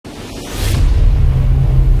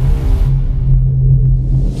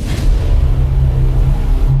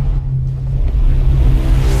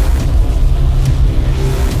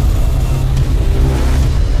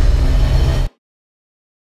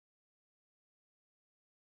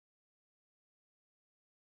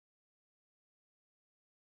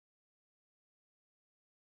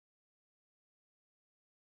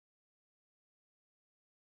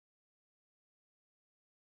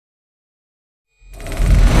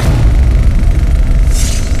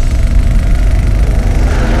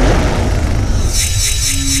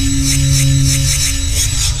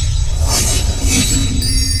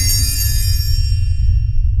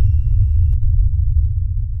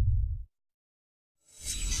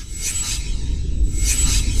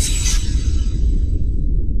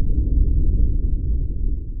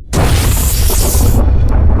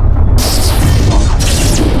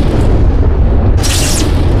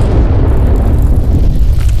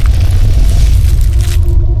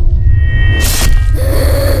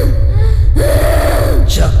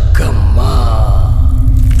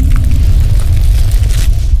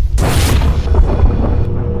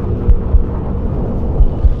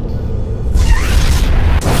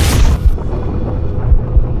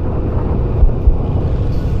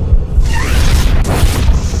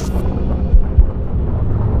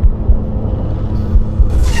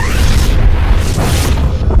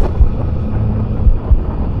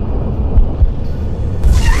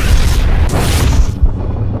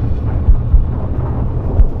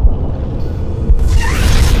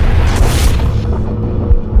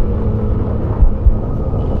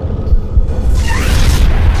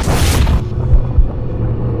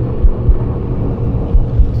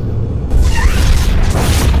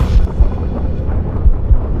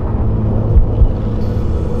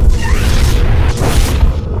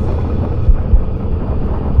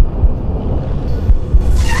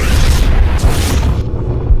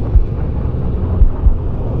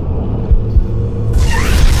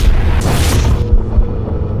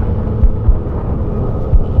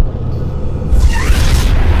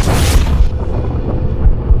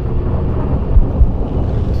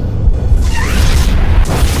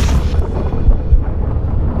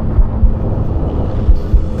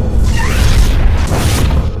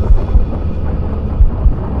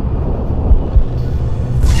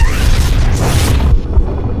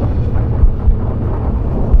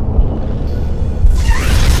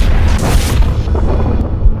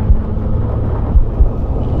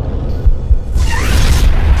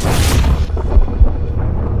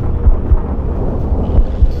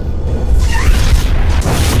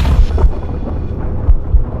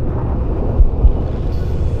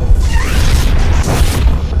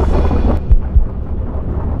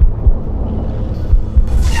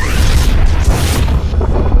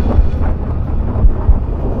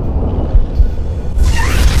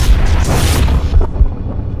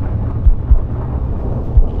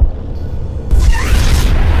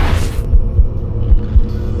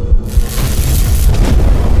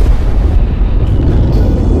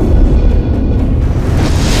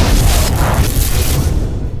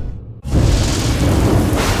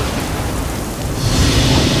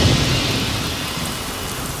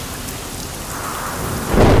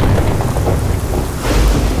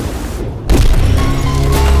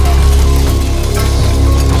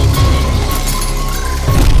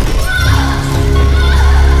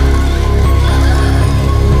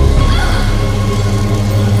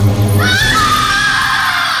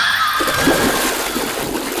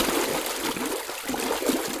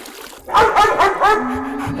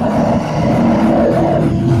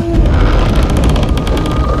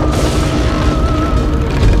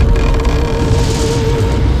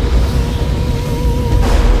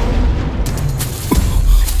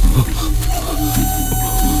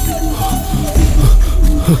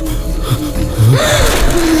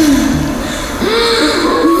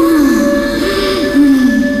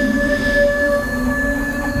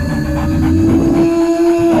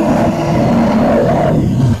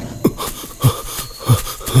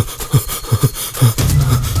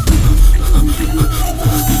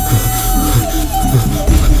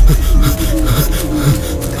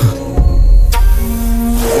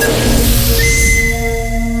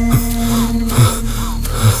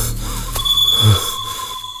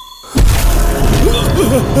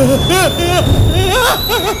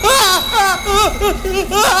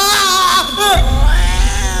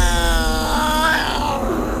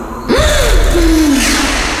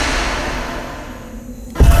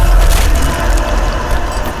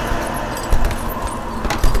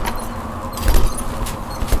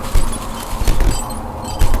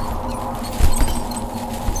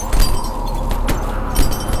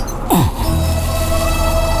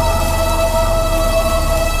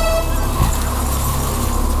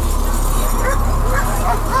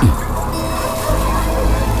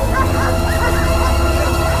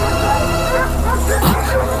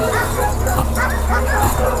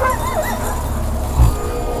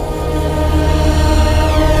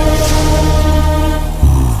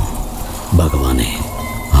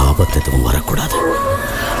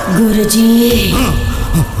गुरुजी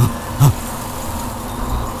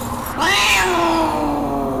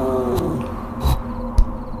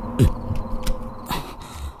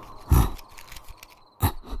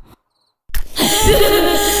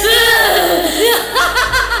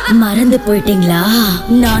மறந்து போயிட்டீங்களா?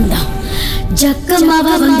 நான் தான்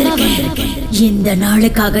ஜக்கம்மாவா வந்திருக்கேன். இந்த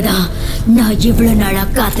நாளுக்காக தான் நான் இவ்வளவு நாளா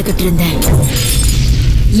காத்துக்கிட்டு இருந்தேன்.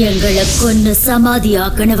 எங்களை கொன்னு சமாதி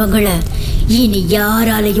ஆக்கணவங்களை இனி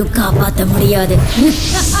யாராலையும் காப்பாற்ற முடியாது.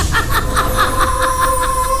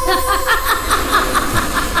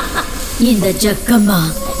 இந்த ஜக்கம்மா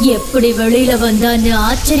எப்படி வெளியில வந்தான்னு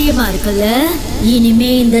ஆச்சரியமா இருக்குல்ல?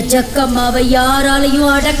 இனிமே இந்த ஜக்கம்மாவை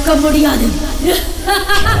யாராலையும் அடக்க முடியாது.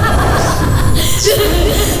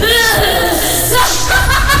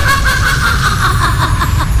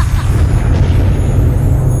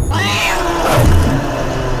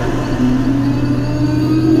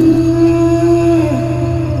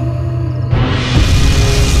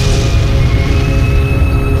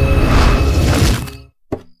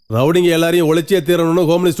 ரவுடிங்க எல்லாரையும் ஒளிச்சியே தீரணும்னு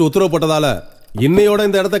ஹோம் மினிஸ்டர் உத்தரவு போட்டதால இன்னையோட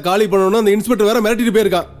இந்த இடத்த காலி பண்ணணும்னு அந்த இன்ஸ்பெக்டர் வேற மிரட்டிட்டு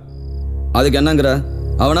போயிருக்கான். அதுக்கு என்னங்கிற?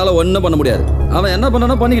 அவனால ஒன்றும் பண்ண முடியாது. அவன் என்ன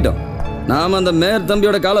பண்ணனா பண்ணிக்கிட்டோம். நாம அந்த மேயர்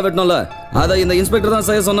தம்பியோட காலை வெட்டணும்ல, அதை இந்த இன்ஸ்பெக்டர் தான்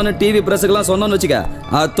செய்ய சொன்னு டிவி பிரஸுக்கெல்லாம் சொன்னோன்னு வச்சுக்க,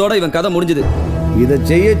 அதோட இவன் கதை முடிஞ்சுது. இதை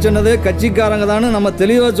செய்ய சொன்னதே கட்சிக்காரங்க தானே நம்ம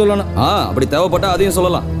தெளிவா சொல்லணும். அப்படி தேவைப்பட்டா அதையும்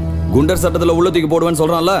சொல்லலாம். குண்டர் சட்டத்துல உள்ள தூக்கி போடுவேன்னு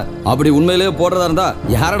சொல்றான்ல, அப்படி உண்மையிலேயே போடுறதா இருந்தா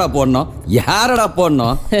யாரடா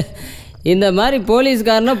போடணும்? இந்த மாதிரி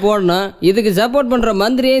போலீஸ்காரனை போடணும். இதுக்கு சப்போர்ட் பண்ற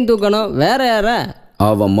மந்திரியையும் தூக்கணும். வேற யாரா?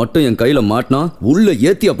 அவன் மட்டும் என் கையில மாட்டினா உள்ள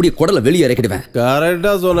ஏத்தி அப்படியே குடலை வெளியே இறக்கிடுவேன்.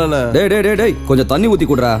 கரெக்டா சொன்ன. டேய் கொஞ்சம் தண்ணி ஊத்தி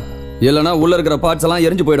குடுறா, இல்லைன்னா உள்ள இருக்கிற பார்ட்ஸ் எல்லாம்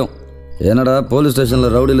எரிஞ்சு போயிடும். என்னடா போலீஸ்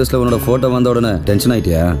ஸ்டேஷன்ல ரவுடி லிஸ்ட்ல உன்னோட போட்டோ வந்த உடனே டென்ஷன்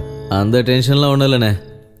ஆயிட்டியா? அந்த டென்ஷன்லாம் ஒன்றும் இல்லைண்ணே.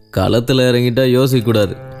 களத்தில் இறங்கிட்டா யோசிக்க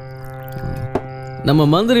கூடாது. நம்ம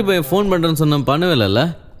மந்திரி பையன் ஃபோன் பண்ணுறேன்னு சொன்ன பண்ணவே இல்லைல்ல?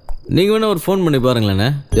 நீங்கள் வேணா ஒரு ஃபோன் பண்ணி பாருங்களேண்ணே.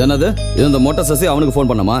 என்னது இந்த மொட்டை சசி அவனுக்கு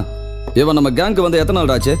ஃபோன் பண்ணமா? இவன் நம்ம கேங்க்கு வந்து எத்தனை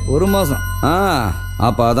நாள் ஆச்சு? 1 மாசம்.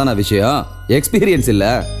 அப்ப அதான விஷயம். எக்ஸ்பீரியன்ஸ் இல்ல.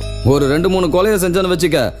 ஒரு 2-3 கொலையை செஞ்சான்னு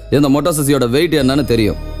வச்சுக்க, இந்த மொட்டை சசியோட வெயிட் என்னன்னு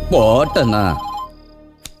தெரியும். போட்டண்ணா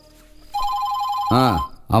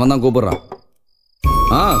அவன் தான் கூப்பிடுறான்.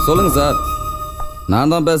 சொல்லுங்க சார்,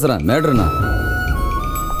 நான் தான் பேசுறேன். மேட்ருண்ணா,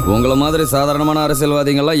 உங்களை மாதிரி சாதாரணமான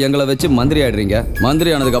அரசியல்வாதிகள்லாம் எங்களை வச்சு மந்திரி ஆயிடுறீங்க.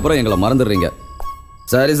 மந்திரி ஆனதுக்கு அப்புறம் எங்களை மறந்துடுறீங்க.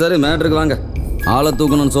 சரி மேட்ருக்கு வாங்க. ஆளை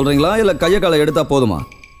தூக்கணும்னு சொல்றீங்களா இல்ல கைய காலை எடுத்தா போதுமா?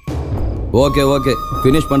 ஓகே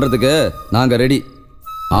ஃபினிஷ் பண்றதுக்கு நாங்க ரெடி.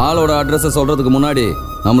 ஆளோட அட்ரஸை சொல்றதுக்கு முன்னாடி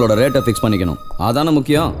நம்மளோட ரேட்டை ஃபிக்ஸ் பண்ணிக்கணும். அதான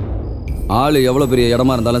முக்கியம். ஆள் எவ்வளோ பெரிய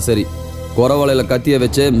இடமா இருந்தாலும் சரி, குறவலையில் கத்தியை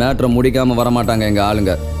வச்சு மேட்ரை முடிக்காம வரமாட்டாங்க எங்க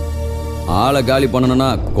ஆளுங்க. ஆளை காலி பண்ணணும்னா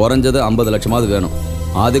குறைஞ்சது 50 லட்சமாவது வேணும்.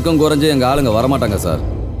 அதுக்கும் குறைஞ்சு எங்க ஆளுங்க வரமாட்டாங்க சார்.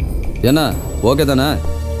 என்ன ஓகே தானே?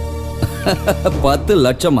 10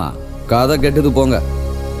 லட்சமா? கதை கெட்டுது போங்க.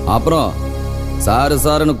 அப்புறம்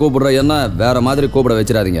சாருன்னு கூப்பிடுற என்ன வேற மாதிரி கூப்பிட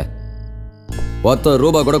வச்சிடாதீங்க.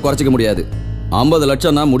 ₹10 கூட குறைச்சிக்க முடியாது. 50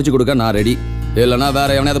 லட்சம்னா முடிச்சு கொடுக்க நான் ரெடி. இல்லைன்னா வேற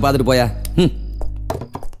எவனையாவது பார்த்துட்டு போயா.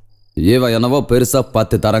 இவன் என்னவோ பெருசா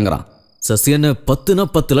 10 தரங்கிறான். சசி என்ன 10னா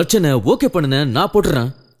 10 லட்சம் ஓகே பண்ணுன, நான் போட்டுறேன்.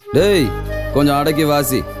 டேய் கொஞ்சம் அடக்கி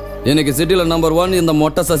வாசி. எனக்கு சிட்டில நம்பர் 1 இந்த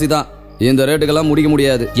மொட்டை சசி தான். இந்த ரேட்டுக்கெல்லாம் முடிக்க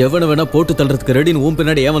முடியாது. எவனை வேணா போட்டு தள்ளுறதுக்கு ரெடின்னு உன்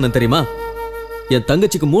பின்னாடி ஏவன் தெரியுமா? என்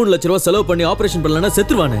தங்கச்சிக்கு 3 லட்ச ரூபா செலவு பண்ணி ஆபரேஷன் பண்ணலன்னா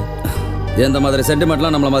செத்துருவானே. எந்த மாதிரி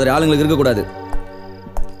சென்டிமெண்ட்லாம் நம்மள மாதிரி ஆளுங்களுக்கு இருக்கக்கூடாது.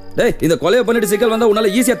 டேய், இந்த கொலையை பண்ணிட்டு சிக்கல் வந்தா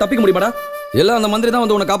உன்னால ஈஸியா தப்பிக்க முடியுமாடா? எல்லாம் அந்த மந்திரி தான்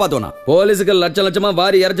வந்து உன்னை காப்பாத்துவானா? போலீஸுக்கு லட்சமா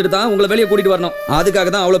வாரி இறைச்சிட்டு தான் உங்களை வெளியே கூட்டிட்டு வரணும். அதுக்காக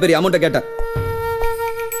தான் அவ்வளவு பெரிய அமௌண்ட்டை கேட்டேன்.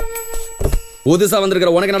 புதுசா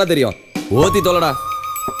வந்திருக்கிற உனக்கு என்னடா தெரியும்? ஓத்தி தோலடா.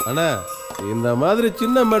 அண்ணா, இந்த மாதிரி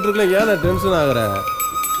சின்ன மேட்டருக்குள்ள ஏன்னா டென்ஷன் ஆகுற?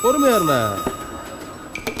 பொறுமையா இருண்ணா.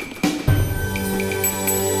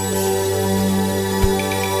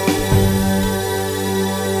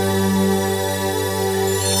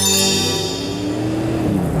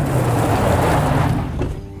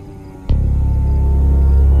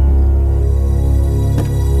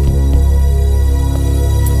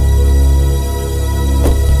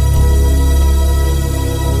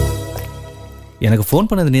 எனக்கு ஃபோன்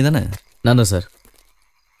பண்ணது நீ தானே? நான் தான் சார்.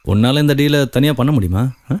 உன்னால் இந்த டீலை தனியாக பண்ண முடியுமா?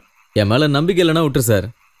 என் மேலே நம்பிக்கை இல்லைன்னா விட்டுரு சார்.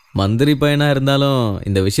 மந்திரி பையனாக இருந்தாலும்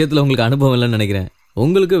இந்த விஷயத்தில் உங்களுக்கு அனுபவம் இல்லைன்னு நினைக்கிறேன்.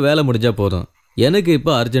 உங்களுக்கு வேலை முடிஞ்சால் போதும். எனக்கு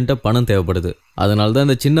இப்போ அர்ஜென்ட்டாக பணம் தேவைப்படுது. அதனால தான்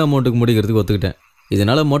இந்த சின்ன அமௌண்ட்டுக்கு முடிக்கிறதுக்கு ஒத்துக்கிட்டேன்.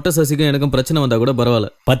 இதனால் மொட்டை சசிக்கும் எனக்கும் பிரச்சனை வந்தால் கூட பரவாயில்ல.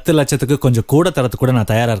 10 லட்சத்துக்கு கொஞ்சம் கூட தரத்துக்கு கூட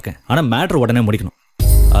நான் தயாராக இருக்கேன். ஆனால் மேட்ரு உடனே முடிக்கணும்.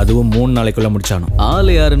 அதுவும் 3 நாளைக்குள்ள முடிச்சானும். ஆள்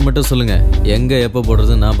யாருன்னு மட்டும் சொல்லுங்க, எங்க எப்போ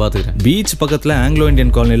போடுறது நான் பாத்துக்கிறேன். பீச் பக்கத்துல ஆங்கிலோ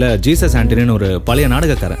இந்தியன் காலனில ஜீசஸ் ஆண்டனின்னு ஒரு பழைய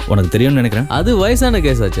நாடகக்காரன், உனக்கு தெரியும்னு நினைக்கிறேன். அது வயசான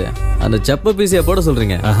கேஸ் ஆச்சு. அந்த செப்ப பீசியா போட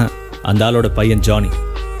சொல்றீங்க? அந்த ஆளோட பையன் ஜானி,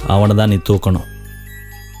 அவனை தான் நீ தூக்கணும்.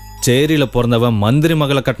 சேரியில பிறந்தவன் மந்திரி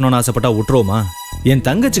மகளை கட்டணும்னு ஆசைப்பட்டா விட்டுருவோமா? என்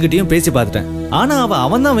தங்கச்சிக்கிட்டையும் பேசி பார்த்துட்டேன். ஆனா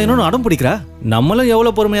அவன் தான் வேணும்னு அடம் பிடிக்கிறா. நம்மளும்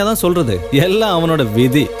எவ்வளவு பொறுமையா தான் சொல்றது, எல்லாம் அவனோட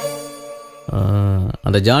விதி.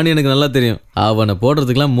 அந்த ஜானி எனக்கு நல்லா தெரியும். அவனை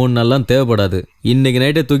போடுறதுக்கெல்லாம் 3 நாள்லாம் தேவைப்படாது. இன்னைக்கு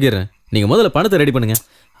நைட்டே தூக்கிடுறேன். நீங்க முதல்ல பணத்தை ரெடி பண்ணுங்க.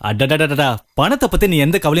 அடடடடா, பணத்தை பத்தி நீ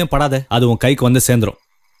எந்த கவலையும் படாத, அது உன் கைக்கு வந்து சேர்ந்துரும்.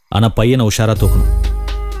 ஆனா பையனை உஷாரா தூக்கணும்.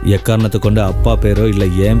 எக்காரணத்தை கொண்டு அப்பா பேரோ இல்ல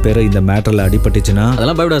என் பேரோ இந்த மேட்டர்ல அடிபட்டுச்சுன்னா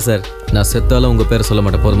அதெல்லாம் பயப்படாது சார். நான் செத்தாலும் உங்க பேரை சொல்ல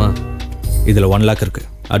மாட்டேன், போதுமா? இதுல 1 லாக் இருக்கு,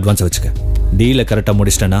 அட்வான்ஸ் வச்சுக்க. டீலை கரெக்டா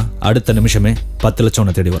முடிச்சிட்டேன்னா அடுத்த நிமிஷமே 10 லட்சம்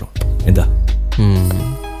உன்னை தேடி வரும். இந்தா.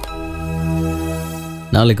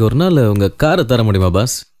 நாளைக்கு ஒரு நாள் உங்க காரை தர முடியுமா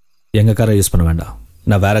பாஸ்? எங்க காரை யூஸ் பண்ண வேண்டாம்,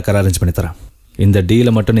 நான் வேற காரை அரேஞ்ச் பண்ணி தரேன். இந்த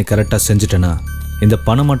டீலை மட்டும் நீ கரெக்டா செஞ்சுட்டேன்னா இந்த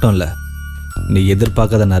பணம் மட்டும் இல்ல, நீ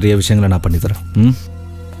எதிர்பார்க்காத நிறைய விஷயங்களை நான் பண்ணி தரேன்.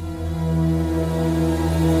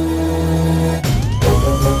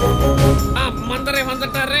 மந்திரி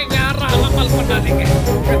வந்துட்டாரு, யாரும் அலம்பல் பண்ணாதீங்க.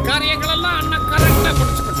 காரியங்கள் எல்லாம் அண்ணன் கரெக்டா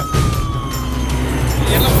முடிச்சுக்கிட்டோம்.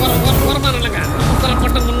 எல்லாம் பொறுமா இல்லைங்க,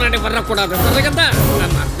 அவசரப்பட்டு முன்னாடி வரக்கூடாது. சரிங்கதா,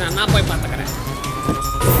 நான் போய் பார்த்துக்கிறேன்.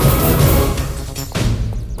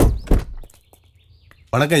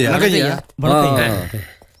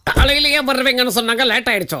 காலையிலேயே வருவீங்கன்னு சொன்னாங்க, லேட்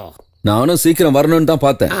ஆயிடுச்சோ? நானும் சீக்கிரம் வரணும்னு தான்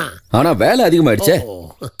பார்த்தேன். ஆனா வேலை அதிகமாயிடுச்சே.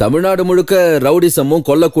 தமிழ்நாடு முழுக்க ரவுடிசமும்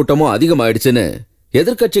கொல்ல கூட்டமும் அதிகமாயிடுச்சுன்னு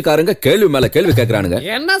எதிர்கட்சிக்காரங்க கேள்வி மேல கேள்வி கேட்கறானுங்க.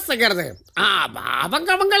 என்ன செய்யறது?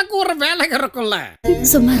 அவங்களுக்கு ஒரு வேலை இருக்கும்ல.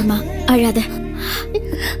 சும்மாருமா, அழாத.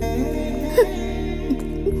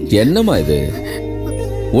 என்னம்மா இது?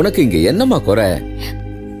 உனக்கு இங்க என்னம்மா குறை?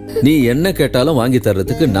 நீ என்ன கேட்டாலும் வாங்கி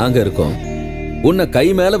தர்றதுக்கு நாங்க இருக்கோம். உன்னை கை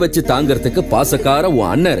மேல வச்சு தாங்கறதுக்கு பாசக்கார உன்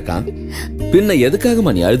அண்ணன் இருக்கான். பின்ன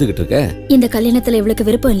எதுக்காகமா நீ அழுதுகிட்டு இருக்க? இந்த கல்யாணத்துல இவளுக்கு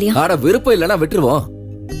விருப்பம் இல்லையா? ஆனா விருப்பம் இல்லனா விட்டுருவோம்.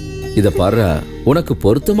 இத பாரு, உனக்கு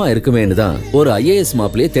பொருத்தமா இருக்குமேன்னு தான் ஒரு ஐஏஎஸ்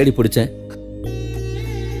மாப்பிளையே தேடி பிடிச்சேன்.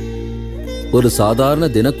 ஒரு சாதாரண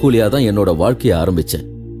தினக்கூலியா தான் என்னோட வாழ்க்கையை ஆரம்பிச்சேன்.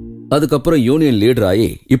 அதுக்கப்புறம் யூனியன் லீடர் ஆகி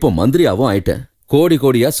இப்போ மந்திரியாவும் ஆயிட்டேன். கோடி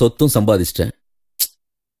கோடியா சொத்தும் சம்பாதிச்சிட்டேன்.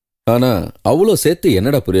 ஆனா அவ்வளோ சேர்த்து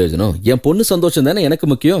என்னடா பிரயோஜனம்? என் பொண்ணு சந்தோஷம் தானே எனக்கு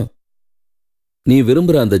முக்கியம். நீ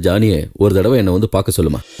விரும்புற அந்த ஜானியை ஒரு தடவை என்ன வந்து பார்க்க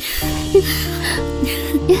சொல்லுமா?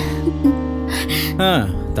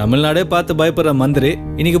 தமிழ்நாடே பார்த்து பயப்படுற மந்திரி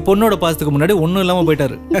இன்னைக்கு பொண்ணோட பாசத்துக்கு முன்னாடி ஒண்ணும் இல்லாம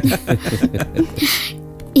போயிட்டாரு.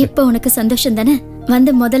 இப்ப உனக்கு சந்தோஷம் தானே?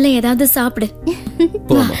 வந்து முதல்ல ஏதாவது சாப்பிடு.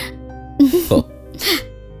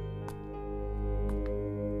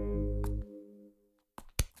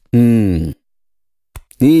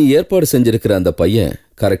 நீ ஏற்பாடு செஞ்சிருக்கிற அந்த பையன்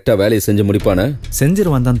கரெக்டா வேலையை செஞ்சு முடிப்பான?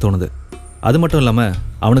 செஞ்சிருவான் தான் தோணுது. அது மட்டும் இல்லாம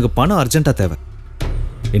அவனுக்கு பணம் அர்ஜென்ட்டா தேவை.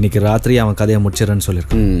 இன்னைக்கு ராத்திரி அவன் கதையை முடிச்சிடறேன்னு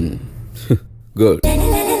சொல்லியிருக்கான். குட்.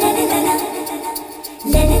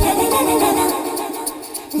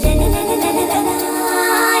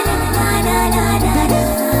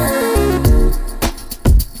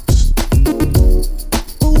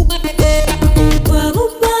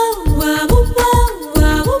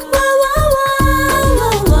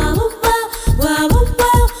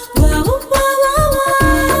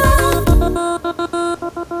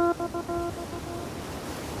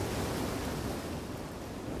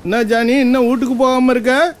 என்ன ஜானி, இன்னும் வீட்டுக்கு போகாம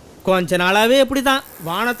இருக்க? கொஞ்ச நாளாவே எப்படிதான்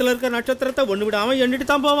வானத்துல இருக்க நட்சத்திரத்தை ஒண்ணு விடாம எண்ணிட்டு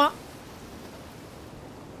தான் போவான்.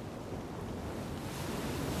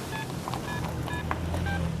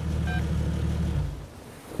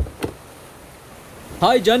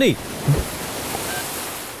 Hi Johnny.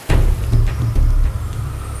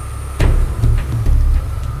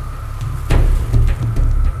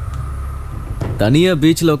 தனியா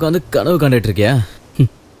பீச்சில் உட்காந்து கனவு கண்டுட்டு இருக்கியா?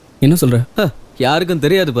 என்ன சொல்ற? யாருக்கும்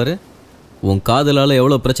தெரியாது பாரு. உன் காதலால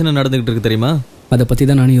எவ்வளவு பிரச்சனை நடந்துகிட்டு இருக்கு தெரியுமா? அதை பத்தி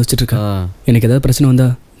தான் நானும் யோசிச்சுட்டு இருக்கேன். எனக்கு ஏதாவது பிரச்சனை வந்தா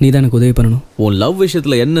நீ தான் எனக்கு உதவி பண்ணணும். உன் லவ்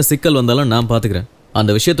விஷயத்துல என்ன சிக்கல் வந்தாலும் நான் பாத்துக்கிறேன்.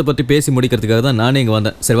 அந்த விஷயத்தை பத்தி பேசி முடிக்கிறதுக்காக தான் நானே இங்க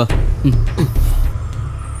வந்தேன். சரி வா.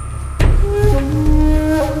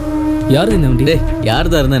 யாரு இந்த வண்டி?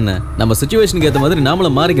 யார் தான் இருந்தா என்ன, நம்ம சிச்சுவேஷனுக்கு ஏற்ற மாதிரி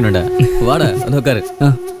நாமளும் மாறிக்கணும்டா. வாடா வந்து உட்காரு.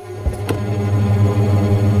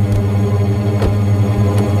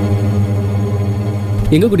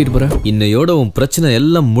 எங்க கூட்டிட்டு போற? இன்னையோட உன் பிரச்சனை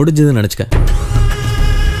எல்லாம் முடிஞ்சதுன்னு நினைச்சுக்க.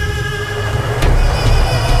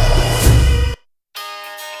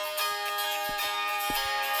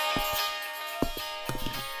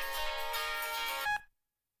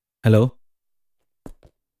 ஹலோ,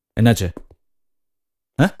 என்னாச்சு?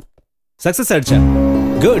 சக்சஸ் ஆயிடுச்சா?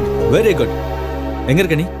 Good, very good. எங்க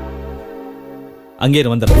இருக்க நீ? அங்கே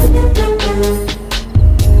வந்துடுறேன்.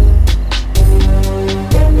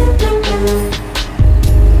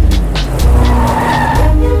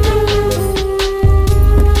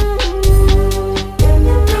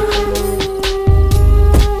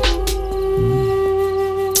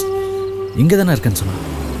 இங்க தானே இருக்கேன்னு சொன்னா.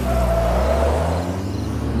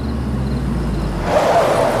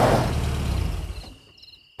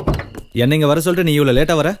 என்ன இங்க வர சொல்லிட்டு நீ இவ்வளவு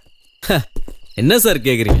லேட்டா வர? என்ன சார்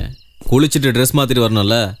கேக்குறீங்க? குளிச்சுட்டு ட்ரெஸ் மாத்திட்டு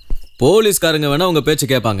வரணும்ல. போலீஸ்காரங்க வேணா உங்க பேச்சு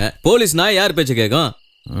கேட்பாங்க. போலீஸ் நான் யார் பேச்சு கேட்கும்?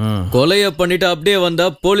 கொலைய பண்ணிட்டு அப்படியே வந்தா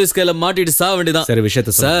போலீஸ் கையில மாட்டிட்டு சாக வேண்டியதான். சரி,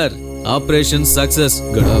 விஷயத்த சார். Operation success.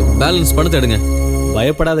 பேலன்ஸ் பணத்தை எடுங்க.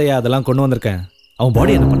 பயப்படாதயா, அதெல்லாம் கொண்டு வந்திருக்கேன். அவன்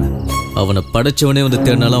பாடி என்ன பண்ண? அவனை படைச்சவனே வந்து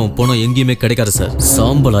தேடினாலும் அவன் போனோம் எங்கேயுமே கிடைக்காது சார்.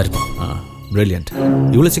 சாம்பலா இருப்பான். பிரில்லியன்ட்.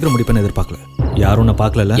 இவ்வளவு சீக்கிரம் முடிப்பேன்னு எதிர்பார்க்கல. யாரும் நான்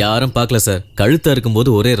பார்க்கல. யாரும் பார்க்கல சார். கழுத்தா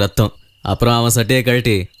இருக்கும்போது ஒரே ரத்தம். அப்புறம் அவன் சட்டையை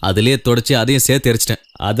கழட்டி அதிலேயே தொடச்சி அதையும் சேர்த்து எரிச்சிட்டேன்.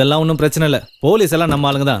 அதெல்லாம் ஒன்றும் பிரச்சனை இல்லை. போலீஸ் எல்லாம் நம்ம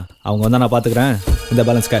ஆளுங்க தான். அவங்க வந்தா நான் பாத்துக்கிறேன். இந்த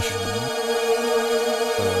பேலன்ஸ் கேஷ்.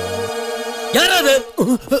 யாராவது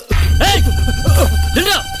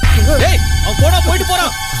அவன் போனா போயிட்டு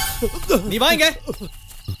போறான். நீ வாங்க.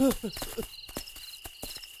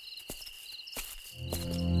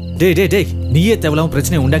 டேய் டேய் டேய், நீயே தேவையில்லாம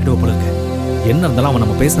பிரச்சனையை உண்டாக்கிட்டு போல இருக்க. என்ன இருந்தாலும் அவன்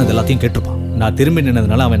நம்ம பேசினது எல்லாத்தையும் கேட்டிருப்பான். நான் திரும்பி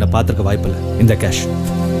நின்னதுனால அவன் என்ன பார்த்திருக்க வாய்ப்பில்லை. இந்த கேஷ்.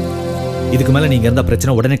 இதுக்கு மேல நீங்க இருந்தா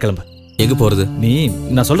பிரச்சனை, உடனே கிளம்பு. எங்க போறது? நீ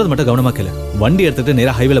நான் சொல்றது மட்டும் கவனமா கேளு. வண்டி எடுத்துட்டு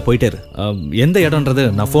நேரா ஹைவேல போயிட்டே இரு. எந்த இடம்ன்றது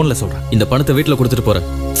நான் போன்ல சொல்றேன். இந்த பணத்தை வீட்டுல கொடுத்துட்டு போறேன்.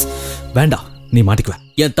 வேண்டாம், நீ மாட்டிக்குவ.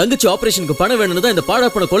 என் தங்கச்சி ஆபரேஷனுக்கு பணம் வேணும்னு தான் இந்த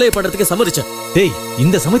பாழாப்பண கொலையை பண்றதுக்கு சம்மதிச்சேன். டேய்,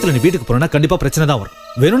 இந்த சமயத்துல நீ வீட்டுக்கு போறனா கண்டிப்பா பிரச்சனை தான் வரும்.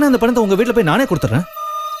 வேணும்னா அந்த பணத்தை உங்க வீட்டுல போய் நானே கொடுத்துறேன்.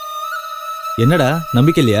 என்னடா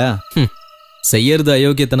நம்பிக்கை இல்லையா? செய்யறது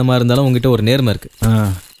அயோக்கியத்தனமா இருந்தாலும் உங்ககிட்ட ஒரு நேர்மை இருக்கு.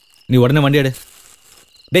 நீ உடனே வண்டி எடு.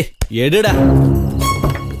 டேய் எடுடா.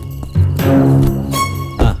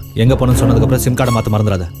 எங்க போனன்னு சொன்னதுக்கு அப்புறம் சிம் கார்டை மாத்த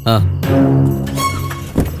மறந்துடாத.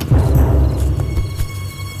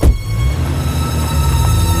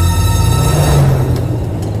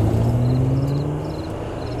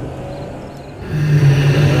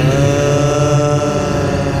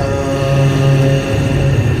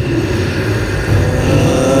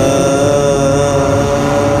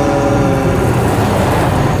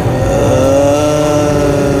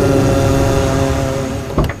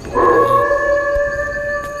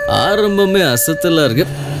 ஆரம்பமே அசத்தலா இருக்கு.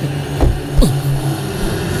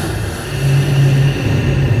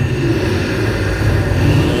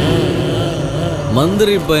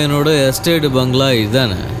 மந்திரி பையனோட எஸ்டேட் பங்களா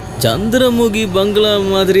இதுதானே? சந்திரமுகி பங்களா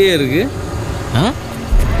மாதிரியே இருக்கு.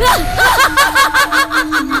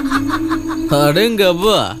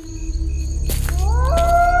 அடேங்கப்பா,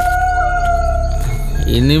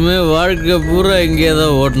 இனிமே வாழ்க்கை பூரா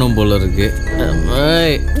இங்கேதான் ஓட்டணும் போல இருக்கு.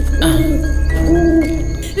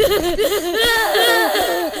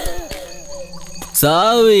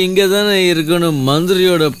 சாவு இங்க தானே இருக்கணும்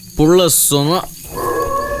மந்திரியோட புள்ள சொன்னா.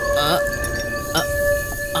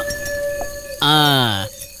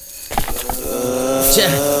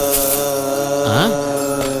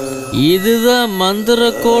 இதுதான்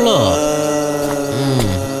மந்திர கோலம்.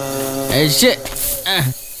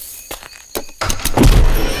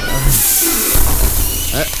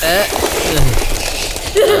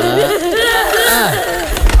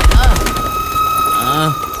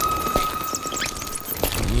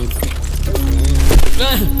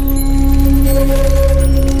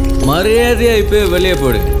 மரியாதையா இப்ப வெளியே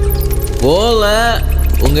போடு. போல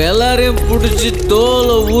உங்க எல்லாரையும் பிடிச்சி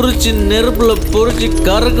தோலை உரிச்சு நெருப்புல பொறிச்சு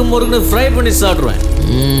கறக்கு முறுக்குன்னு ஃப்ரை பண்ணி சாப்பிடுவேன்.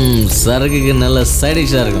 சரக்குக்கு நல்ல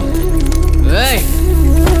சைடிஷா இருக்கும்.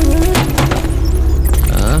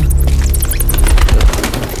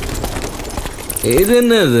 இது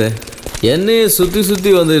என்னது? என்னையே சுத்தி சுத்தி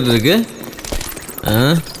வந்துட்டு இருக்கு.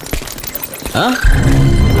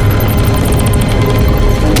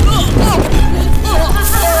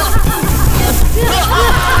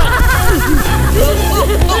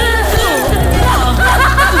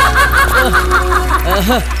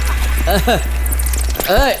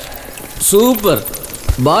 சூப்பர்.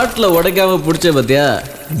 பாட்டில உடைக்காம பிடிச்ச பத்தியா?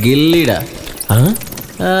 கில்லிடா.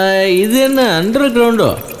 இது என்ன அண்டர்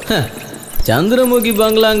கிரவுண்டோ? சந்திரமுகி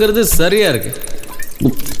பங்களாங்கிறது சரியா இருக்கு.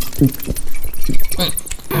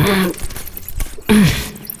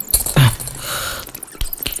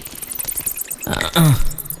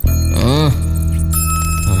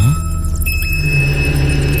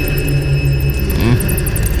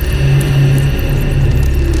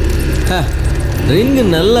 ரிங்கு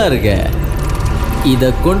நல்லா இருக்க. இதை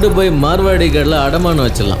கொண்டு போய் மார்வாடி கடையில் அடமானம்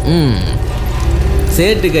வச்சிடலாம்.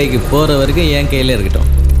 சேட்டு கைக்கு போற வரைக்கும் என் கையில இருக்கட்டும்.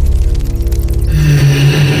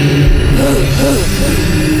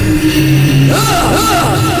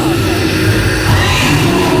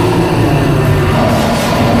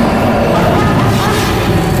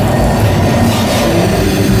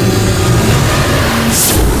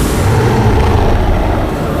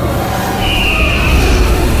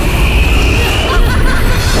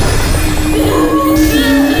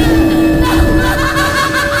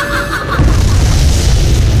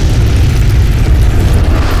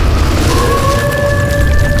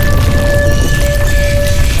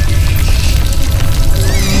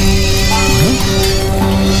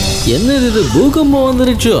 என்னது இது? பூகம்பம்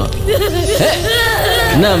வந்துருச்சோ?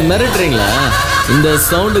 என்ன மிரட்டுறீங்களா? இந்த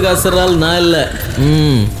சவுண்டுக்கு அசரால் நான் இல்லை.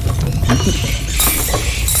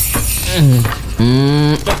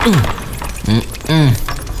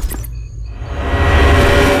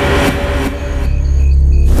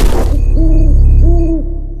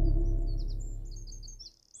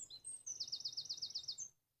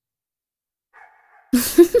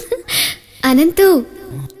 அனந்து,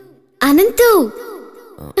 அனந்து,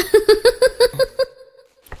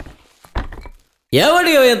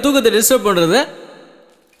 எவடி என் தூக்கத்தை டிஸ்டர்ப் பண்றது?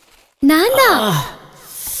 நானா?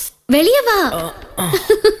 வெளியே வா.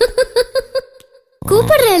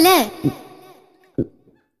 கூப்பிடுறல.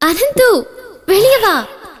 அனந்து, வெளியே வா.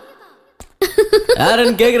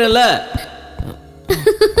 யாருன்னு கேக்குறல?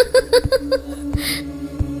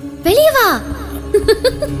 வெளியே வா.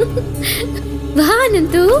 வா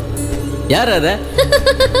அனந்து. யார் அத?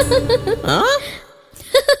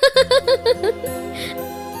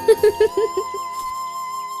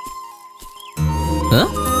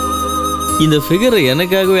 இந்த ஃபிகரை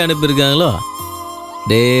எனக்காகவே அனுப்பியிருக்காங்களோ?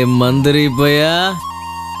 டே மந்திரி பையா,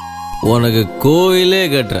 உனக்கு கோயிலே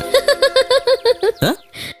கட்டுறேன்.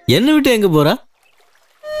 என்ன விட்டு எங்க போறா?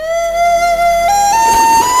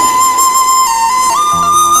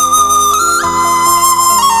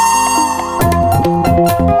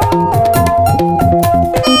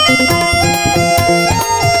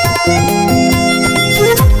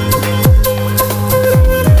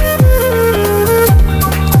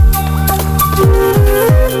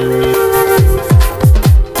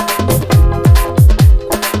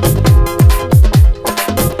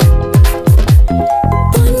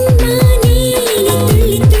 பொன்மானே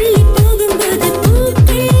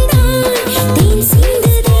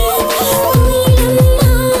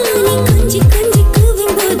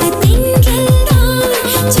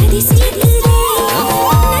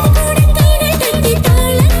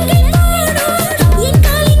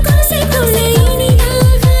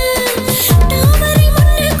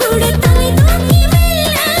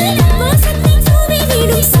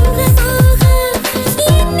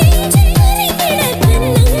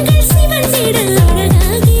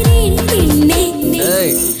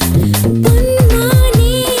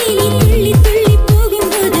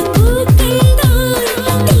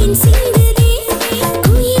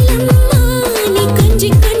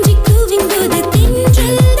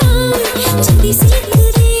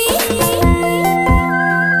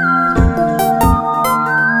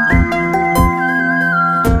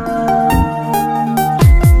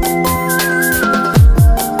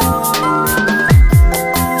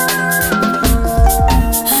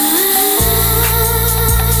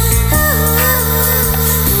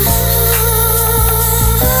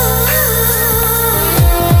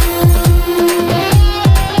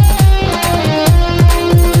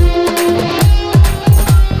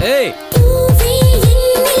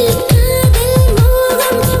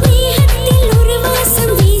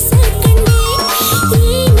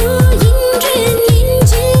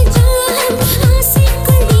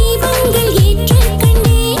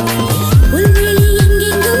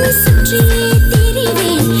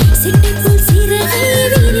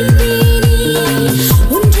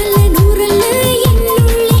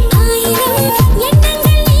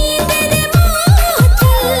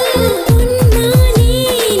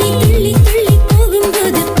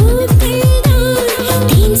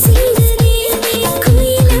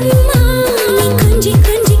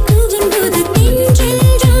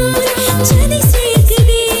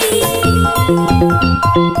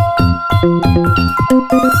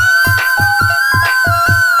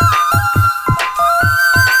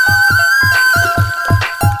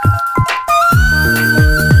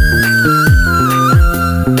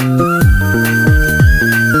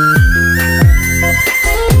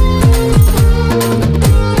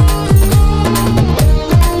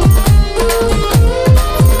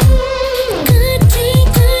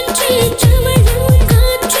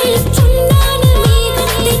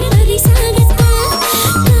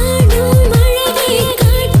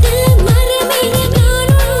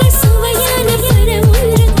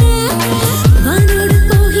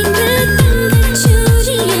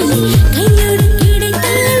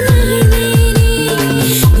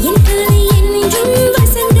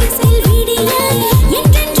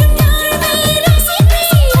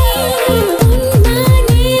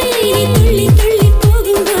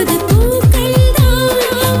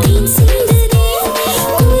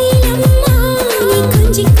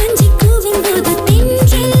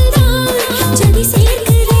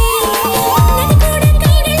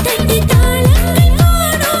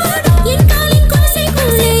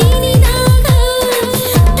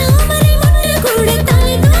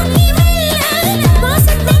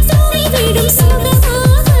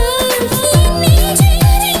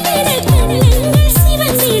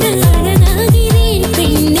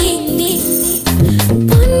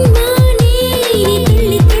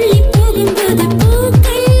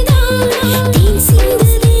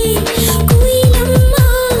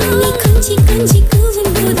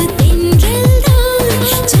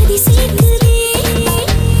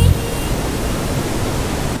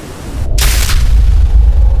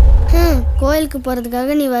கோயிலுக்கு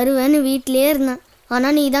போறதுக்காக நீ வருவேன்னு வீட்லயே இருந்தான். ஆனா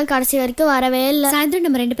நீ தான் கடைசி வரைக்கும் வரவே இல்ல. சாயந்தரம்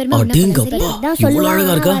நம்ம 2 பேரும்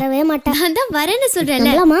வரவே மாட்டேன். நான் தான் வரேன்னு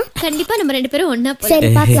சொல்றேன்ல. கண்டிப்பா நம்ம 2 பேரும் ஒண்ணா போலாம். சரி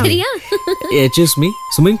பாக்கலாம். சரியா? எக்ஸ்கியூஸ் மீ,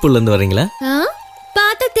 ஸ்விமிங் பூல்ல இருந்து வரீங்களா?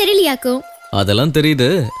 பார்த்தா தெரியலையாக்கும். அதெல்லாம் தெரியுது.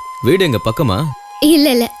 வீடு எங்க பக்கமா?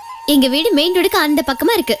 இல்ல எங்க வீடு மெயின் ரோடுக்கு அந்த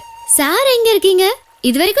பக்கமா இருக்கு. சார் எங்க இருக்கீங்க?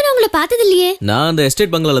 இதுவரைக்கும் நான் உங்களை பார்த்தது இல்லையே. நான் அந்த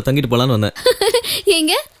எஸ்டேட் பங்களால தங்கிட்டு போலான்னு வந்தேன்.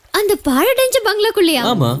 எங்க? அந்த பாழடைஞ்ச பங்களாக்குள்ளயா?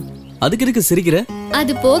 ஆமா. அதுக்கு எதுக்கு சிரிக்கிற?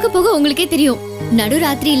 அது போக போக உங்களுக்கே தெரியும்.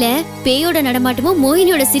 நடுராத்திரியில பேயோட நடமாட்டமும்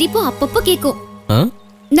மோகினியோட சிரிப்பும் அப்பப்போ கேக்கும்.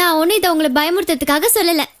 நான் ஒண்ணு இதை உங்களை பயமுறுத்துறதுக்காக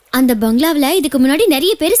சொல்லல. அந்த பங்களாவில இதுக்கு முன்னாடி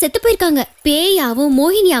நிறைய பேர் செத்து போயிருக்காங்க. பேயாவும்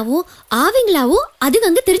மோகினியாவும் ஆவிங்களாவும் அதுங்க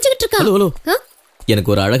அங்க தெரிஞ்சுக்கிட்டு இருக்காங்க.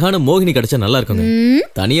 எனக்கு ஒரு அழகான மோகினி கிடைச்சா நல்லா இருக்குங்க.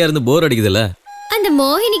 தனியா இருந்து போர் அடிக்குதுல்ல. அந்த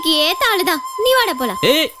மோகினிக்கு ஏத்த ஆளுதான். நீ வாட போலாம்.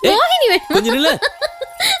 மோகினி கொஞ்சம் நில்ல.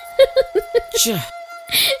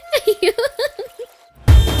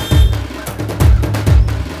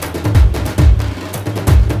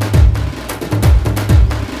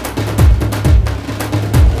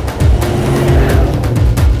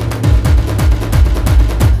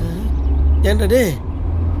 என்னடே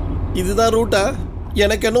இதுதான் ரூட்டா?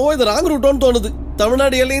 எனக்கு என்னவோ இது ராங் ரூட்டோன்னு தோணுது.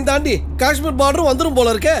 தமிழ்நாடு எல்லையும் தாண்டி காஷ்மீர் பார்டரும் வந்துடும்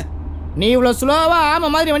போல இருக்க. நீ இவ்வளவு ஸ்லோவா ஆமா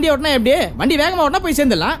மாதிரி வண்டி ஓட்டினா எப்படி? வண்டி வேகமா ஓட்டினா போய்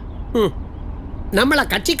சேர்ந்துடலாம். நம்மள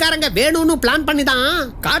கட்சிக்காரங்க வேணும்னு பிளான் பண்ணி தான்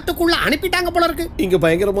காட்டுக்குள்ள அனுப்பிட்டாங்க போல இருக்கு. இங்க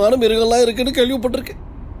பயங்கரமான மிருகம்லாம் இருக்குன்னு கேள்விப்பட்டிருக்கு.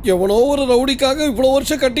 எவனோ ஒரு ரவுடிக்காக இவ்வளவு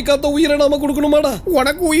வருஷம் கட்டி காத்த உயிரை நாம கொடுக்கணுமாடா?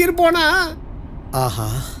 உனக்கு உயிர் போனா ஆஹா,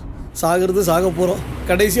 சாகிறது சாக போறோம்.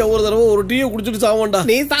 கடைசியா ஒரு தடவை ஒரு டீயை குடிச்சிட்டு சாவோண்டா.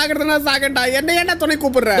 நீ சாகிறதுனா சாகண்டா, என்ன துணை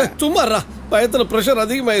கூப்பிடுற? சும்மாறா, பயத்துல பிரஷர்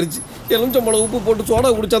அதிகமாயிருச்சு. எலுமிச்சம்பழம் உப்பு போட்டு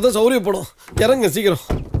சோடா குடிச்சாதான் சௌரியப்படும். இறங்க சீக்கிரம்.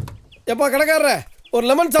 எப்பா கடைக்காரர, ஒரு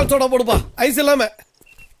லெமன் சால்ட் சோடா போடுப்பா, ஐஸ் இல்லாம.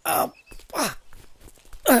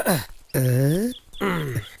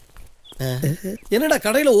 என்னடா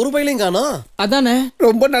கடையில ஒரு பையிலையும் காணோம்? அதானே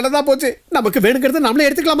ரொம்ப நல்லதா போச்சு. நமக்கு வேணுங்கிறது நம்மளே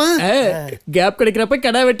எடுத்துக்கலாமா? கேப் கிடைக்கிறப்ப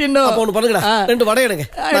கடை வெட்டினோம். அப்ப ஒண்ணு பண்ணுங்கடா, 2 வடை எடுங்க.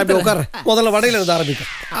 நான் இப்படி உட்கார்றேன். முதல்ல வடையில இருந்து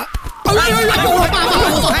ஆரம்பிப்பேன்.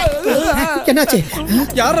 என்னாச்சு?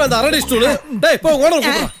 யாரு அந்த அரடி ஸ்டூல்? டேய் போ ஓனர்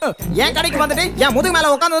கூப்பிடு. ஏன் கடைக்கு வந்துட்டு என் முதுகு மேல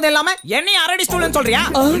உட்கார்ந்தது இல்லாம என்னைய அரடி ஸ்டூல்னு சொல்றியா?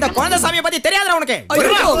 இந்த குழந்தை சாமியை பத்தி தெரியாதா உனக்கு?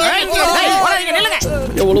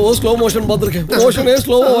 எவ்வளவோ ஸ்லோ மோஷன் பார்த்திருக்கேன். மோஷனே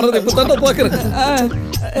ஸ்லோவா வர்றது இப்ப தான் பாக்குறேன்.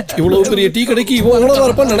 இவ்வளவு பெரிய டீ கடைக்கு இவன் ஓனரா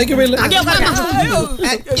இருப்பான்னு நினைக்கவே இல்லை.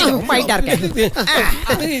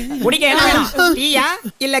 குடிக்க என்ன வேணும்? டீயா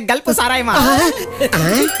இல்ல கல்பு சாராயமா?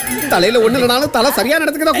 தலையில ஒண்ணு இல்லனாலும் தலை சரியான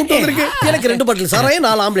இடத்துக்கு தான் கூட்டு வந்திருக்கு. எனக்கு 2 பாட்டில் சாராயம்,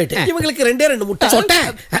 4 ஆம்லெட். இவங்களுக்கு 2 முட்டை.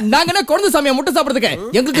 நாங்க என்ன குழந்தை சாமியை முட்டை சாப்பிடுறதுக்கு?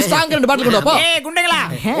 எங்களுக்கு ஸ்ட்ராங் 2 பாட்டில் கொண்டு வா. ஏய் குண்டங்களா,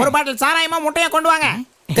 ஒரு பாட்டில் சாராயமா முட்டையா கொண்டு வாங்க.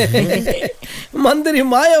 மந்திரி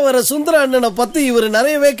மாயவர சுந்தர அண்ணனை பத்தி இவரு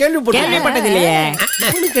நிறையவே கேள்விப்பட்டது இல்லையே.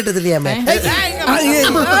 கேட்டது இல்லையாமே.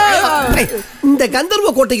 இந்த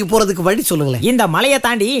கந்தர்வ கோட்டைக்கு போறதுக்கு வழி சொல்லுங்களேன். இந்த மலையை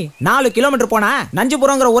தாண்டி 4 கிலோமீட்டர் போனா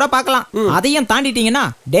நஞ்சுபுரங்கிற ஊரை பார்க்கலாம். அதையும் தாண்டிட்டீங்கன்னா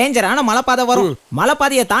டேஞ்சரான மலைப்பாதை வரும்.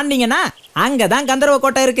 மலைப்பாதையை தாண்டிங்கன்னா அங்கதான் கந்தர்வ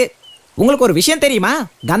கோட்டை இருக்கு. உங்களுக்கு ஒரு விஷயம் தெரியுமா?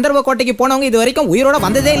 கந்தர்வ கோட்டைக்கு போனவங்க இது வரைக்கும் உயிரோட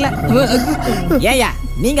வந்ததே இல்ல. ஏயா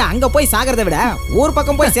நீங்க அங்க போய் சாகிறத விட ஊர்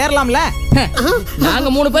பக்கம் போய் சேரலாம்ல? நாங்க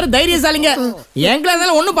 3 பேரும் தைரியசாலிங்க.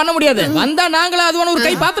 எங்களால ஒண்ணும் பண்ண முடியாது. வந்தா நாங்களா அது ஒரு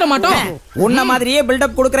கை பாத்திர மாட்டோம். உன்ன மாதிரியே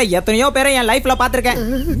பில்டப் கொடுக்கற எத்தனையோ பேரை என் லைஃப்ல பாத்திருக்கேன்.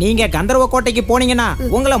 நீங்க கந்தர்வ கோட்டைக்கு போனீங்கன்னா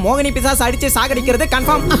உங்களை மோகினி பிசாசு அடிச்சு சாகடிக்கிறது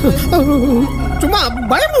கன்ஃபார்ம். சும்மா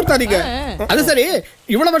பயமுறுத்தாதீங்க. அது சரி,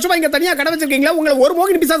 இவ்வளவு வருஷமா இங்க தனியா கடை வச்சிருக்கீங்களா? உங்களுக்கு ஒரு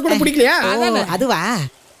மோகினி பிசாசு கூட பிடிக்கலையா? அதுவா,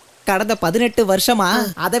 கடந்த 18 வருஷமா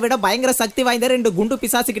அதை விட பயங்கர சக்தி வாய்ந்த 2 குண்டு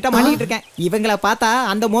பிசாசு கிட்ட மாட்டிட்டு இருக்கேன். இவங்களை பார்த்தா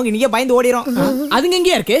அந்த மோகினியே பயந்து ஓடிரும். அதுங்க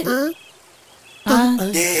எங்கயா இருக்கு?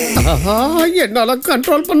 என்னால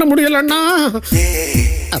கண்ட்ரோல் பண்ண முடியல அண்ணா.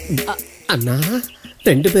 அண்ணா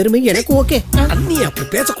 2 பேருமே எனக்கு ஓகே. நீ அப்படி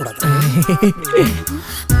பேசக்கூடாது.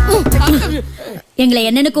 எங்களை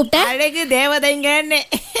என்னன்னு கூப்பிட்ட? அழகு தேவதைங்கன்னு.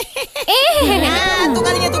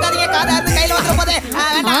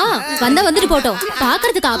 வந்தா வந்துட்டு போட்டோம்.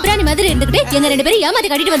 பாக்குறதுக்கு அப்ராணி மாதிரி இருந்துகிட்டு எங்க 2 பேரும் ஏமாத்தி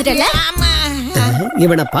கட்டிட்டு வந்துட்டல.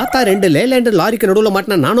 இவனை பார்த்தா 2 லேலேண்ட் லாரிக்கு நடுவுல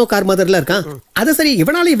மாட்டினா நானோ கார் மாதிரில இருக்கான். அது சரி,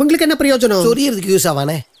 இவனால இவங்களுக்கு என்ன பிரயோஜனம்? சொரியறதுக்கு யூஸ்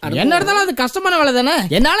ஆவானே. என்ன இருந்தாலும் அது கஷ்டமான வேலை தானே.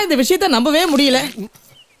 என்னால இந்த விஷயத்தை நம்பவே முடியல.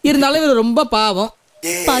 இருந்தாலும் இது ரொம்ப பாவம்.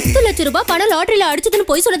 10 லட்சம் ரூபாய் பணம் லாட்டரியில அடிச்சதுன்னு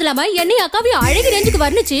போய் சொன்னதுலாமா என்னை அக்காவையும் அழகு ரேஞ்சுக்கு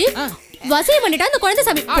வரணுச்சு. வசியம் பண்ணிட்டா அந்த குழந்தை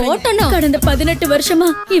சாமி போட்டணும். கடந்த 18 வருஷமா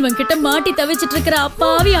இவன் கிட்ட மாட்டி தவிச்சிட்டு இருக்கிற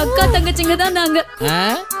அப்பாவி அக்கா தங்கச்சிங்க தான் நாங்க.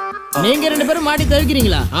 நீங்க 2 பேரும் மாட்டி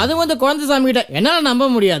தவிக்கிறீங்களா? அதுவும் அந்த குழந்தை சாமி கிட்ட என்னால நம்ப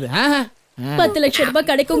முடியாது. 10 லட்சம் ரூபாய்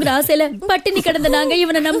கிடைக்குங்கிற ஆசையில பட்டினி கிடந்த நாங்க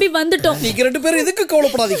இவனை நம்பி வந்துட்டோம். நீங்க 2 பேரும் எதுக்கு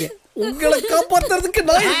கவலைப்படாதீங்க. உங்களை காப்பாத்துறதுக்கு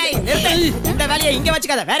இந்த வேலையை இங்க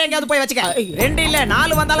வச்சுக்காத, வேற எங்கயாவது போய் வச்சுக்க. 2 இல்ல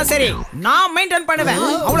 4 வந்தாலும் சரி, நான் மெயின்டைன் பண்ணுவேன்.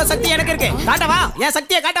 அவ்வளவு சக்தி எனக்கு இருக்கு. காட்டவா? என்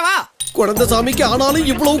சக்தியை காட்டவா? குழந்தை சாமிக்கு ஆனாலும்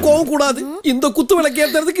இவ்வளவு கோவம் கூடாது. இந்த குத்து விளக்கு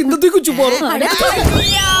ஏத்துறதுக்கு இந்த தூக்குச்சு போறோம்.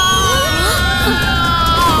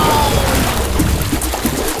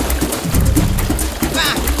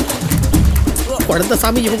 குழந்தை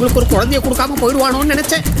சாமி இவங்களுக்கு ஒரு குழந்தைய கொடுக்காம போயிடுவானோன்னு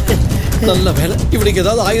நினைச்சேன். நல்ல வேலை. இவனுக்கு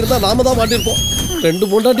ஏதாவது ஆயிருந்தா நாம தான் மாட்டிருப்போம்.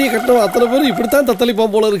 2 பொண்டாட்டியை கட்டணும் அத்தனை பேர் இப்படித்தான்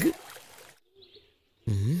தத்தளிப்பான் போல இருக்கு.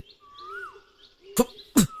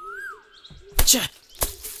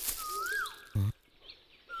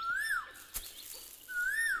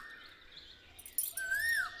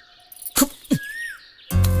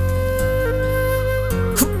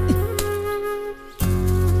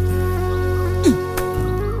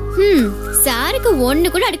 சாருக்கு ஒண்ணு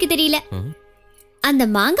கூட அடிக்க தெரியல. அந்த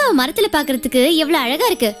மாங்காய் மரத்துல பாக்குறதுக்கு எவ்வளவு அழகா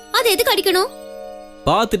இருக்கு. அது எதுக்கு அடிக்கணும்?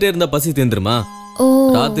 பாத்துட்டே இருந்தா பசி தேந்துருமா?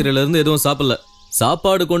 ராத்திரில இருந்து எதுவும் சாப்பிடல.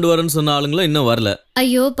 சாப்பாடு கொண்டு வரேன்னு சொன்ன ஆளுங்களும் இன்னும் வரல.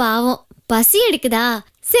 ஐயோ பாவம், பசி எடுக்குதா?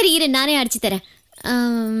 சரி இரு, நானே அடிச்சு தரேன்.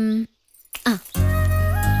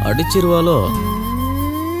 அடிச்சிருவாளோ?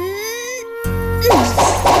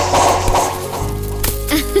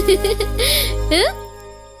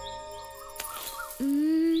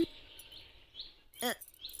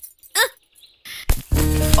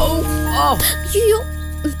 ஐயோ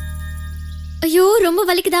ஐயோ, ரொம்ப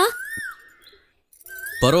வலிக்குதா?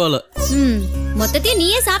 பரவாயில்ல. மொத்தத்தையும்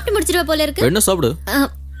நீயே சாப்பிட்டு முடிச்சிருவ போல இருக்கு. என்ன சாப்பிடு?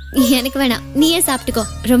 எனக்கு வேணாம், நீயே சாப்பிட்டுக்கோ.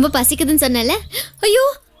 ரொம்ப பசிக்குதுன்னு சொன்னல. ஐயோ,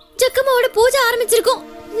 ஜக்கம்மாவோட பூஜை ஆரம்பிச்சிருக்கோம்.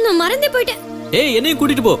 நான் மறந்தே போயிட்டேன். ஏய், என்னையும்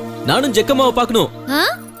கூட்டிட்டு போ. நானும் ஜக்கம்மாவை பார்க்கணும்.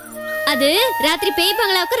 அது ராத்திரி பேய்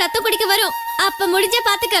பங்களாவுக்கு ரத்தம் குடிக்க வரும். அப்ப முடிஞ்சா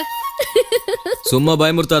பாத்துக்க. சும்மா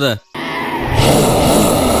பயமுறுத்தாத.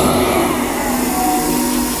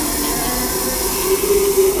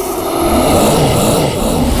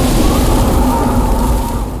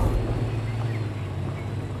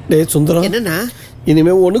 டேய் சுந்தரம், என்னன்னா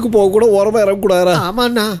இனிமே ஒண்ணுக்கு போக கூட ஓரமா இறங்கக்கூடாதா?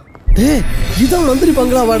 ஆமாண்ணா. இதான் மந்திரி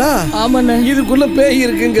பங்களாவாடா? ஆமாண்ணா. இதுக்குள்ள பேய்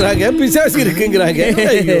இருக்குங்கிறாங்க, பிசாசு இருக்குங்கிறாங்க.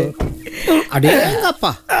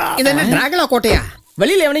 அடேங்கப்பா, இது என்ன டிராகலா கோட்டையா?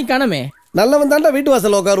 வெளியில எவனையும் காணமே. நல்லவன் தாண்டா வீட்டு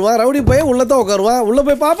வாசல்ல உட்காருவான், ரவுடி போய் உள்ளதான் உட்காருவான். உள்ள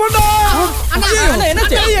போய் பாப்போம்டா.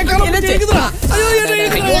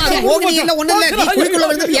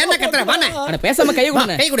 பேசாம கை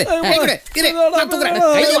கொடு. கை கொடு, கை கொடு. இரு, நான் தூக்குறேன்.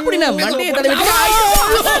 கை எப்படி நான் மண்டையை தடவி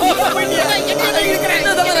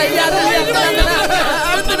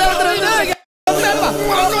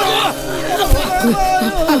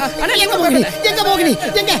எங்க மோகினி? எங்க மோகினி?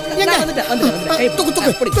 எங்க எங்க? தூக்கு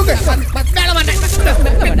தூக்கு தூக்கு. மேல வாங்க.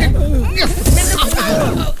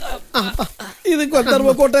 இது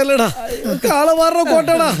கந்தர்வ கோட்டை இல்லடா, கால வார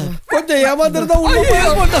கோட்டைடா. கொஞ்சம் ஏமாத்திருந்தா உள்ள போய்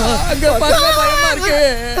கோட்டை. பயமா இருக்கு.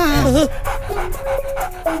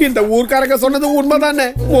 இந்த ஊர்க்காரங்க சொன்னது உண்மைதானே?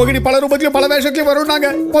 மோகினி பல ரூபத்திலும் பல வேஷத்திலும் வரும்னாங்க.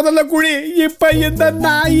 முதல்ல குழி, இப்ப இந்த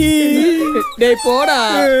நாயி. டேய் போடா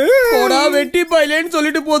போடா, வெட்டி பாயிலேன்னு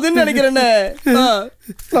சொல்லிட்டு போகுதுன்னு நினைக்கிறேன்.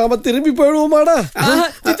 நாம திரும்பி போயிடுவோமாடா?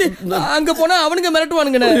 அங்க போனா அவனுங்க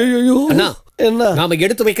மிரட்டுவானுங்க. அண்ணா, என்ன நாம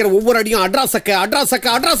எடுத்து வைக்கிற ஒவ்வொரு அடியும்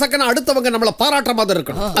அட்ராசக்கன்னு அடுத்தவங்க நம்மள பாராட்டுற மாதிரி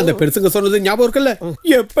இருக்கணும். அந்த பெருசுங்க சொன்னது ஞாபகம் இருக்குல்ல?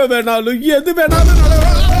 எப்ப வேணாலும் எது வேணாலும்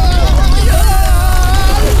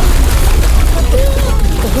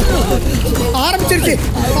ஆரம்பிச்சிருச்சு.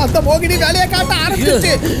 அந்த மோகினி வேலையை காட்ட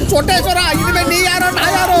ஆரம்பிச்சிருச்சு. சொட்டேஸ்வரா, இனிமே நீ யாரோ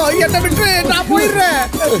நான் யாரோ, என்ன விட்டு நான் போயிடுறேன்.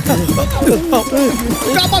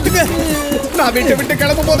 காப்பாத்துங்க. நான் விட்டு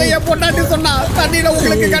கிளம்பும் போது என் பொண்டாட்டி சொன்னா, தண்ணியில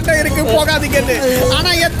உங்களுக்கு கட்ட இருக்கு போகாதீங்கன்னு. ஆனா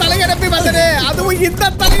என் தலையை நம்பி வந்தனே, அதுவும்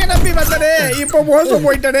இந்த தலையை நம்பி வந்தனே. இப்ப மோசம்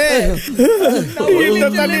போயிட்டனே. இந்த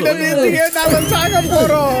தண்ணியில நீந்தியே நாம சாக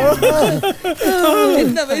போறோம்.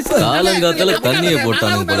 காலங்காத்தால தண்ணியை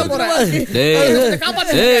போட்டானுங்க போல இருக்கு.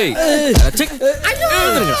 டேய்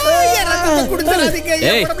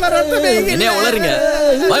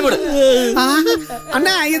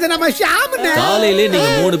காலையிலே நீங்க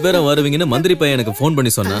 3 பேரும் வருவீங்கன்னு மந்திரி பையன் எனக்கு போன்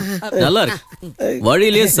பண்ணி சொன்னா. நல்லா இருக்கு.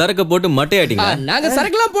 வழியிலேயே சரக்க போட்டு மட்டையாட்டீங்க. நாங்க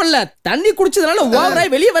சரக்குலாம் போடல, தண்ணி குடிச்சதுனால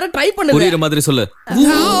ஓவராய் வெளியே வர ட்ரை பண்ணுங்க. புரியுற மாதிரி சொல்லு.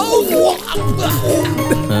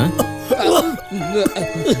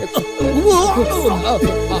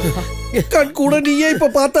 கண் கூட நீயே இப்ப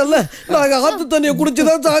பார்த்தல, நாங்க ஆத்து தண்ணியை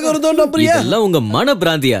குடிச்சுதான் சாகிறதோ நம்புறியா? இதெல்லாம் உங்க மன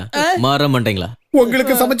பிராந்தியா? மாற மாட்டீங்களா?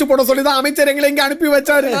 உங்களுக்கு சமைச்சு போட சொல்லிதான் அமைச்சர் எங்களை இங்க அனுப்பி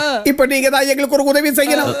வச்சாரு. இப்ப நீங்க தான் எங்களுக்கு ஒரு உதவி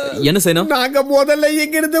செய்யணும். என்ன செய்யணும்? நாங்க முதல்ல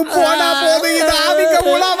இங்க இருந்து போனா போது இது ஆவிக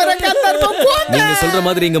மூலாவர கந்தர்வ கோட்டை. நீங்க சொல்ற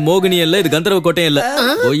மாதிரி இங்க மோகினி இல்ல, இது கந்தர்வ கோட்டை இல்ல.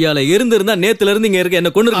 பொய்யால இருந்தா நேத்துல இருந்து இங்க இருக்க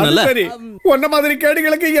என்ன கொண்டு இருக்கணும்ல. சரி, ஒன்ன மாதிரி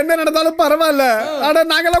கேடுகளுக்கு என்ன நடந்தாலும் பரவாயில்ல. ஆனா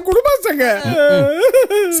நாங்கெல்லாம் குடும்பசங்க.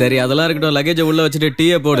 சரி, அதெல்லாம் இருக்கட்டும். லக்கேஜ் உள்ள வச்சுட்டு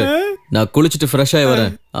டீயை போடு. நான் குளிச்சுட்டு ஃப்ரெஷ் ஆகி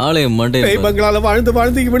வரேன். ஆலயம் மண்டே பேய் பங்களால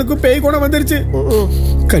வாழ்ந்து இவனுக்கு பேய் குணம் வந்துருச்சு.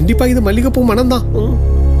 கண்டிப்பா இது மல்லிகைப்பூ மனம் தான்.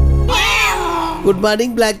 Good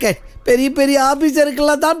morning black gate. பெரிய பெரிய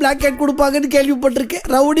ஆபீசருக்கெல்லாம் தான் பிளாக் கேட் கொடுப்பாங்கன்னு கேள்விப்பட்டிருக்கேன்.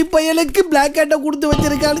 ரவுடி பையனுக்கு பிளாக் கேட்டை கொடுத்து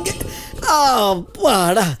வச்சிருக்கானுங்க.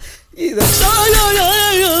 பாடா இது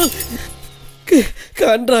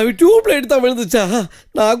கன்றாவி டியூப் லைட் தான் விழுந்துச்சா?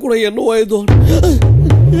 நான் கூட என்ன ஓய்தோம்.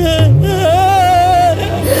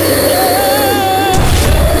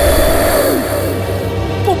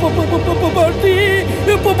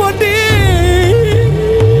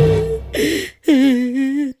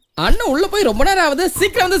 அண்ணன் உள்ள போய் ரொம்ப நேரம் ஆகுது.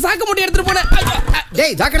 சீக்கிரம் வந்து சாக்கு மூட்டி எடுத்துட்டு போன.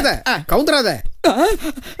 டேய் ஜாக்கிரதை, கவுந்தராத.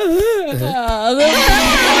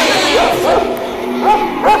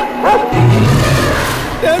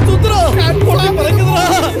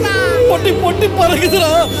 பொட்டி பொட்டி பறக்குதுடா.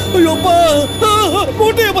 ஐயோப்பா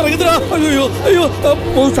மூட்டையை பறக்குதுடா. ஐயோ ஐயோ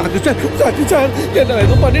சாக்கு சார், சாக்கு சார், என்ன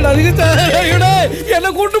எதுவும் பண்ணிடாதீங்க சார்.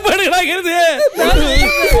 என்ன கூட்டு போயிடுறாங்கிறது.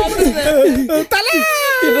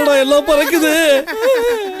 என்னடா எல்லாம் பறக்குது.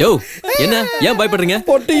 யோ என்ன ஏன் பயப்படுறீங்க?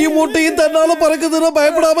 பொட்டியும் மூட்டையும் தன்னால பறக்குதுன்னா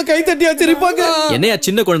பயப்படாம கை தட்டியா சிரிப்பாங்க. என்னையா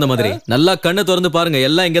சின்ன குழந்தை மாதிரி? நல்லா கண்ணை திறந்து பாருங்க,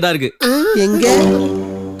 எல்லாம் இங்கதான் இருக்கு. எங்க?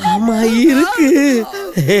 ஆமா இருக்கு.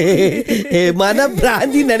 மன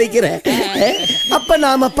பிராந்தி நினைக்கிறேன். அப்ப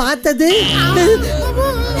நாம பார்த்தது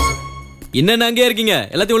இன்னும் அங்கேயே இருக்கீங்க,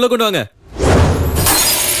 எல்லாத்தையும் உள்ள கொண்டு வாங்க.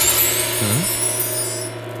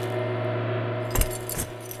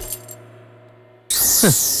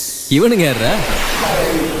 இவனுங்க யாரா?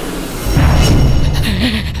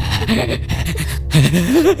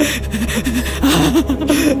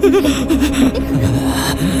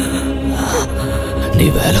 நீ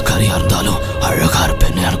வேலைக்காரியா இருந்தாலும் அழகா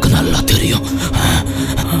இருப்பேன்னு எனக்கு நல்லா தெரியும்.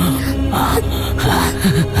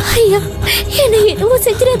 ஐயா என்ன எதுவும்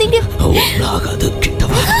செஞ்சிடாதீங்க. ஒன்றாகாது,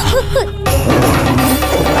 கிட்டவா.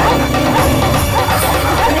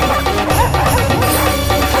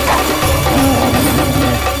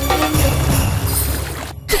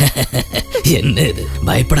 என்ன இது?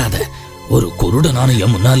 பயப்படாத. ஒரு குருடனான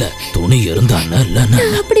என் முன்னால துணி இருந்தான்னு இல்ல.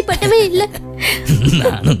 அப்படிப்பட்டவே இல்ல.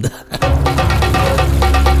 நானும் தான்.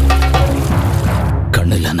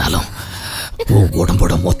 கண்ணு இல்லைனாலும் உன்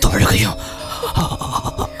உடம்போட மொத்த அழகையும்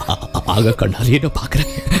ஆக கண்ணாலே நான்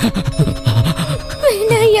பாக்குறேன்.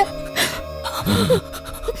 ஐயா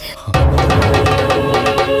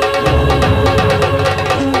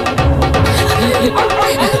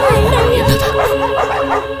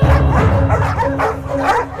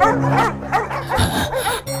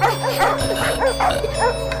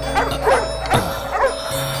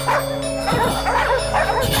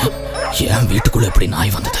என் வீட்டுக்குள்ள எப்படி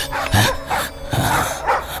நாய் வந்தது?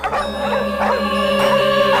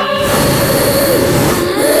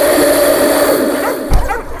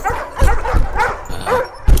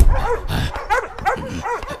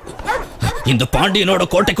 இந்த பாண்டியனோட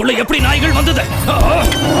கோட்டைக்குள்ள எப்படி நாய்கள் வந்தது?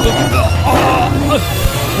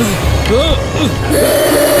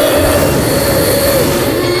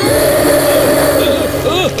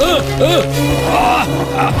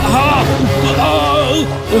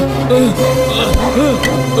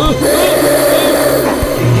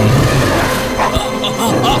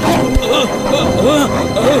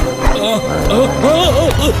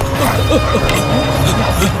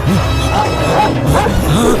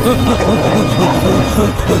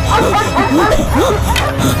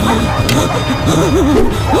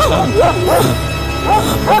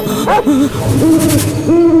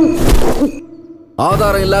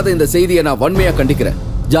 ஆதாரம் இல்லாத இந்த செய்தியை நான் வன்மையா கண்டிக்கிறேன்.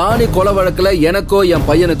 ஜானி கொலை வழக்குல எனக்கோ என்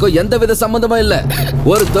பையனுக்கோ எந்தவித சம்பந்தமும் இல்ல.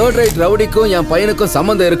 ஒரு தேர்ட் ரைட் ரவுடிக்கும் என் பையனுக்கும்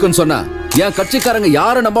சம்பந்தம் இருக்குன்னு சொன்னா என் கட்சிக்காரங்க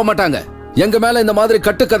யாரும் நம்ப மாட்டாங்க. எங்க மேல இந்த மாதிரி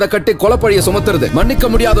கட்டுக்கதை கட்டி கொலைப்பழிய சுமத்துறது மன்னிக்க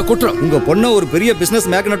முடியாத குற்றம். உங்க பொண்ணை ஒரு பெரிய பிசினஸ்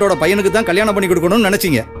மேக்னட்டோட பையனுக்கு தான் கல்யாணம் பண்ணி கொடுக்கணும்னு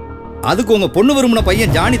நினைச்சீங்க. அதுக்கு உங்க பொண்ணு விரும்பின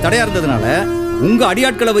பையன் ஜானி தடையா இருந்ததுனால உங்க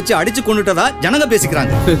அடியாட்களை வச்சு அடிச்சு கொண்டுட்டதா ஜனங்க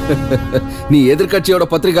பேசிக்கிறாங்க. நீ எதிர்கட்சியோட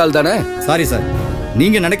பத்திரிகையாள் தானே? சாரி சார்,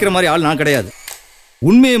 நீங்க நினைக்கிற மாதிரி ஆள் நான் கிடையாது.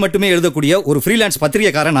 உண்மையை மட்டுமே எழுதக்கூடிய ஒரு ஃப்ரீலான்ஸ்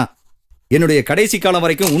பத்திரிகைக்காரனா. என்னுடைய கடைசி காலம்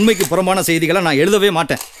வரைக்கும் உண்மைக்கு புறம்பான செய்திகளை நான் எழுதவே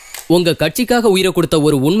மாட்டேன். உங்க கட்சிக்காக உயிரை கொடுத்த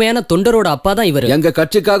ஒரு உண்மையான தொண்டரோட அப்பா தான் இவர். எங்க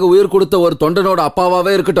கட்சிக்காக உயிர் கொடுத்த ஒரு தொண்டனோட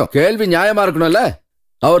அப்பாவாவே இருக்கட்டும். கேள்வி நியாயமா இருக்கணும்ல.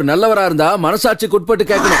 அவர் நல்லவரா இருந்தா மனசாட்சிக்கு உட்பட்டு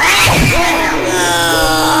கேட்கணும்.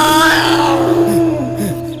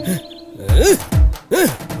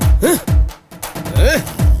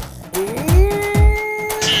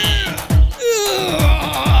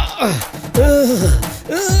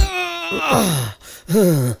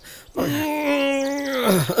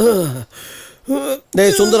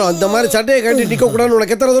 டேய் சுந்தரம், இந்த மாதிரி சட்டையை கட்டி நிக்க கூடாதுன்னு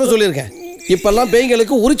உனக்கு எத்தனை தடவை சொல்லியிருக்கேன். இப்பெல்லாம்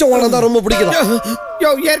பேய்களுக்கு உரிச்ச வானம் தான் ரொம்ப பிடிக்கும்.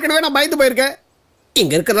 ஏற்கனவே நான் பயந்து போயிருக்கேன்.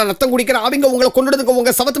 இங்க இருக்கிற ரத்தம் குடிக்கிற அவங்க உங்களை கொண்டுடுங்க.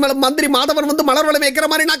 உங்க சவத்து மேல மந்திரி மாதவன் வந்து மலர் வளம் வைக்கிற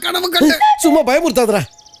மாதிரி நான் கனவு கண்டேன். சும்மா பயமுறுத்தாதடா.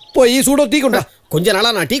 போய் சூடோ டீ கொண்டா. கொஞ்ச நாளா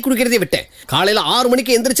நான் டீ குடிக்கிறதே விட்டேன். காலையில 6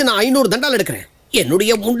 மணிக்கு எந்திரிச்சு நான் 500 தண்டால் எடுக்கிறேன்.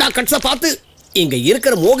 என்னுடைய முண்டா கட்ஸ பார்த்து இங்க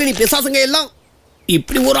இருக்கிற மோகினி பிசாசுங்க எல்லாம்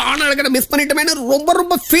இப்படி ஒரு ஆணழகனை மிஸ் பண்ணிட்டோமேன்னு ரொம்ப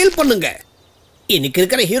ரொம்ப ஃபீல் பண்ணுங்க. இன்னைக்கு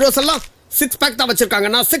இருக்கிற ஹீரோஸ் எல்லாம் 6 பேக் தான் வச்சிருக்காங்க.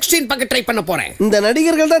 நான் 16 பேக் ட்ரை பண்ண போறேன். இந்த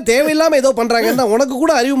நடிகர்கள் தான் தேவையில்லாம ஏதோ பண்றாங்கன்னா உனக்கு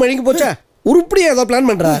கூட அறிவு மழுங்கி போச்சா? உருப்படியா ஏதோ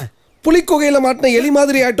பிளான் பண்றா? புலிக்கொகையில மாட்டின எலி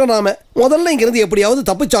மாதிரி ஆயிட்டோம் நாம. முதல்ல இங்க இருந்து எப்படியாவது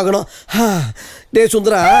தப்பிச்சாகணும். டே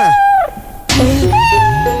சுந்தரா,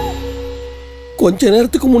 கொஞ்ச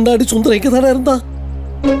நேரத்துக்கு முன்னாடி சுந்தரம் இங்க தானே இருந்தான்.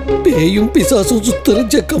 பேயும் பிசாசும் சுத்துற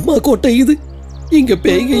ஜக்கம்மா கோட்டை இது. இங்க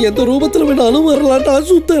பேய்ங்க எந்த ரூபத்துல வேணாலும் வரலாட்டா.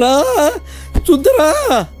 சுந்தரா சுந்தரா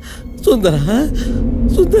சுந்தரா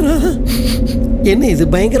சுந்தரா, என்ன இது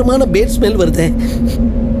பயங்கரமான பேட் ஸ்மெல் வருதே.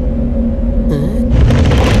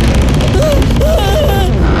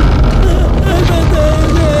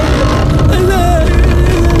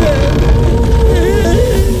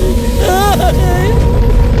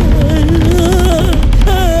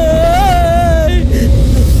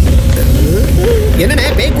 என்னண்ணே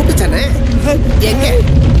பேய் கூப்பிட்டுச்சானே? எங்க?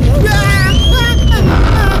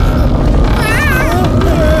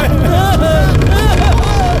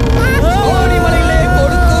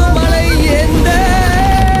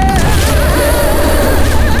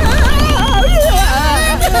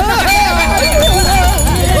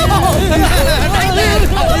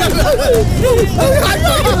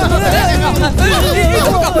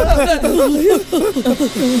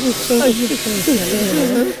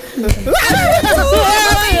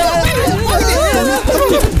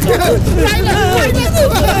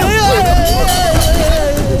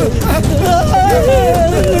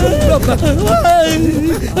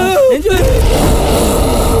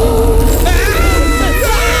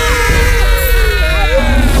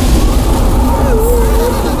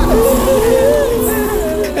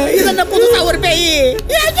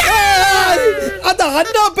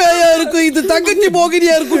 அண்ணா பேயா இருக்கும், இது தங்கச்சி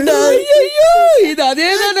மோகினியா இருக்கும்டா. இது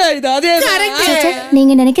அதேதானே, இது அதேதானே.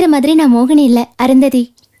 நீங்க நினைக்கிற மாதிரி நான் மோகினி இல்ல, அருந்ததி.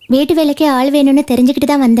 வீட்டு வேலைக்கு ஆள் வேணும்னு தெரிஞ்சுக்கிட்டு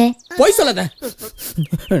தான் வந்தேன். போய் சொல்லாத,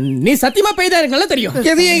 நீ சத்தியமா பேய்தா எனக்கு நல்லா தெரியும்.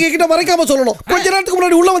 எதையும் எங்க கிட்ட மறைக்காம சொல்லணும். கொஞ்ச நேரத்துக்கு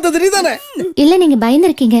முன்னாடி உள்ள வந்தது நீதானே? இல்ல, நீங்க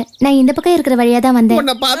பயந்துருக்கீங்க. நான் இந்த பக்கம் இருக்கிற வழியா தான் வந்தேன்.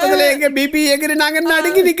 உன்னை பார்த்ததுல எங்க பிபி எகிரி நாங்க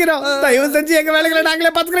நடுங்கி நிக்கிறோம். தயவு செஞ்சு எங்க வேலைகளை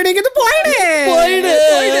நாங்களே பாத்துக்கிறோம். நீங்க இது போயிடு போயிடு.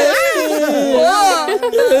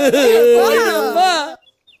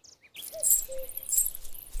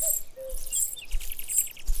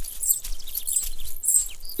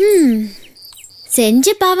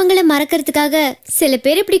 செஞ்ச பாவங்களை மறக்கிறதுக்காக சில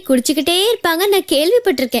பேர் இப்படி குடிச்சுக்கிட்டே இருப்பாங்க. நான்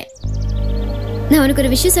கேள்விப்பட்டிருக்கேன். நான் உனக்கு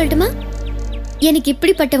ஒரு விஷயம் சொல்லட்டுமா? எனக்கு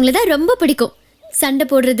இப்படிப்பட்டவங்களை தான் ரொம்ப பிடிக்கும். சண்டை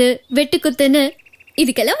போடுறது, வெட்டு குத்துன்னு,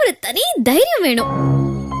 இதுக்கெல்லாம் ஒரு தனி தைரியம் வேணும்.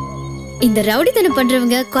 இந்த ரவுடித்தனம்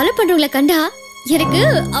பண்றவங்க, கொலை பண்றவங்களை கண்டா எனக்கு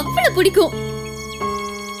அவ்வளவு பிடிக்கும்.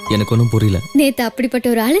 எனக்கு ஒன்றும் புரியல. நேத்து அப்படிப்பட்ட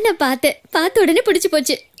ஒரு ஆளை நான் பார்த்த உடனே பிடிச்சு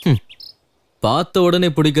போச்சு. பார்த்த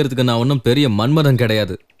உடனே பிடிக்கிறதுக்கு நான் ஒன்றும் பெரிய மன்மதன்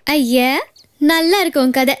கிடையாது. ஐயா, நல்லா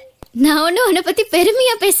இருக்கும் கதை. நான் ஒன்னும் உன்னை பத்தி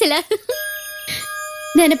பெருமையா பேசல.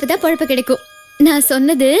 நினைப்புதான் பொழப்ப கிடைக்கும். நான்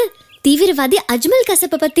சொன்னது தீவிரவாதி அஜ்மல்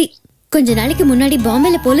கசப்ப பத்தி. கொஞ்ச நாளைக்கு முன்னாடி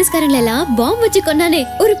பாம்பேல போலீஸ்காரங்க எல்லாம் பாம்பு வச்சு கொண்டானே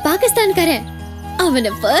ஒரு பாகிஸ்தான்காரன்.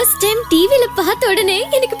 அவனை ஃபர்ஸ்ட் டைம் டிவில பார்த்த உடனே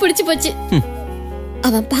எனக்கு பிடிச்சு போச்சு.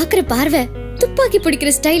 அவன் பாக்குற பார்வை, துப்பாக்கி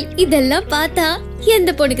பிடிக்கிற ஸ்டைல், இதெல்லாம் பார்த்தா எந்த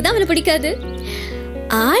பொண்ணுக்கு தான் அவனை பிடிக்காது.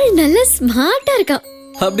 ஆள் நல்ல ஸ்மார்ட்டா இருக்கான்.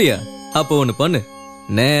 அப்படியா? அப்போ ஒண்ணு பண்ணு,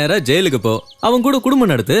 நேரா ஜெயிலுக்கு போ, அவன் கூட குடும்பம்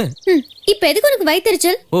நடத்து. இப்ப எதுக்கு உனக்கு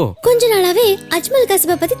வயித்தெரிச்சல்? கொஞ்ச நாளாவே அஜ்மல்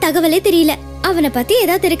கசப பத்தி தகவலே தெரியல. அவனை பத்தி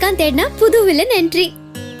ஏதாவது இருக்கான்னு தேடினா புது வில்லன் என்ட்ரி.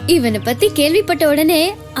 இவனை பத்தி கேள்விப்பட்ட உடனே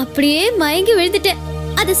அப்படியே மயங்கி விழுந்துட்டேன்.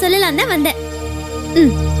 அத சொல்லலாம் தான் வந்தேன்.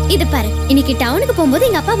 இது பாரு, இன்னைக்கு டவுனுக்கு போகும்போது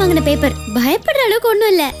எங்க அப்பா வாங்கின பேப்பர். பயப்படுற அளவுக்கு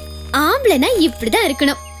ஒண்ணும் இல்ல. ஆம்பளைனா இப்படிதான்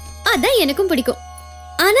இருக்கணும். அதான் எனக்கும் பிடிக்கும்.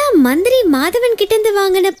 ஆனா மந்திரி மாதவன் கிட்ட இருந்து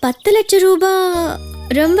வாங்கின 10 லட்சம் ரூபாய்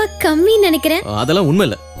ரொம்ப கம்மி நினைக்கிறேன். அதெல்லாம் உண்மை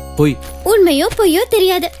இல்ல, போய். உண்மையோ பொய்யோ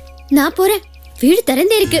தெரியாது. நான் போறேன், வீடு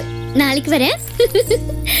திறந்தே இருக்கு. நாளைக்கு வரேன்.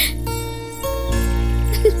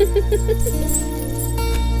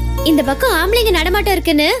 இந்த பக்கம் ஆம்பளைங்க நடமாட்டம்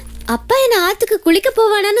இருக்குன்னு அப்பா என்ன ஆத்துக்கு குளிக்க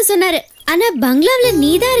போவானான்னு சொன்னாரு. ஆனா பங்களாவில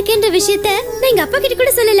நீதான் இருக்கேன்ற விஷயத்த நான் எங்க அப்பா கிட்ட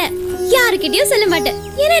கூட சொல்லல. யாருக்கிட்டயும் சொல்ல மாட்டேன்.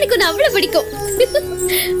 ஏன்னா எனக்கு ஒன்னு அவ்வளவு பிடிக்கும்.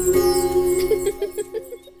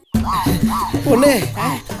 பொண்ணே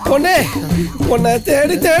பொண்ணே, பொண்ணை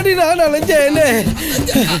தேடி தேடி நான் அலைஞ்சேன்.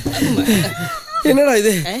 என்னடா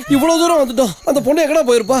இது, இவ்வளவு தூரம் வந்துட்டோம். அந்த பொண்ணு எங்கடா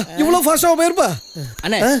போயிருப்பா? இவ்வளவு ஃபாஸ்டா போயிருப்பா?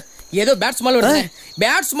 அண்ணே, ஏதோ பேட் ஸ்மெல் வருதுனே,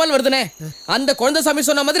 பேட் ஸ்மெல் வருதுனே. அந்த குழந்தை சாமி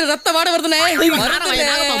சொன்ன மாதிரி ரத்த வாட வருதுனே.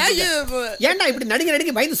 ஏன்டா இப்படி நடிங்க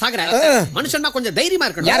நடிங்க பயந்து சாகுற? மனுஷன்னா கொஞ்சம் தைரியமா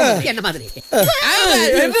இருக்கணும். என்ன மாதிரி?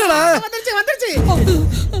 என்னடா வந்துருச்சு வந்துருச்சு.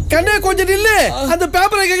 கண்ணே கொஞ்சம் நில்லு. அந்த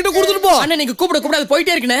பேப்பரை என்கிட்ட கொடுத்துட்டு போ. அண்ணா நீங்க கூப்பிட அது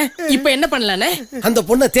போயிட்டே இருக்குனே. இப்போ என்ன பண்ணலானே? அந்த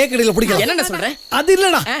பொண்ணை தேக்கடியில பிடிக்கலாம். என்னண்ணா சொல்ற? அது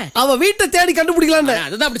இல்லடா. அவ வீட்டை தேடி கண்டுபிடிக்கலாம்னு.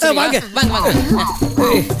 அதுதான் அப்படி சொல்லுங்க. வாங்க வாங்க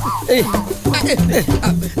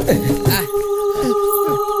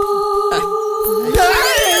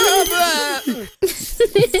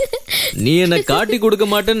நீ என்ன காட்டி கொடுக்க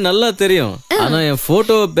மாட்டேன்னு நல்லா தெரியும். ஆனா என்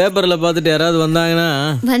போட்டோ பேப்பர்ல பாத்துட்டு யாராவது வந்தா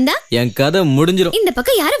என் கதை முடிஞ்சிடும். இந்த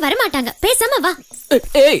பக்கம் யாரும் வர மாட்டாங்க. பேசாம வா.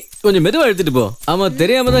 ஏய் கொஞ்சம் மெதுவா எடுத்துட்டு போ. ஆமா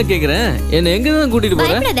தெரியாம தான் கேக்குறேன். என்ன எங்க தான் கூட்டிட்டு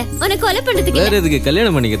போற? உனக்கு கொலை பண்றதுக்கு வேற எதுக்கு?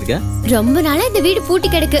 கல்யாணம் பண்ணிக்கிறதுக்கா? ரொம்ப நாளா இந்த வீடு பூட்டி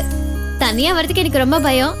கிடக்கு. தனியா வரதுக்கு எனக்கு ரொம்ப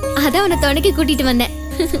பயம். அதான் உன்னை துணைக்கு கூட்டிட்டு வந்தேன்.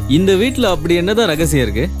 இந்த வீட்டுல அப்படி என்னதான் ரகசியம்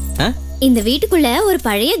இருக்கு? இந்த வீட்டுக்குள்ள ஒரு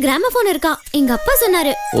பழைய கிராமபோன் இருக்கா. எங்க அப்பா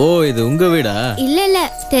சொன்னாரு. ஓ இது உங்க வீடா? இல்ல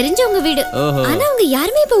தெரிஞ்சவங்க வீடு. ஆனா அவங்க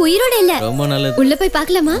யாருமே இப்ப உயிரோட இல்ல. ரொம்ப நல்லது. உள்ள போய்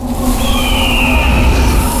பார்க்கலாமா?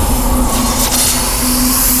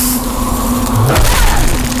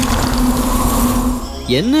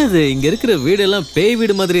 என்னது இங்க இருக்கிற வீடெல்லாம் பேய்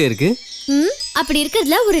வீடு மாதிரியே இருக்கு. அப்படி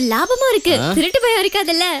இருக்கிறதுல ஒரு லாபமும் இருக்கு. திருட்டு பயம்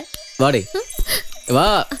இருக்காதுல்ல. வாடி வா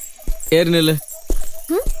ஏறு நில்லு.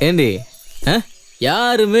 ஏண்டி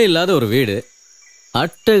யாருமே இல்லாத ஒரு வீடு,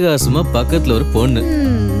 அட்டகாசமா பக்கத்துல ஒரு பொண்ணு,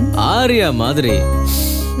 ஆரியா மாதிரி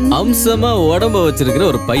அம்சமா உடம்ப வச்சிருக்கிற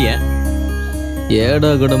ஒரு பையன்.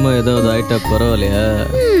 ஏடா குடமா ஏதாவது ஆயிட்டா பரவாயில்லையா?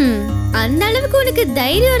 அந்த அளவுக்கு உனக்கு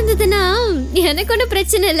தைரியம் இருந்ததுன்னா எனக்கு ஒன்னும்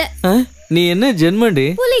பிரச்சனை இல்ல. நீ என்ன ஜென்மண்டி?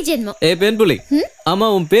 புலி ஜென்மம். பெண் புலி. ஆமா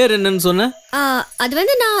உன் பேர் என்னன்னு சொன்ன? அது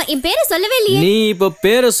நான் என் பேரை சொல்லவே இல்லையே. நீ இப்ப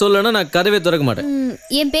பேரை சொல்லனா நான் கதவே திறக்க மாட்டேன்.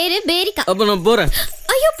 என் பேரு பேரிகா. அப்ப நான் போறேன்.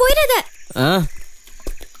 ஐயோ போயிடாத.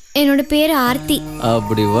 என்னோட பேரு ஆர்த்தி.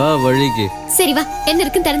 அப்படி வா வழிக்கு. சரி வா என்ன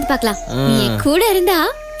இருக்குன்னு திறந்து பார்க்கலாம். நீ கூட இருந்தா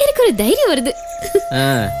எனக்கு ஒரு தைரியம் வருது.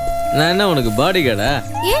 நான் என்ன உனக்கு பாடி கார்டா?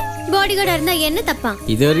 ஏன் பாடி கார்டா இருந்தா என்ன தப்பா?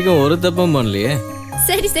 இது வரைக்கும் ஒரு தப்பும் பண்ணலையே.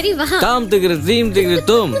 சரி சரி வா. தாம் திகிற தீம் திகிற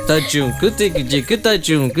தோம் தச்சும் குத்திக்கு ஜிக்கு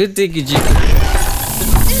தச்சும் குத்திக்கு ஜிக்கு.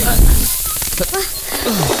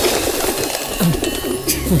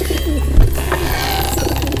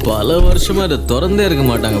 பல வருஷமா இதை திறந்தே இருக்க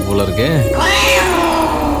மாட்டாங்க போல இருக்கே.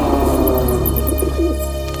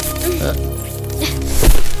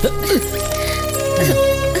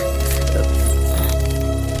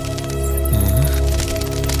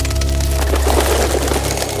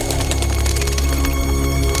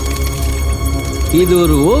 இது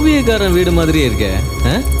ஒரு ஓவியக்காரன் வீடு மாதிரியே இருக்க.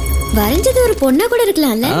 வரைஞ்சது ஒரு பொண்ணா கூட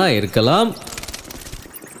இருக்கலாம்ல? இருக்கலாம்.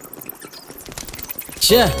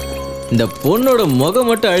 இந்த பொண்ணோட முகம்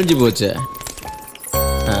மட்டும் அழிஞ்சு போச்சு.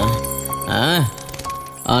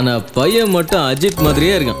 ஆனா பையன் மட்டும் அஜித்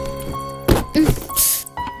மாதிரியே இருக்கான்.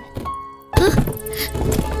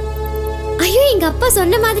 ஐயோ எங்க அப்பா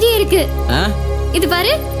சொன்ன மாதிரியே இருக்கு. இது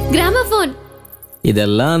பாரு கிராமபோன்.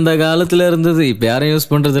 இதெல்லாம் அந்த காலத்துல இருந்தது. இப்ப யாரும்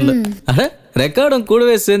யூஸ் பண்றது இல்ல. ரெக்கார்டும்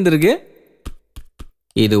கூடவே சேர்ந்துருக்கு.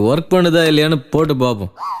 இது ஒர்க் பண்ணுதா இல்லையான்னு போட்டு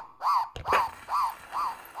பார்ப்போம்.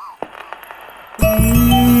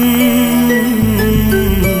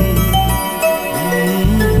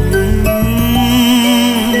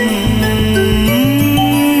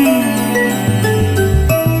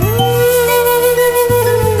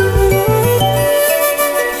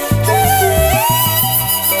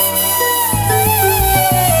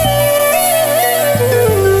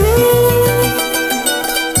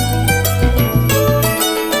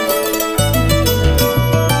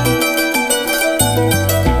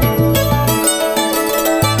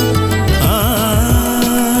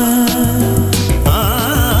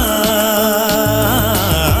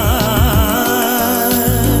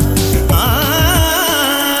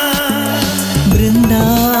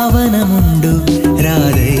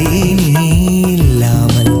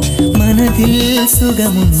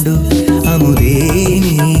 சுகமுண்டு அமுதே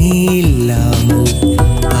நீல்லாமல்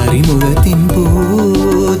அறிமுகத்தின்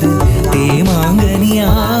போது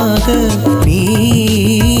தேமாங்கனியாக நீ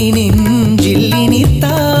நெஞ்சில்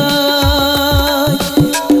இனித்தாய்.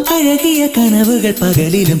 அழகிய கனவுகள்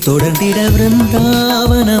பகலிலும் தொடர்ந்திட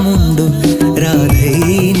விருந்தாவனமுண்டு ராதை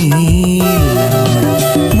நீல்லாமல்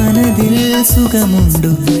மனதில்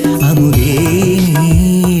சுகமுண்டு அமுதே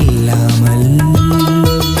நீல்லாமல்.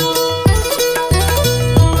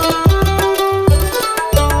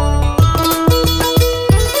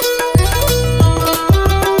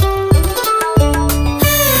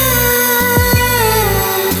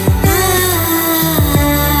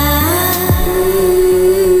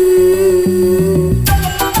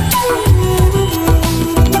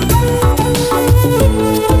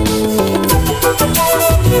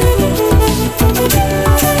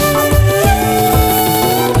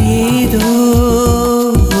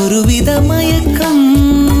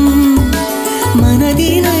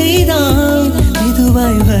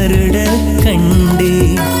 பூவாய் வருட கண்டே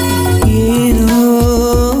ஏனோ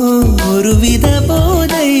ஒருவித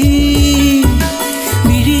போதை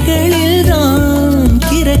விழிகளில் தான்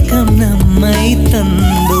கிறக்கம் நம்மை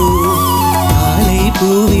தந்தோ காலை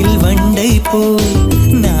பூவில் வண்டை போ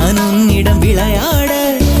நான் உன்னிடம் விளையாட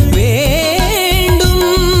வேண்டும்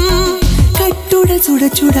கட்டுட சுட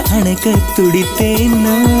சுட அணைக்க துடித்தேன்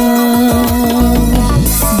நான்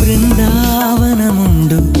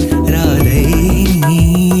பிருந்தாவனமுண்டு ராதை நீ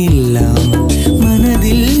இல்லாமல்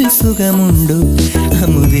மனதில் சுகமுண்டு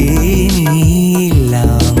அமுதே நீ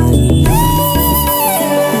இல்லாமல்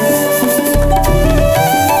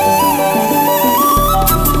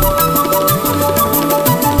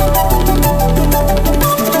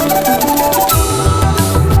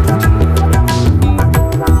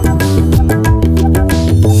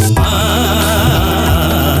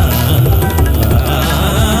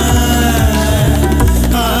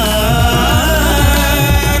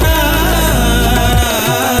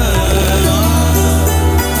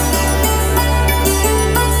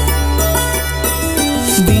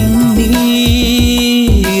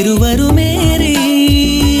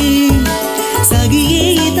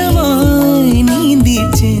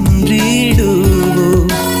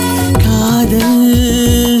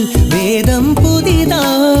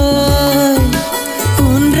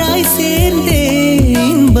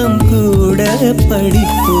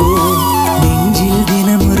படிப்போம் நெஞ்சில்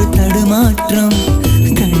தினம் ஒரு தடுமாற்றம்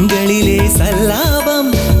கண்களிலே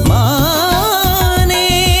சல்லாபம் மானே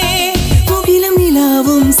முகிலும்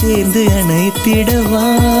நிலாவும் சேர்ந்து அணைத்திடவா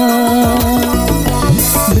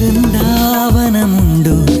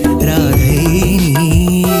பிருந்தாவனமுண்டு ராதை நீ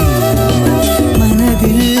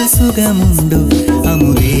மனதில் சுகமுண்டு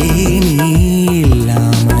அமுதே நீ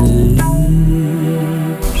இல்லாமல்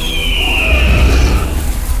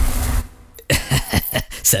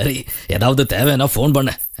சரி, ஏதாவது தேவைன்னா ஃபோன் பண்ண.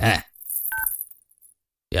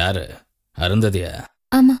 யாரு? அருந்ததியா?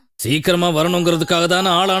 ஆமா. சீக்கிரமா வரணுங்கிறதுக்காக தானே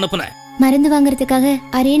ஆள் அனுப்புனேன். மருந்து வாங்குறதுக்காக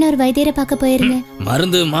அரேன ஒரு வைத்தியரை பார்க்க போயிருந்தேன்.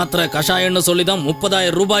 மருந்து மாத்திரை கஷாயம்னு சொல்லிதான்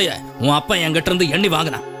 30,000 ரூபாய உன் அப்பா என்கிட்ட இருந்து எண்ணி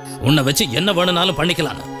வாங்கினான். உன்னை வச்சு என்ன வேணும்னாலும்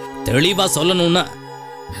பண்ணிக்கலான்னு. தெளிவா சொல்லணும்னா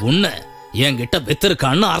உன்னை என்கிட்ட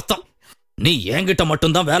வித்திருக்கான்னு அர்த்தம். நீ என்கிட்ட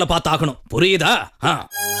மட்டும்தான் வேலை பார்த்தாகணும், புரியுதா?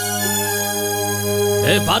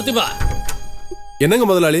 ஏய் பார்த்திபா. என்னங்க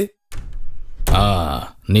முதலாளி?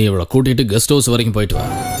 நீ இவளை கூட்டிட்டு கெஸ்ட் ஹவுஸ் வரைக்கும் போயிட்டு வா.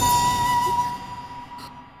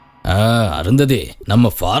 அருந்ததி,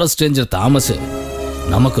 நம்ம ஃபாரஸ்ட் ரேஞ்சர் தாமஸ்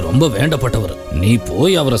நமக்கு ரொம்ப வேண்டப்பட்டவர். நீ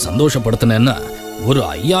போய் அவரை சந்தோஷப்படுத்தினேன்னா ஒரு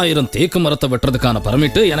 5000 தேக்கு மரத்தை வெட்டுறதுக்கான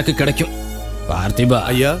பர்மிட் எனக்கு கிடைக்கும். பார்த்திபா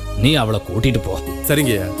ஐயா, நீ அவளை கூட்டிட்டு போ.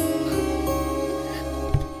 சரிங்க.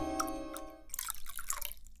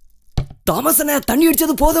 தாமசனே, தண்ணி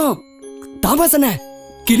அடிச்சது போதும். தாமசனே,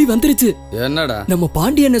 கிளி வந்துருச்சு. என்னடா? நம்ம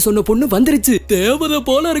பாண்டியனை சொன்ன பொண்ணு வந்துருச்சு. தேவதை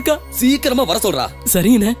போல இருக்கா. சீக்கிரமா வர சொல்றா.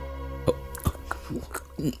 சரிங்கண்ணே.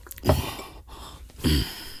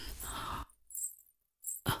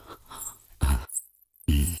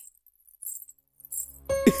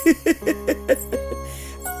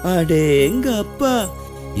 அடே எங்க அப்பா,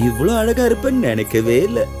 இவ்வளவு அழகா இருப்பேன்னு நினைக்கவே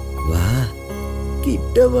இல்ல. வா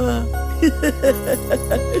கிட்ட வா.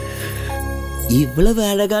 இவ்வளவு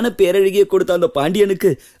அழகான பேரழகிய கொடுத்த அந்த பாண்டியனுக்கு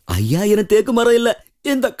 5000 தேக்கு மரம் இல்ல,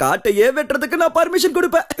 இந்த காட்டையே வெட்டுறதுக்கு நான் பர்மிஷன்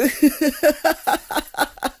கொடுப்பேன்.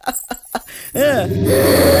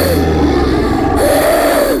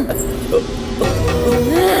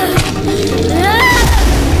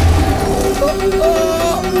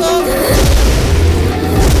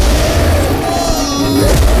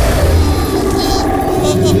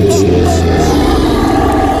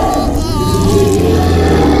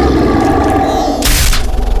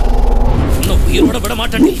 உயிரோட விட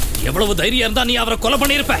மாட்டேன். எவ்வளவு தைரியம் இருந்தா நீ அவரை கொலை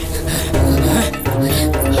பண்ணிருப்ப.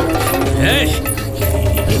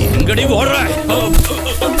 எங்கடி ஓடுற?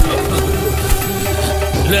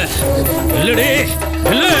 இல்லடி,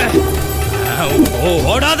 இல்ல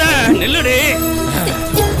ஓடாத, நில்லுடி.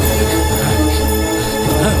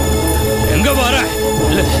 எங்க போற?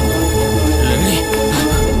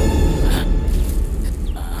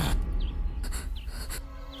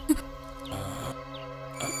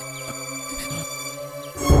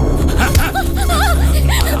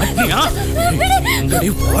 எங்கடி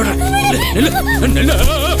ஓடுற? நில்லுடி.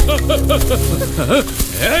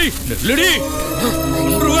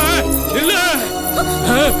 இல்ல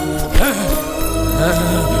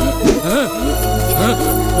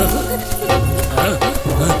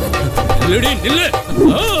நில்லுடி, நில்லு.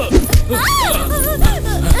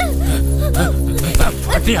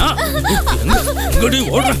 பாட்டியா, எங்கடி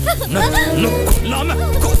ஓடுற? கொல்லாம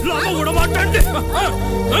கொல்லாம விட மாட்டேன்.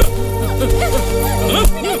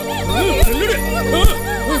 நில்லுடி.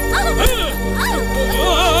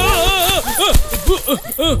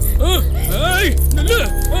 ஏய் நில்லு.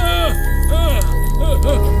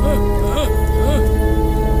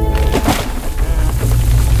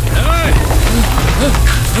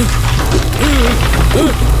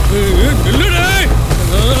 நில்லுடே.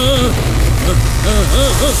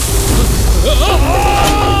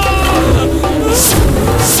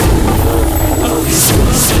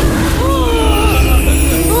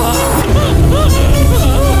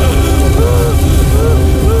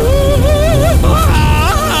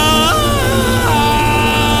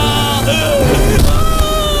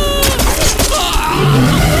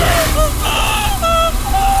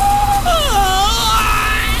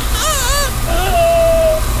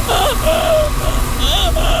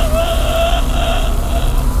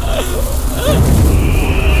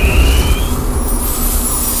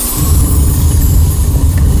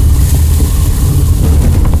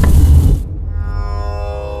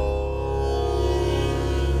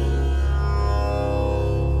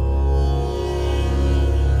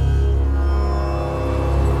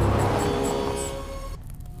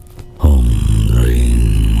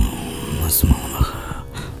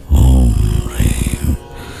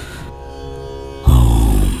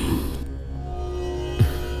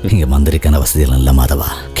 இங்க மந்திரிக்கான வசதிகள் இல்ல மாதவா,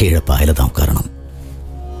 கீழே பாயில தான் உட்காரணும்.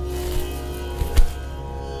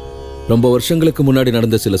 ரொம்ப வருஷங்களுக்கு முன்னாடி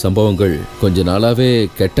நடந்த சில சம்பவங்கள் கொஞ்ச நாளாவே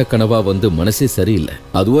கெட்ட கனவா வந்து மனசே சரியில்லை.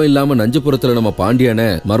 அதுவும் இல்லாம நஞ்சுபுரத்துல நம்ம பாண்டியனை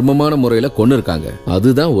மர்மமான முறையில கொன்னு இருக்காங்க.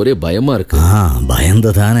 அதுதான் ஒரே பயமா இருக்கு.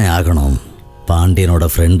 பயந்து தானே ஆகணும். பாண்டியனோட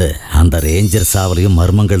ஃப்ரெண்டு அந்த ரேஞ்சர் சாவலையும்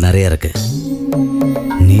மர்மங்கள் நிறைய இருக்கு.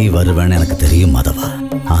 நீ வருவேன்னு எனக்கு தெரியும் மாதவா.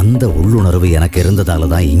 அந்த உள்ளுணர்வு எனக்கு இருந்ததால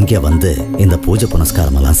தான் இங்க வந்து இந்த பூஜை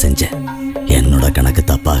புனஸ்காரம் எல்லாம் செஞ்சேன். என்னோட கணக்கு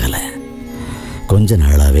தப்பாகல. கொஞ்ச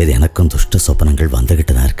நாளாவே எனக்கும் துஷ்ட சொப்பனங்கள்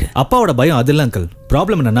வந்துகிட்டு தான் இருக்கு. அப்பாவோட பயம் அது இல்ல அங்கிள்.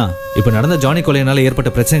 ப்ராப்ளம் என்னன்னா, இப்ப நடந்த ஜானி கொலையினால ஏற்பட்ட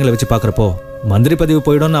பிரச்சனைகளை வச்சு பாக்குறப்போ மந்திரி பதவி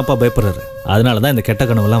போயிடும்னு அப்பா பயப்படுறாரு. அதனாலதான் இந்த கெட்ட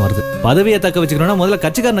கனவுலாம் வருது. பதவியை தக்க வச்சுக்கணும்னா முதல்ல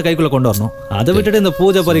கட்சிக்காரனை கைக்குள்ள கொண்டு வரணும். அதை விட்டுட்டு இந்த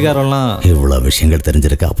பூஜை பரிகாரம்லாம். இவ்வளவு விஷயங்கள்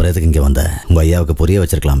தெரிஞ்சிருக்கு, அப்புறம் எதுக்கு இங்க வந்த? உங்க ஐயாவுக்கு புரிய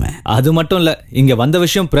வச்சிருக்கலாமே. அது மட்டும் இல்ல, இங்க வந்த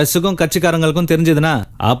விஷயம் பிரஸுக்கும் கட்சிக்காரங்களுக்கும் தெரிஞ்சதுன்னா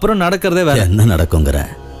அப்புறம் நடக்கிறதே வேற. என்ன நடக்குங்கிற?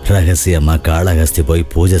 ரகசியமா காளஹஸ்தி போய்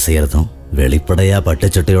பூஜை செய்யறதும், வெளிப்படையா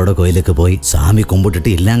பட்டுச்சட்டையோட கோயிலுக்கு போய் சாமி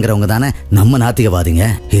கும்பிட்டுட்டு இல்லங்கிறவங்க தானே நம்ம நாத்திகவாதிங்க.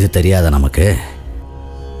 இது தெரியாத நமக்கு?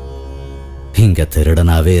 இங்க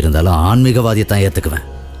திருடனாவே இருந்தாலும் ஆன்மீகவாதியை தான் ஏத்துக்குவேன்,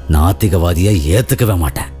 நாத்திகவாதியை ஏத்துக்கவே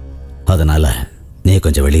மாட்டேன். அதனால நீ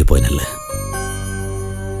கொஞ்சம் வெளியே போய் நில்லு.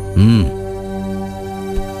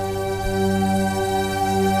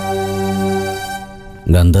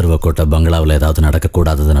 கந்தர்வ கோட்டை பங்களாவில் ஏதாவது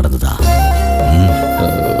நடக்கக்கூடாதது நடந்ததா?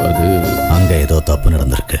 அது அங்க ஏதோ தப்பு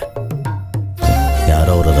நடந்திருக்கு.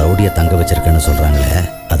 யாரோ ஒரு ரவுடிய தங்க வச்சிருக்கேன்னு சொல்றாங்களே,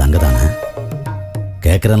 அது அங்கதானே?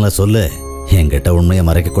 கேக்குறேன்ல, சொல்லு. என்கிட்ட உண்மையை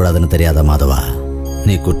மறைக்க கூடாதுன்னு தெரியாத மாதவா?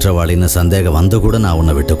 நீ குற்றவாளின்னு சந்தேகம் வந்து கூட நான்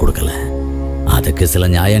உன்னை விட்டு கொடுக்கல. அதுக்கு சில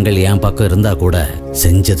நியாயங்கள் என் பக்கம் இருந்தா கூட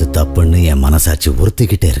செஞ்சது தப்புன்னு என் மனசாட்சி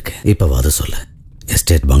உறுத்திக்கிட்டே இருக்கு. இப்பவாது சொல்லு,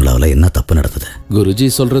 எஸ்டேட் பங்களாவில் என்ன தப்பு நடந்தது? குருஜி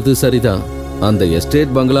சொல்றது சரிதான். அந்த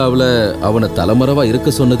எஸ்டேட் பங்களாவில் அவனை தலைமறைவா இருக்க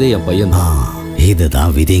சொன்னதே என் பையன் தான்.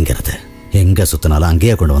 இதுதான் விதிங்கிறது. எங்க சுத்தினாலும்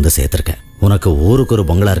அங்கேயே கொண்டு வந்து சேர்த்திருக்க. உனக்கு ஊருக்கு ஒரு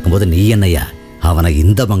பங்களா இருக்கும்போது நீ என்னையா அவனை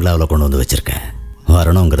இந்த பங்களாவில் கொண்டு வந்து வச்சிருக்க?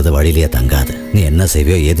 வரணுங்கிறது வழியிலேயே தங்காது. நீ என்ன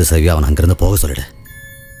செய்வியோ ஏது செய்வியோ அவன் அங்கிருந்து போக சொல்லிடு.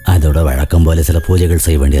 அதோட வழக்கம் போல சில பூஜைகள்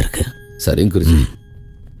செய்ய வேண்டியிருக்கு. சரிங்க குருஜி.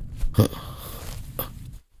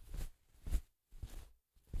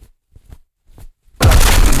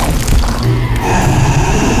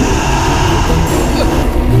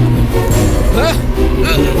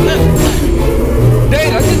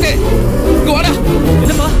 டேய் ரஞ்சித், இங்க வாடா.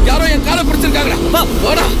 என்னப்பா? யாரோ என் காலை பிடிச்சிருக்காங்கடா.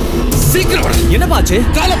 வாடா, சீக்கிரம் வாடா. என்னப்பா ஆச்சு?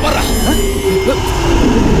 காலை பாறா.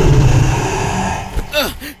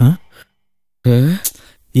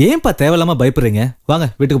 ஏன்பா தேவையில்லாம பயப்படுறீங்க? வாங்க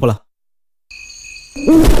வீட்டுக்கு போலாம்.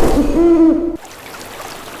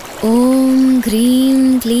 ஓம் க்ரீம்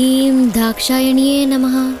க்ளீம் தாக்ஷாயணியே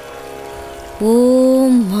நமः.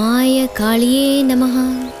 ஓம் மாய காளியே நமः.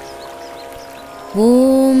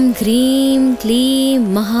 ஓம் க்ரீம் க்ளீம்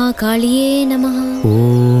மகாகாளியே நமः.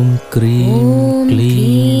 ஓம் க்ரீம்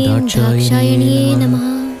க்ளீம் தாக்ஷாயணியே நமः.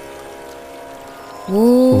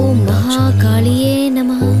 ஓம் மகாகாளியே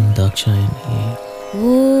நமः. ஓம் தாக்ஷாயணியே.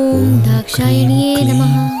 ஓம் தாக்ஷாயணியே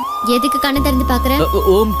நமः. எதுக்கு கண்ணை திறந்து பாக்குற?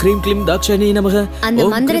 ஓம் க்ரீம் க்ளீம் தாக்ஷாயணியே நமः. அந்த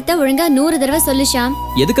மந்திரத்தை ஒழுங்கா 100 தடவை சொல்லு ஷாம்.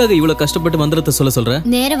 எதுக்காக இவ்வளவு கஷ்டப்பட்டு மந்திரத்தை சொல்ற?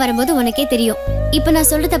 நேரம் வரும்போது உனக்கே தெரியும். இப்ப நான்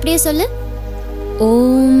சொல்றது அப்படியே சொல்லு.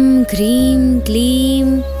 ஓம் க்ரீம்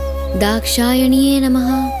க்ளீம் தாக்ஷாயணியே நமः.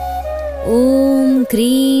 ஓம்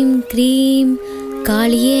க்ரீம் க்ளீம்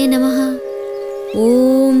காளியே நமः.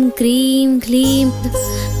 ஓம் க்ரீம் க்ளீம்.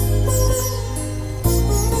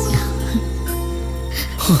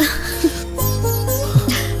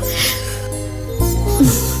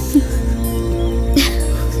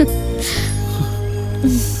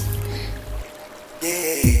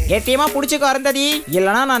 கெட்டியமா புடிச்சுக்கோ அருந்ததி,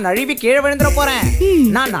 இல்லனா நான் நழுவி கீழே விழுந்துற போறேன்.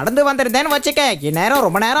 நான் நடந்து வந்திருந்தேன்னு வச்சுக்க, இந்நேரம்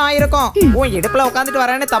ரொம்ப நேரம் ஆயிருக்கும். உன் இடுப்புல உட்காந்துட்டு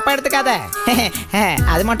வரேன்னு தப்பா எடுத்துக்காத.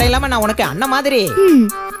 அது மட்டும் இல்லாம நான் உனக்கு அண்ணன் மாதிரி.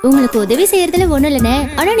 உங்களுக்கு உதவி செய்யறதுல ஒண்ணு இல்லனே,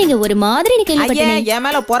 ஆனா நீங்க ஒரு மாதிரி கேள்விப்பட்டேன். என்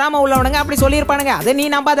மேல பொறாம உள்ளவனுங்க அப்படி சொல்லியிருப்பானுங்க, அது நீ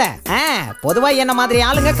நம்பாத. பொதுவா என்ன மாதிரி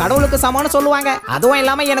ஆளுங்க கடவுளுக்கு சமம்னு சொல்லுவாங்க. அதுவும்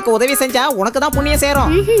இல்லாம எனக்கு உதவி செஞ்சா உனக்கு தான் புண்ணியம்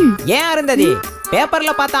சேரும். ஏன் அருந்ததி,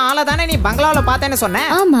 பேப்பர்ல பார்த்த ஆளை தானே நீ பங்களாவில பார்த்தேன்னு சொன்ன?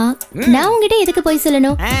 ஆமா, நான் உங்ககிட்ட எதுக்கு போய்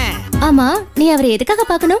சொல்லணும்? ஆமா, நீ அவரை எதுக்காக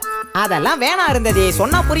பார்க்கணும்? அதெல்லாம் வேணாம் அருந்ததி,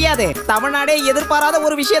 சொன்னா புரியாது. தமிழ்நாடே எதிர்பாராத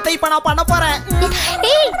ஒரு விஷயத்தை இப்ப நான் பண்ண போறேன்.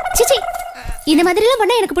 ஏய் சிச்சி, இந்த மாதிரி எல்லாம்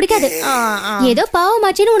பண்ணா எனக்கு பிடிக்காது. ஏதோ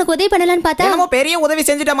பாவமாச்சின்னு உனக்கு உதவி பண்ணலாம்னு பார்த்தா என்னமோ பெரிய உதவி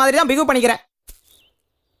செஞ்சிட்ட மாதிரி தான் பிகு பண்ணிக்கிறேன்.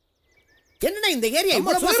 என்னடா இந்த ஏரியா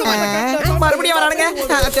இவ்வளவு மறுபடியும் வரானுங்க.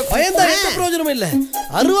 பயந்தா எந்த பிரயோஜனமும் இல்ல.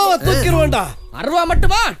 அருவாவை தூக்கிடுவேன்டா. அருவா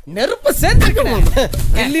மட்டுமா, நெருப்பு சேர்த்துக்கணும்.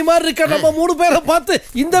 கிள்ளி மாதிரி இருக்க நம்ம 3 பேரை பார்த்து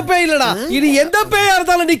இந்த பேய் இல்லடா, இனி எந்த பேயா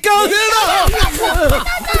இருந்தாலும் நிக்காது.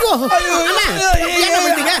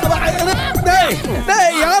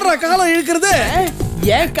 யாரா காலம் இழுக்கிறது?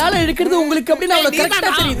 ஏன் காலம் இழுக்கிறது உங்களுக்கு அப்படின்னு அவ்வளவு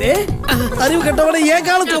கரெக்டா தெரியுது. அறிவு கட்டவன ஏன்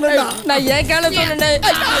காலம் சொன்னா, நான் ஏன் காலம் சொன்னேன்.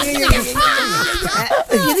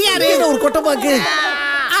 இது யாரு ஒரு கொட்டமாக்கு?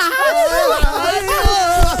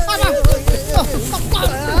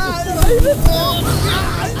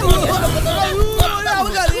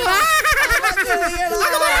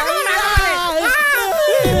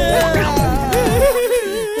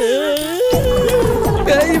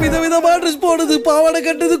 விதவிதமா ட்ரெஸ் போடுது, பாவாடை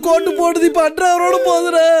கட்டுது, கோட்டு போடுது, இப்ப அன்றாவரோட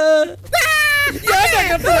போதுற.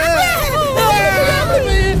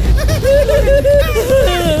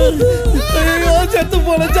 செத்து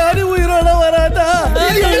போன ஜானி உயிரோட வராட்டா.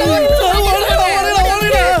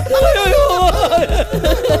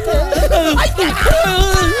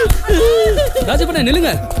 ராஜபண்ண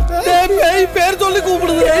நில்லுங்க. பேர் சொல்லி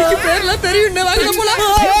கூப்பிடுது. பேர்ல தெரியும்.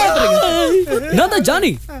 நான் தான்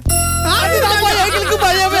ஜானி.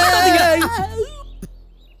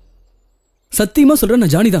 சத்தியமா சொல்றேன்,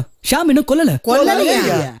 நான் ஜானி தான். ஷாம் என்ன கொல்லல.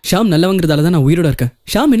 ஷாம் நல்லவங்கிறதால தான் நான் உயிரோட இருக்கேன்.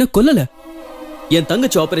 ஷாம் என்ன கொல்லல. என்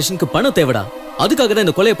தங்கச்சி ஆபரேஷனுக்கு பணம் தேவைடா, அதுக்காக தான்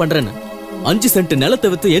இந்த கொலையை பண்றேன்னு. 5 சென்ட் நிலத்தை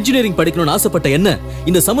வித்து என்ஜினியரிங் படிக்கணும்னு ஆசைப்பட்ட என்ன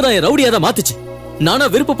இந்த சமுதாயம் ரவுடியா தான் மாத்துச்சு. நானா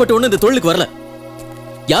விருப்பப்பட்ட ஒண்ணு இந்த தொழிலுக்கு வரல.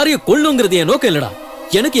 யாரையும் கொல்லுங்கிறது என் நோக்கம் இல்லடா.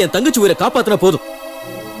 எனக்கு என் தங்கச்சி உயிரை காப்பாத்தினா போதும்.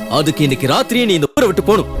 அதுக்கு இன்னைக்கு ராத்திரியே நீ இந்த ஊரை விட்டு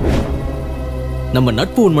போகணும். நம்ம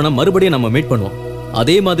நட்பு உண்மனா மறுபடியும் நம்ம மீட் பண்ணுவோம்.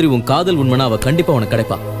 அதே மாதிரி உன் காதல் உண்மனா அவ கண்டிப்பா உனக்கு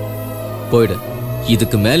கிடைப்பா. போயிடு.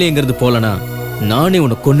 இதுக்கு மேலே எங்கிறது போலனா நானே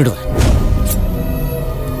உன்னை கொன்னுடுவேன்.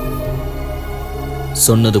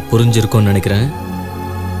 சொன்னது புரிஞ்சிருக்கும்னு நினைக்கிறேன்.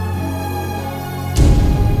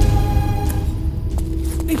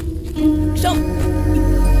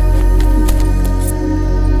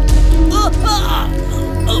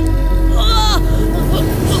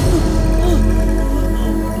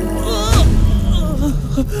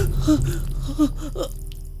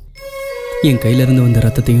 என் கையில இருந்து வந்த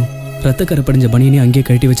ரத்தத்தையும் ரத்தக்கரை படிஞ்ச பனியனையும் அங்கேயே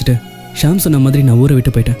கழட்டி வச்சுட்டு ஷாம் சொன்ன மாதிரி நான் ஊரை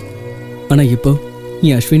விட்டு போயிட்டேன். ஆனா இப்போ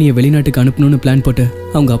என் அஸ்வினியை வெளிநாட்டுக்கு அனுப்பணும்னு பிளான் போட்டு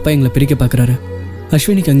அவங்க அப்பா எங்களை பிரிக்க பார்க்குறாரு.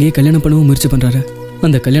 அஸ்வினிக்கு அங்கேயே கல்யாணம் பண்ணவும் முயற்சி பண்றாரு.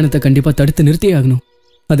 அந்த கல்யாணத்தை கண்டிப்பா தடுத்து நிறுத்தியே ஆகணும்.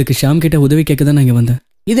 அதுக்கு ஷாம் கிட்ட உதவி கேட்க தான் நான் இங்க வந்தேன்.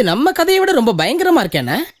 இது நம்ம கதையை விட ரொம்ப பயங்கரமா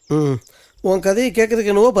இருக்கேன்னா? உன் கதையை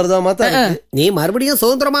கேட்கறதுக்கு என்னவோ பரிதாபமா தான் இருக்கு. நீ மறுபடியும்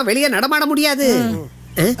சுதந்திரமா வெளியே நடமாட முடியாது.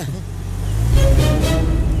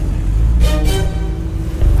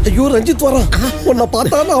 ஐயோ ரஞ்சித் வரான். உன்னை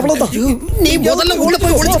பார்த்தாலும் அவ்வளவுதான். நீ முதல்ல உள்ள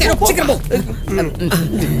போய் ஒளிச்சுக்க.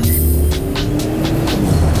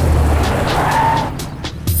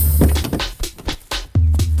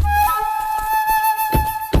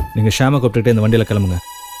 நீங்க ஷாம கூப்பிட்டுட்டு இந்த வண்டியில கிளம்புங்க.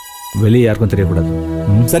 வெளியே யாருக்கும் தெரியக்கூடாது.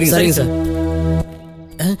 சரிங்க சார்.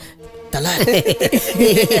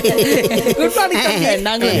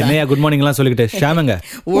 என்னையா குட் மார்னிங் எல்லாம் சொல்லிக்கிட்டு ஷாமங்க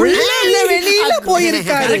வெளியில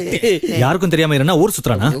போயிருக்காரு. யாருக்கும் தெரியாம இருந்தா ஊர்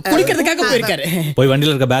சுத்துறானா? குளிக்கிறதுக்காக போயிருக்காரு. போய்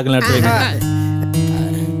வண்டியில இருக்க பேக் எல்லாம் எடுத்து வைங்க.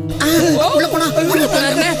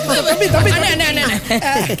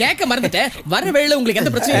 கேட்க மறந்துட்டேன். வர வேளையில உங்களுக்கு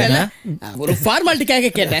எந்த பிரச்சனையும் இல்ல. ஒரு ஃபார்மாலிட்டிக்காக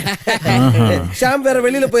கேட்டேன். ஷாம் வேற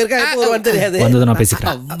வெளியில போயிருக்கா, எப்போ வருவான்னு தெரியாது. வந்தது நான்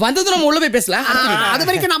பேசிக்கிறேன். வந்தது நம்ம உள்ள போய் பேசலாம். அது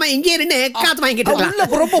வரைக்கும் நாம இங்கே இருந்து காத்து வாங்கிட்டு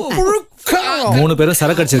இருக்கலாம். ரொம்ப புழுக்கா. 3 பேரும்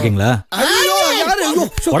சரக்கு அடிச்சிருக்கீங்களா? ஐயோ யாரு?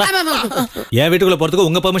 என் வீட்டுக்குள்ள போறதுக்கு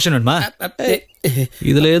உங்க பெர்மிஷன் வேணுமா?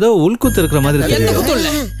 இதுல ஏதோ உள்குத்து இருக்கிற மாதிரி எந்த குத்து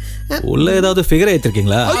தெரியுது. இல்ல. உள்ள ஏதாவது ஃபிகர்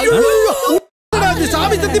ஏத்திருக்கீங்களா?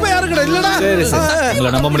 சாமி சத்தியமா யாரு கடை இல்லடா. சரி சரி, உங்களை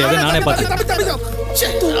நம்ப முடியாது, நானே பார்த்தேன்.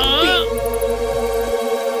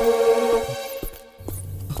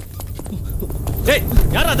 ஏய்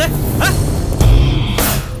யாரா அது?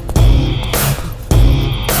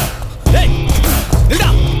 ஏய் நில்டா.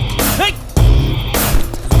 ஏய்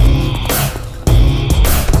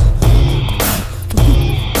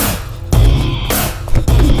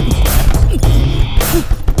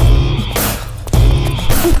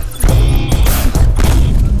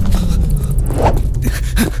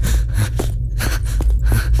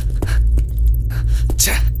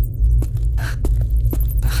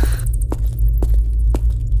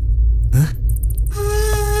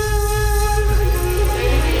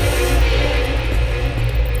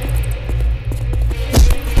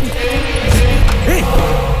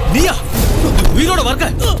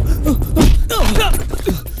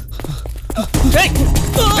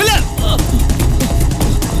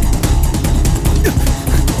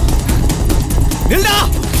நில்டா.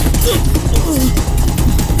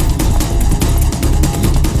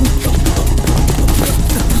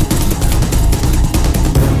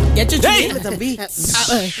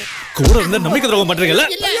 கூட இருந்த நம்பிக்கை துரோகம் பண்றீங்கல்ல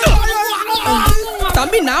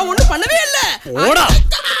தம்பி? நான் ஒண்ணும் பண்ணவே இல்ல. ஓடா.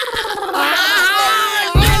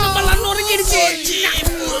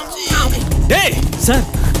 டேய் சார்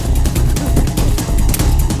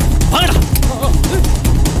வாங்கடா.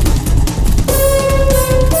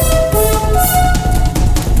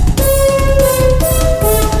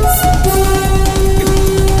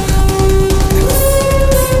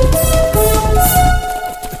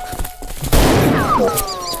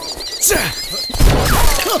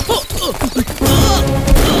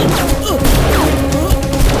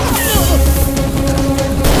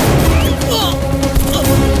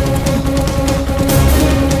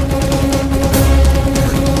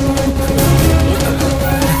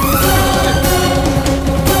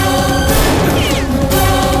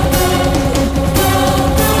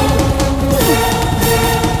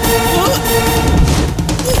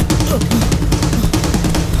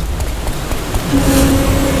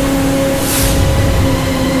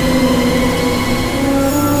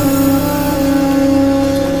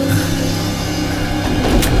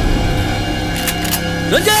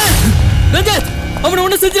 அவனை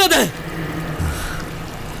ஒண்ணு செஞ்சிடாத.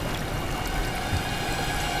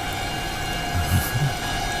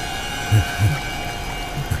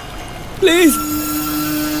 ப்ளீஸ்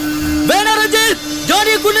வேணா ரஞ்சித்,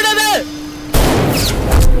 ஜானியை கொன்னுடாத.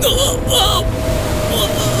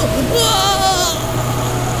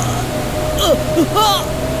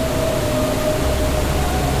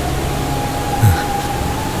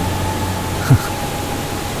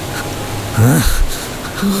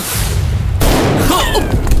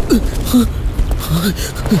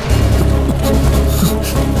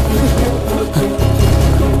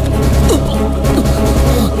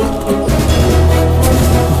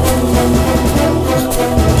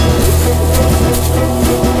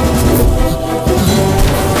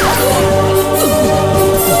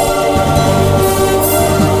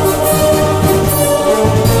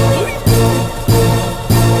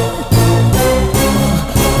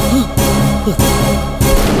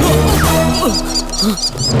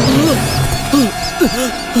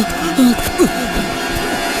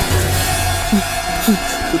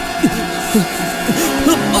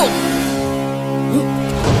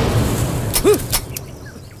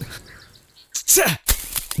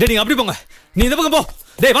 டேய் நீங்க அப்படி போங்க, நீ இந்த பக்கம் போ.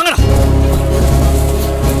 டேய் வாங்கடா.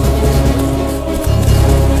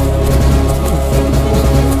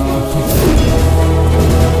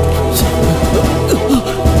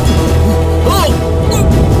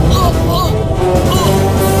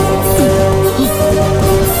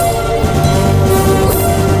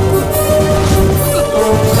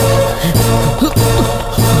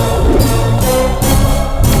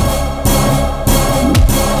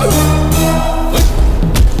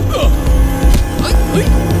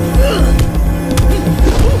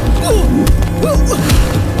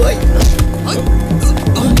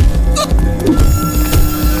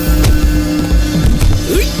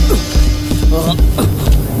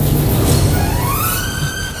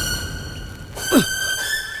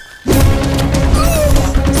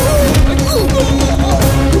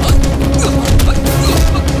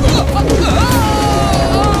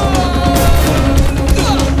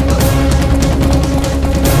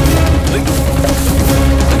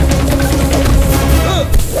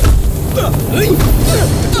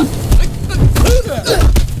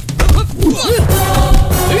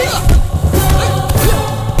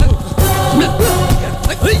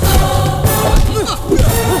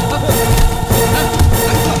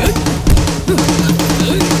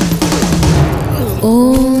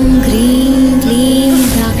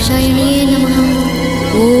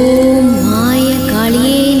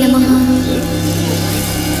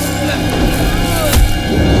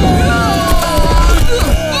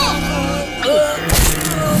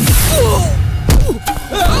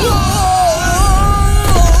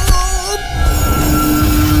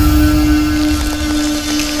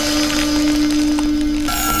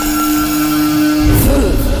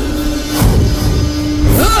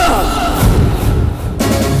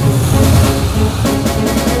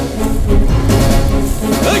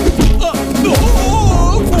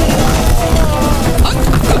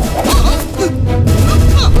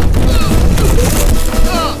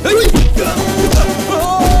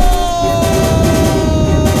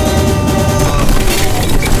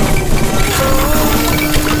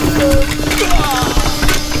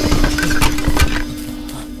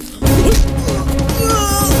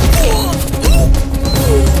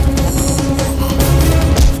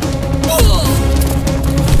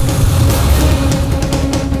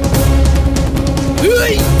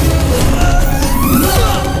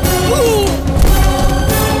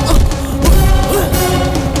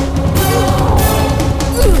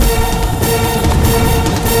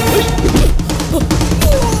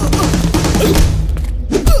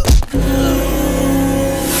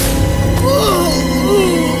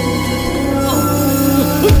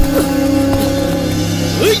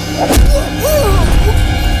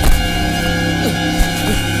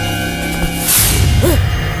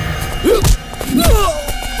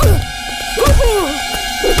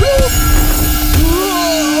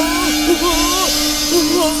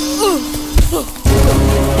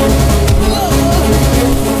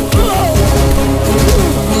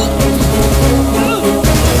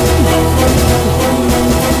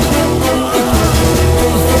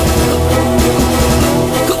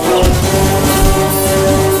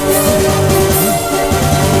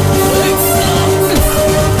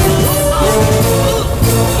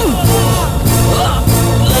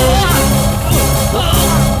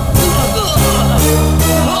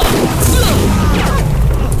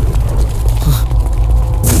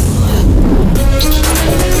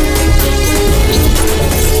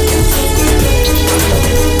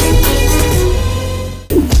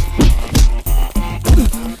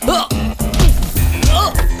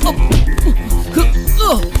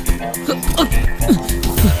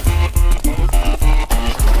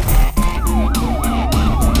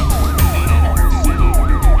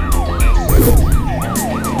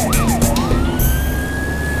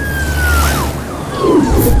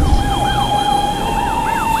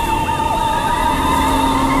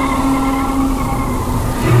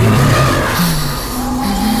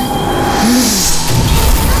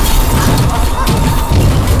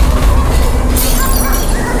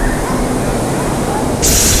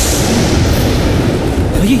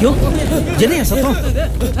 ஐயோ என்னையா சத்தம்?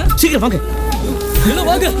 சீக்கிரம் வாங்க.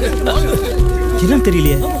 வாங்க. என்னன்னு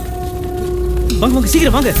தெரியலையே. வாங்க வாங்க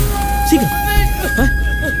சீக்கிரம் வாங்க. சீக்கிரம்.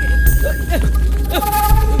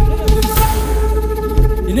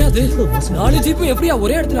 என்ன அது? 4 ஜீப் எப்படியா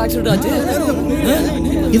ஒரே இடத்துல ஆக்சிடென்ட் ஆச்சு?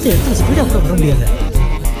 இந்த இடத்துல ஸ்பீடா கூட வர முடியாது.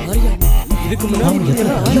 இதுக்கு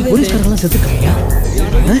முன்னாடி போலீஸ்காரங்க செத்துருக்காங்க.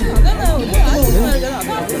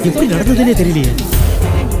 எப்படி நடந்ததுன்னே தெரியலையே.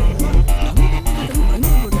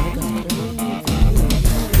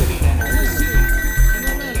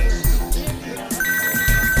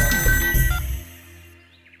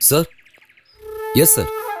 சார், எஸ் சார்,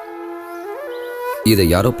 இதை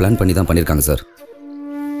யாரோ பிளான் பண்ணி தான் பண்ணியிருக்காங்க சார்.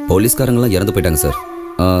 போலீஸ்காரங்களாம் இறந்து போயிட்டாங்க சார்.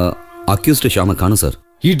 அக்யூஸ்டு ஷாம காணும் சார்.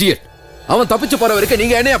 இடியட், அவன் தப்பிச்சு போற வரைக்கும்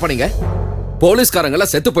நீங்க என்னையா பண்ணீங்க?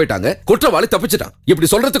 போலீஸ்காரங்களாம் செத்து போயிட்டாங்க, குற்றவாளி தப்பிச்சுட்டான்.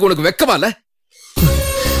 இப்படி சொல்றதுக்கு உனக்கு வெக்கமா இல்ல?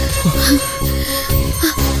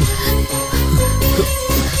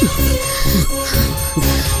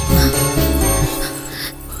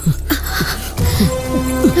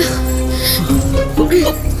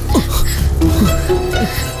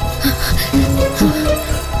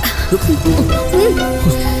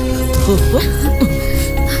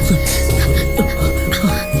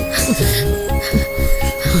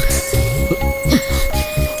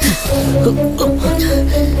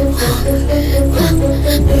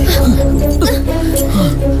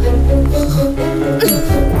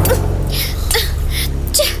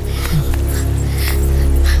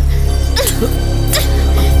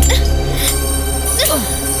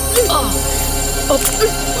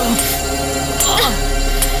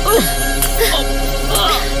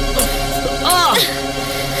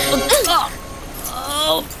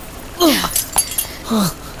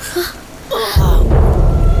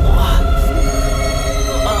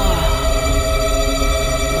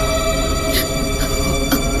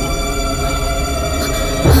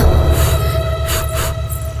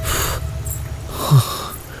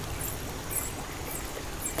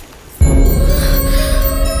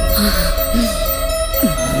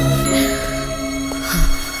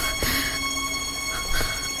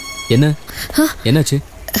 என்ன என்னாச்சு?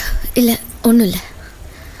 இல்ல ஒண்ணும் இல்ல.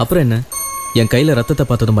 அப்புறம் என்ன? என் கையில ரத்தத்தை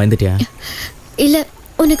பார்த்ததும் பயந்துட்டியா? இல்ல,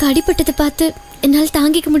 உனக்கு அடிபட்டதை பார்த்து என்னால்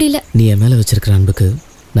தாங்கிக்க முடியல. நீ என் மேல வச்சிருக்கிற அன்புக்கு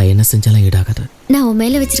நான் என்ன செஞ்சாலும் ஈடாகாது. நான் உன்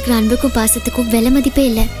மேல வச்சிருக்கிற அன்புக்கும் பாசத்துக்கும் விலை மதிப்பே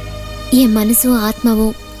இல்ல. என் மனசும்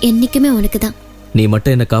ஆத்மாவும் என்னைக்குமே உனக்கு தான். நீ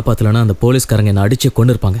மட்டும் என்ன காப்பாத்தலன்னா அந்த போலீஸ்காரங்க என்ன அடிச்சு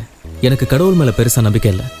கொண்டு இருப்பாங்க. எனக்கு கடவுள் மேல பெருசா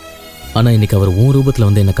நம்பிக்கை இல்லை. ஆனா இன்னைக்கு அவர் உன் ரூபத்துல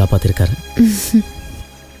வந்து என்ன காப்பாத்திருக்காரு.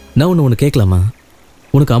 நான் ஒன்னு கேட்கலாமா?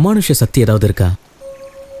 உனக்கு அமானுஷ்ய சக்தி ஏதாவது இருக்கா?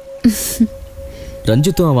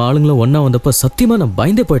 ரஞ்சித்தும் அவன் ஆளுங்களும் ஒன்னா வந்தப்ப சத்தியமா நான்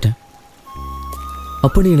பயந்தே போயிட்டேன்.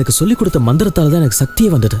 அப்ப நீ எனக்கு சொல்லிக் கொடுத்த மந்திரத்தால தான் எனக்கு சக்தியே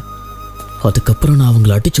வந்தது. அதுக்கப்புறம் நான்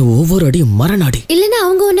அவங்களை அடிச்ச ஒவ்வொரு அடியும் மரணாடி. இல்லன்னா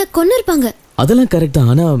அவங்க உன்னை கொன்னு இருப்பாங்க. அதெல்லாம் கரெக்ட் தான்.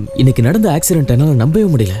 ஆனா இன்னைக்கு நடந்த ஆக்சிடென்ட் என்னால நம்பவே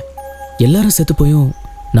முடியல. எல்லாரும் செத்து போயும்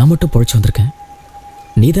நான் மட்டும் பொழைச்சு வந்திருக்கேன்.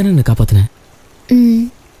 நீ தானே என்ன காப்பாத்தின.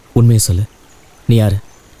 உண்மையை சொல்லு, நீ யாரு?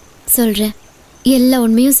 சொல்றேன், எல்லா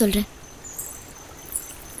உண்மையும் சொல்றேன்.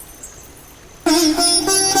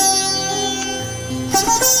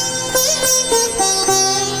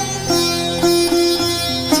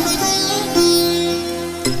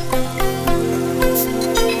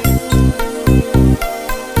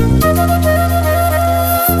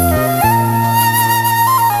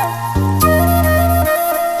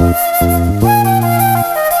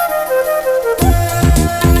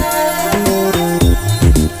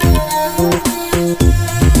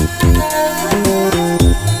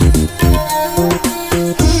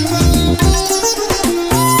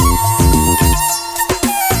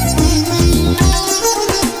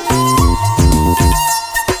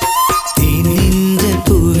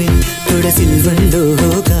 தொடசில் வந்தோ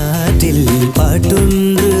காற்றில்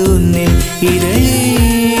பாட்டொன்று உன்னில் இதழே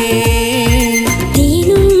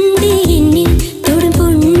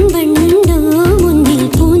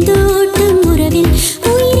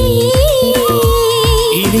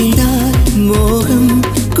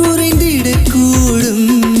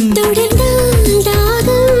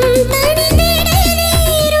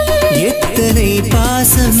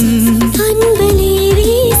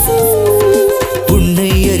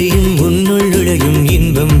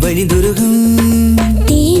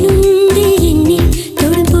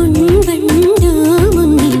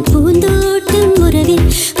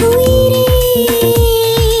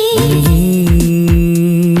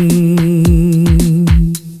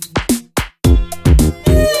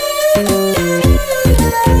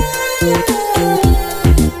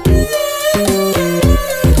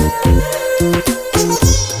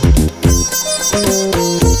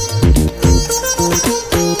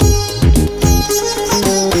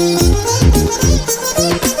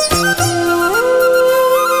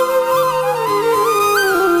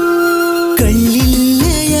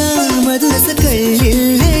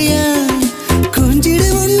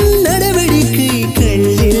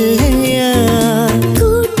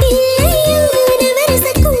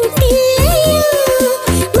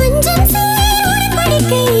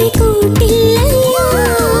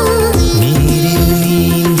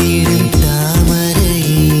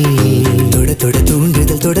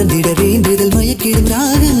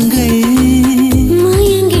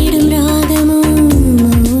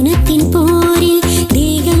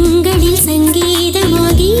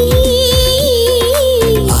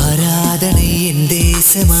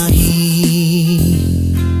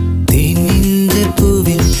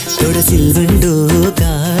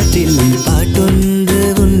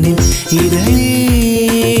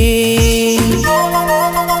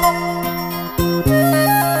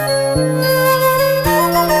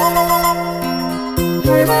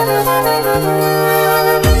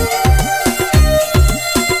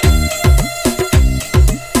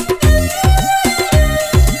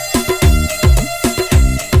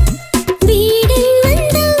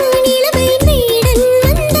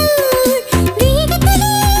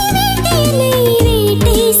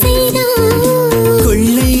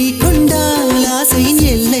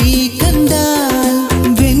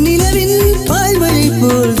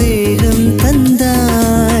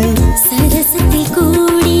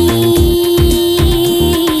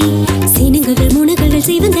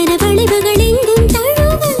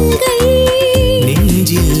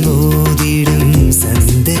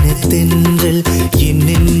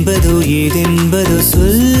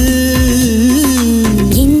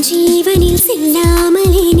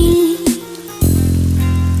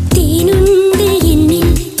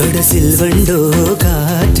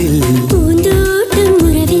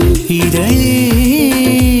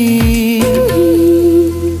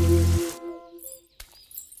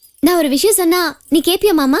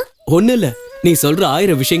ஒண்ணு இல்ல, நீ சொல்ற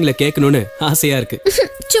 1000 விஷயங்களை கேட்கணும்னு ஆசையா இருக்கு.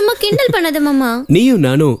 சும்மா கிண்டல் பண்ணாத மாமா. நீயும்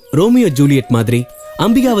நானும் ரோமியோ ஜூலியட் மாதிரி,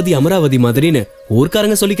 அம்பிகாவதி அமராவதி மாதிரின்னு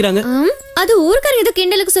ஊர்க்காரங்க சொல்லிக்கிறாங்க. அது ஊர்க்காரங்க ஏதோ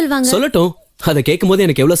கிண்டலுக்கு சொல்வாங்க. சொல்லட்டும், அத கேட்கும் போது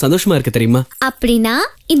எனக்கு எவ்வளவு சந்தோஷமா இருக்கு தெரியுமா? அப்படின்னா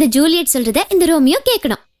இந்த ஜூலியட் சொல்றத இந்த ரோமியோ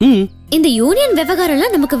கேட்கணும். இந்த யூனியன் விவகாரம்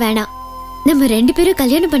எல்லாம் நமக்கு வேணாம். நம்ம 2 பேரும்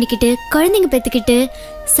கல்யாணம் பண்ணிக்கிட்டு குழந்தைங்க பெத்துக்கிட்டு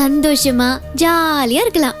சந்தோஷமா ஜாலியா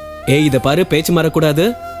இருக்கலாம். ஏய், இத பாரு, பேச்சு மாறக்கூடாது.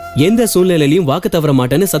 எந்த சூழ்நிலையிலும் வாக்கு தவற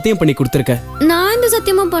மாட்டேன்னு சத்தியம் பண்ணி கொடுத்திருக்க. நான் இந்த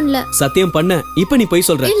சத்தியமும் பண்ணல. சத்தியம் பண்ண இப்ப நீ போய்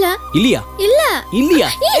சொல்ற? இல்ல. இல்லையா? இல்ல. இல்லையா?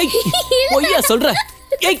 பொய்யா சொல்ற?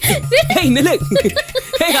 ஏய் நில்லு.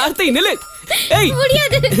 ஏய் ஆர்த்தி நில்லு. ஏய்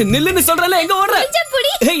முடியாது. நில்லுன்னு சொல்றல, எங்க ஓடுற?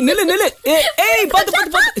 ஏய் நில்லு நில்லு. ஏய் பாத்து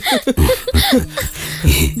பாத்து பாத்து.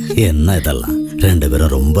 என்ன இதெல்லாம்? 2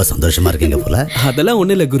 பேரும் ரொம்ப சந்தோஷமா இருக்கீங்க போல. அதெல்லாம்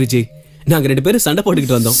ஒண்ணு இல்ல குருஜி, நாங்க 2 பேரும் சண்டை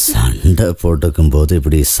போட்டுக்கிட்டு வந்தோம். சண்டை போட்டுக்கும் போது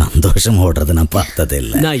இப்படி சந்தோஷம் ஓடுறது நான் பார்த்ததே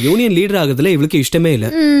இல்ல. நான் யூனியன் லீடர் ஆகுறதுல இவளுக்கு இஷ்டமே இல்ல.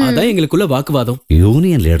 அதான் எங்களுக்குள்ள வாக்குவாதம்.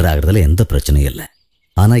 யூனியன் லீடர் ஆகுறதுல எந்த பிரச்சனையும் இல்ல.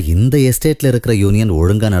 ஆனா இந்த எஸ்டேட்ல இருக்கிற யூனியன்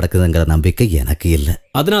ஒழுங்கா நடக்குதுங்கிற நம்பிக்கை எனக்கு இல்ல.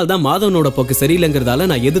 அதனால்தான் மாதவனோட போக்கு சரியில்லைங்கிறதால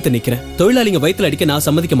நான் எதிர்த்து நிக்கிறேன். தொழிலாளிங்க வயித்துல அடிக்க நான்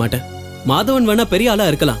சம்மதிக்க மாட்டேன். மாதவன் வேணா பெரிய ஆளா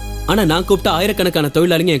இருக்கலாம், ஆனா நான் கூப்பிட்ட 1000கணக்கான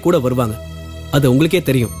தொழிலாளிங்க என் கூட வருவாங்க. அது உங்களுக்கே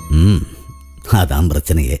தெரியும். அதான்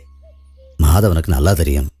பிரச்சனையே. மாதவனுக்கு நல்லா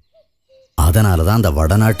தெரியும். அதனாலதான் அந்த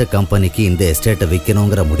வடநாட்டு கம்பெனிக்கு இந்த எஸ்டேட்டை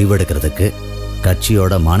விற்கணுங்கிற முடிவெடுக்கிறதுக்கு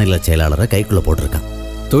கட்சியோட மாநில செயலாளரை கைக்குள்ள போட்டிருக்கான்.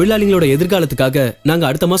 தொழிலாளிகளோட எதிர்காலத்துக்காக நாங்க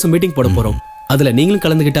அடுத்த மாசம் மீட்டிங் போட போறோம். அதுல நீங்களும்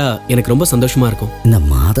கலந்துகிட்டா எனக்கு ரொம்ப சந்தோஷமா இருக்கும். இந்த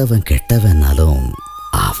மாதவன் கெட்டவனாலும்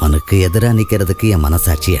அவனுக்கு எதிராக நிக்கிறதுக்கு என்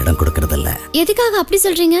மனசாட்சி இடம் கொடுக்கறதில்ல. எதுக்காக அப்படி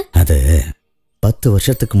சொல்றீங்க? அது 10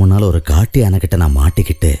 வருஷத்துக்கு முன்னால ஒரு காட்டு யானைகிட்ட நான்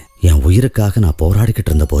மாட்டிக்கிட்டு என் உயிருக்காக நான்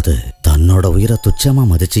போராடிக்கிட்டு இருந்த போது தன்னோட உயிரை துச்சமா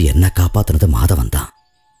மதிச்சு என்ன காப்பாத்துனது மாதவன் தான்.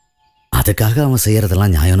 அது அதுக்காக அவன்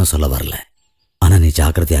செய்யறதெல்லாம் நியாயம்னு சொல்ல வரல. ஆனா நீ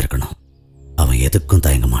ஜாக்கிரதையா இருக்கணும். அவன் எதுக்கும்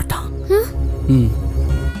தயங்க மாட்டான்.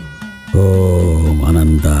 ஓம்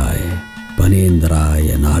அனந்தாய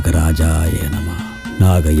பனீந்திராய நாகராஜாய நம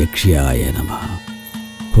நாகயக்ஷியாய நம.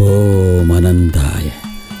 ஓம் அனந்தாய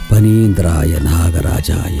பனீந்திராய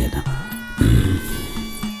நாகராஜாய நம.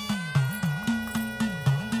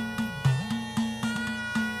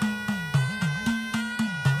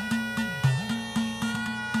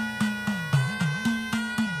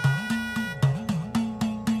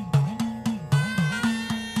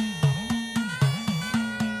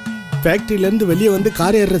 ஃபேக்டரியில இருந்து வெளியே வந்து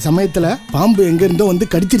கார் ஏறுற சமயத்துல பாம்பு எங்க இருந்தோ வந்து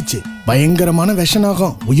கடிச்சிருச்சு. பயங்கரமான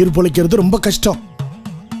விஷனாகும். உயிர் பொழைக்கிறது ரொம்ப கஷ்டம்.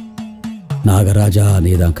 நாகராஜா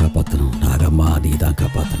நீதான் காப்பாற்றணும். நாகம்மா நீதான்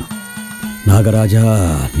காப்பாற்றணும். நாகராஜா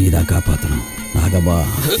நீதான் காப்பாற்றணும். நாகம்மா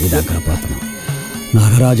நீதான் காப்பாற்றணும்.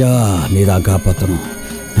 நாகராஜா நீதான் காப்பாற்றணும்.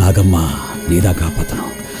 நாகம்மா நீதான்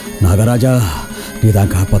காப்பாற்றணும். நாகராஜா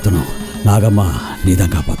நீதான் காப்பாற்றணும். நாகம்மா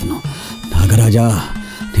நீதான் காப்பாற்றணும். நாகராஜா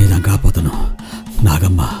நீதான் காப்பாற்றணும்.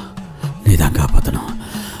 நாகம்மா நீதான் காப்பாற்றணும்.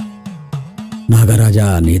 நாகராஜா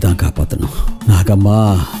நீதான் காப்பாற்றணும். நாகம்மா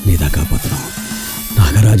நீதான் காப்பாற்றணும்.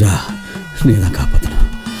 நாகராஜா நீதான்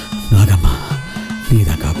காப்பாற்றணும். நாகம்மா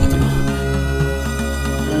நீதான் காப்பாற்றணும்.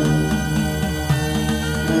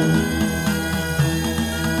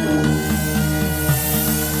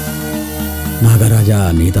 நாகராஜா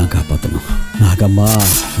நீதான் காப்பாற்றணும். நாகம்மா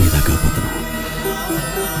நீதான் காப்பாற்றணும்.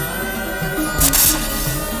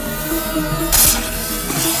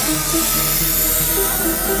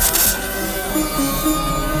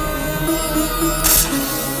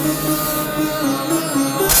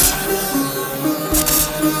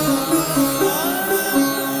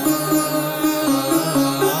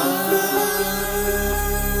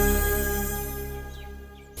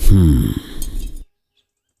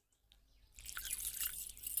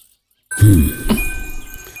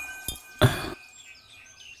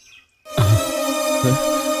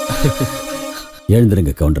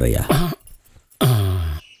 எழுந்திருங்க கவுண்டர் ஐயா.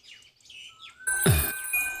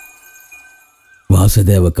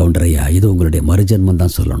 வாசுதேவ கவுண்டர் ஐயா, இது உங்களுடைய மறுஜன்மம்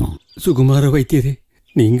தான் சொல்லணும். சுகுமார வைத்தியரே,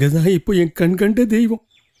 நீங்க தான் இப்போ என் கண் கண்ட தெய்வம்.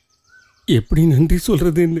 எப்படி நன்றி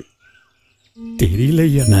சொல்றதுன்னு தெரியல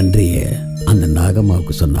ஐயா. நன்றியே அந்த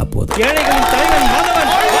நாகம்மாவுக்கு சொன்னா போதும்.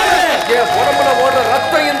 என் உடம்புல ஓடுற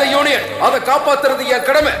ரத்தம் இந்த யூனியன், அதை காப்பாத்துறது என்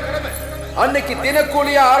கடமை. அன்னைக்கு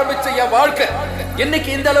தினக்கூலியா ஆரம்பிச்ச என் வாழ்க்கை இன்னைக்கு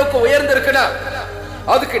இந்த அளவுக்கு உயர்ந்திருக்குன்னா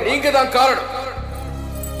அதுக்கு நீங்க தான் காரணம்.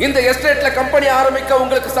 இந்த எஸ்டேட்ல கம்பெனி ஆரம்பிக்க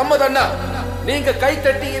உங்களுக்கு சம்மதம்னா நீங்க கை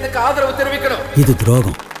தட்டி இதுக்கு ஆதரவு தெரிவிக்கணும். இது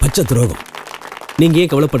துரோகம், பச்சை துரோகம். நீங்க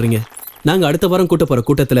ஏன் கவலைப்படுறீங்க? நாங்க அடுத்த வாரம் கூட்ட போற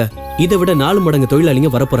கூட்டத்துல இதை விட 4 மடங்கு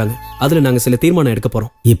தொழிலாளிங்க வரப்போறாங்க. அதுல நாங்க சில தீர்மானம் எடுக்க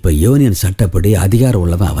போறோம். இப்ப யூனியன் சட்டப்படி அதிகாரம்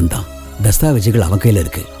உள்ளவன் அவன் தான். தஸ்தாவேஜுகள் அவன் கையில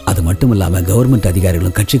இருக்கு. அது மட்டும் இல்லாம கவர்மெண்ட்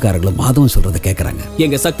அதிகாரிகளும் கட்சிக்காரர்களும் மாதவன் சொல்றதை கேட்கறாங்க.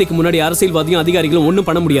 எங்க சக்திக்கு முன்னாடி அரசியல்வாதியும் அதிகாரிகளும் ஒண்ணும்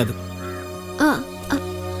பண்ண முடியாது.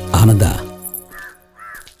 ஆனந்தா,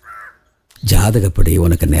 ஜாதகப்படி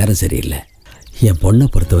உனக்கு நேரம் சரியில்லை. என் பொண்ணை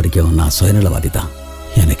பொறுத்த வரைக்கும் நான் சுயநலவாதி தான்.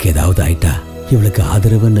 எனக்கு ஏதாவது ஆயிட்டா இவளுக்கு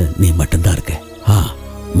ஆதரவுன்னு நீ மட்டும்தான் இருக்க.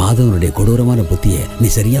 மாதவனுடைய கொடூரமான புத்தியை நீ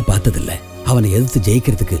சரியா பார்த்ததில்லை. அவனை எதிர்த்து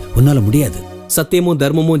ஜெயிக்கிறதுக்கு உன்னால முடியாது. சத்தியமும்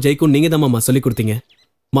தர்மமும் ஜெயிக்கும் நீங்க தான் மாமா சொல்லி கொடுத்தீங்க.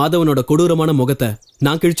 மாதவனோட கொடூரமான முகத்தை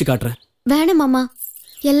நான் கிழிச்சு காட்டுறேன். வேணாம் மாமா,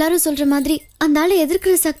 எல்லாரும் சொல்ற மாதிரி அந்த ஆளை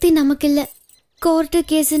எதிர்க்கிற சக்தி நமக்கு இல்ல. கோர்ட்டு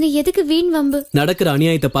கேஸ்னு எதுக்கு வீண் வம்பு? நடக்கிற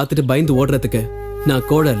அநியாயத்தை பார்த்துட்டு பயந்து ஓடுறதுக்கு நான்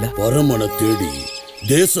கோழ இல்ல. பரமனை தேடி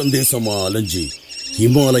தேசம் தேசமா அலைஞ்சி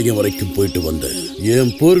ஹிமாலயம் வரைக்கும் போயிட்டு வந்தேன்.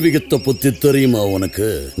 என் பூர்வீகத்தை பத்தி தெரியுமா உனக்கு?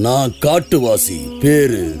 நான் காட்டுவாசி,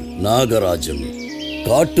 பேரு நாகராஜன்.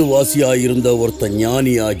 காட்டுவாசியா இருந்த ஒருத்த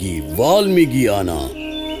ஞானியாகி வால்மீகி ஆனா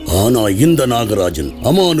இந்த நாகராஜன்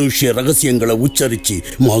அமானுஷ்ய ரகசியங்களை உச்சரிச்சு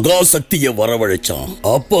மகா சக்தியை வரவழைச்சான்.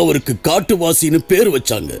 அப்ப அவருக்கு காட்டுவாசின்னு பேர்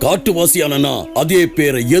வச்சாங்க. காட்டுவாசியானா அதே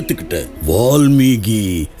பேரை ஏத்துக்கிட்ட வால்மீகி.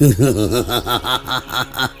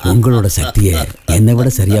 உங்களோட சக்தியை என்னை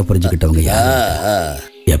விட சரியா புரிஞ்சுக்கிட்டவங்க யாரு?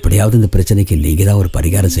 எப்படியாவது இந்த பிரச்சனைக்கு நீங்க தான் ஒரு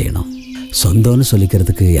பரிகாரம் செய்யணும். சொந்தம்னு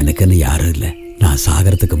சொல்லிக்கிறதுக்கு எனக்குன்னு யாரும் இல்லை. நான்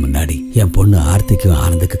சாகறதுக்கு முன்னாடி என் பொண்ணு ஆர்த்திக்கும்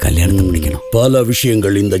ஆனந்துக்கு கல்யாணத்தை முடிக்கணும். பல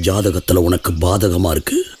விஷயங்கள் இந்த ஜாதகத்துல உனக்கு பாதகமா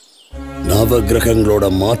இருக்கு. நவ கிரகங்களோட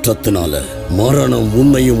மாற்றத்தினால மரணம்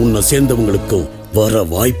உன்னையும் உன்னை சேர்ந்தவங்களுக்கும் வர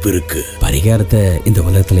வாய்ப்பு இருக்கு. பரிகாரத்தை இந்த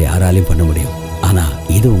உலகத்துல யாராலையும் பண்ண முடியும். ஆனா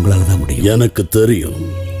இது உங்களால தான் முடியும். எனக்கு தெரியும்.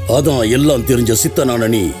 அதான் எல்லாம் தெரிஞ்ச சித்தனான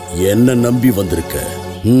நீ என்ன நம்பி வந்திருக்க.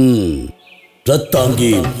 ரத்தாங்கி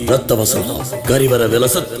ரத்தவசலம் கரிவர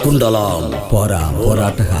விலசத் குண்டலாம் போராம்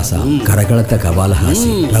போராட்டஹாசாம் கரகளத்த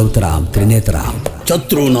கபாலஹாசி ரௌத்ராம் திரிநேத்ராம்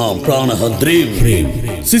சத்ருநாம் பிராணஹத்ரீம் ஹ்ரீம்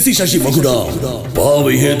சிசி சசி மகுடாம்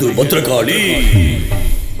பாவை ஹேது பத்ரகாளி.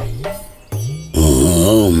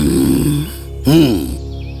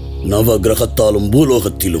 நவ கிரகத்தாலும்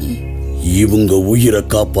பூலோகத்திலும் இவங்க உயிரை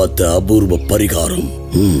காப்பாத்த அபூர்வ பரிகாரம்.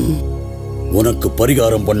 உனக்கு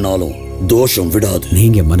பரிகாரம் பண்ணாலும் தோஷம் விடாது.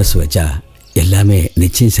 நீங்க மனசு வச்சா எல்லாமே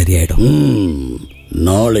நிச்சயம் சரியாயிடும்.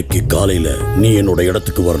 நாளைக்கு காலையில நீ என்னோட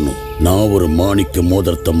இடத்துக்கு வரணும். நான் ஒரு மாணிக்க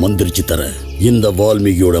மோதிரத்தை மந்திரிச்சு தர. இந்த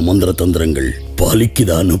வால்மீகியோட மந்திர தந்திரங்கள்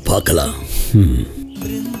பலிக்குதான்னு பார்க்கலாம்.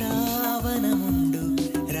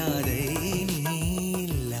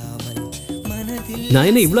 நான்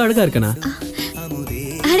என்ன இவ்வளவு அழகா இருக்கேனா?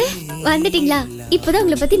 அடே வந்துட்டீங்களா? இப்பதான்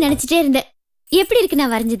உங்களை பத்தி நினைச்சிட்டே இருந்தேன். எப்படி இருக்கு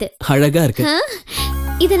நான் வரைஞ்சது? அழகா இருக்கு.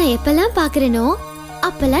 இத நான் எப்பெல்லாம் பாக்குறேனோ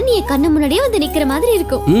அப்பெல்லாம் நீ கண்ணு முன்னாடியே வந்து நிக்கிற மாதிரி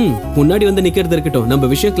இருக்கும். முன்னாடி வந்து நிக்கிறது இருக்கட்டும், நம்ம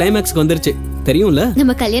விஷயம் கிளைமேக்ஸ்க்கு வந்துருச்சு தெரியும்ல.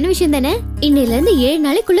 நம்ம கல்யாண விஷயம் தானே. இன்னையில இருந்து 7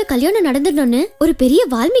 நாளைக்குள்ள கல்யாணம் நடந்துடணும்னு ஒரு பெரிய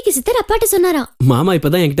வால்மீகி சித்தர் அப்பாட்ட சொன்னாராம். மாமா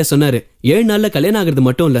இப்பதான் என்கிட்ட சொன்னாரு. 7 நாள்ல கல்யாணம் ஆகுறது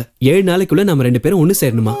மட்டும் இல்ல, 7 நாளைக்குள்ள நம்ம 2 பேரும் ஒண்ணு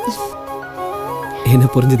சேரணுமா. என்ன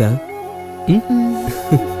புரிஞ்சுதா?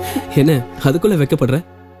 என்ன அதுக்குள்ள வெக்கப்படுற?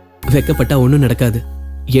 வெக்கப்பட்டா ஒண்ணும் நடக்காது.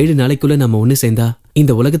 7 நாளைக்குள்ள நம்ம ஒண்ணு சேர்ந்தா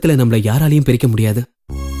இந்த உலகத்துல நம்மள யாராலையும் பிரிக்க முடியாது.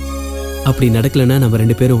 அப்படி நடக்கலன்னா நம்ம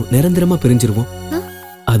 2 பேரும் நிரந்தரமா பிரிஞ்சிருவோம்.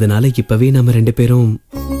 அதனால இப்பவே நம்ம 2 பேரும்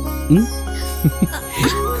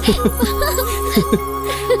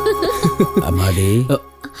அம்மாடி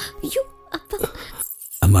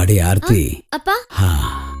அம்மாடி ஆர்த்தி அப்பா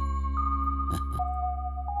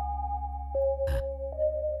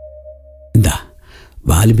இந்தா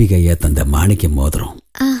வால்மீகி ஐயா தந்த மாணிக்க மோதிரம்.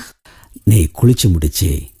 நீ குளிச்சு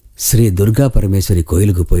முடிச்சு ஸ்ரீ துர்கா பரமேஸ்வரி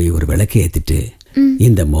கோயிலுக்கு போய் ஒரு விளக்கு ஏத்திட்டு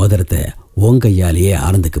இந்த மோதிரத்தை உன் கையாலேயே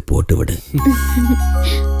ஆனந்துக்கு போட்டு விடு.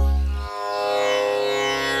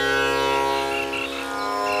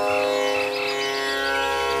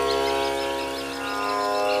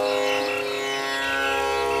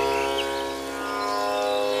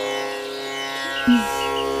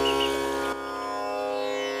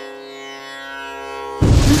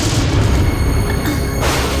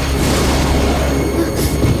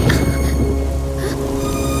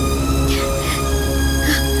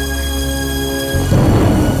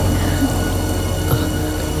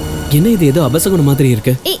 என்ன இது ஏதோ அபசகுணம் மாதிரி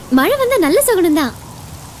இருக்கு? மழை வந்தா நல்ல சகுனம் தான்.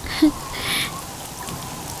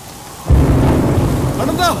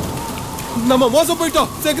 அனந்தா, நம்ம மோசம் போயிட்டோம்.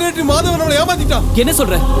 செக்ரட்டரி மாதவன் நம்மளை ஏமாத்திட்டான். என்ன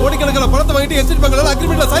சொல்ற? கோடிக்கணக்கில் பணத்தை வாங்கிட்டு எஸ்டேட் பங்களால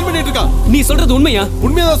அக்ரிமெண்ட்ல சைன் பண்ணிட்டு இருக்கான். நீ சொல்றது உண்மையா?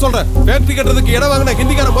 உண்மையாதான் சொல்றேன். ஃபேக்டரி கட்டுறதுக்கு இடம் வாங்கின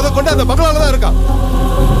ஹிந்திக்காரன் முத கொண்டு அந்த பங்களால தான் இருக்கான்.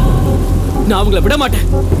 நான் அவங்கள விட மாட்டேன்.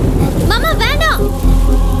 மாமா வேண்டாம்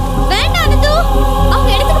வேண்டாம் அனந்து, அவங்க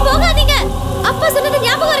இடத்துக்கு போகாதீங்க. அப்பா சொன்னது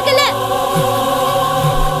ஞாபகம் இருக்குல்ல?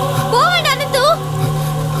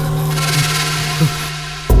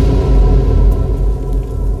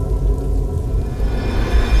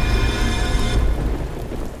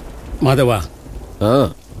 மாதவா,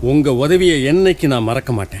 உங்க உதவியை என்னைக்கு நான்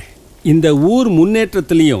மறக்க மாட்டேன். இந்த ஊர்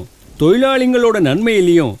முன்னேற்றத்திலையும் தொழிலாளிகளோட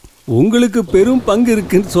நன்மையிலையும் உங்களுக்கு பெரும் பங்கு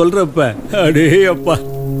இருக்குன்னு சொல்றப்ப அடே அப்பா,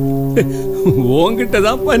 உங்ககிட்ட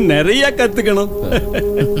தான் நிறைய கத்துக்கணும்.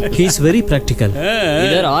 He is very practical.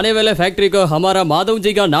 इधर आने वाले फैक्ट्री को हमारा माधव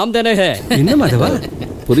जी का नाम देना है. என்ன மாதவா?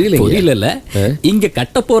 புரியல. இங்க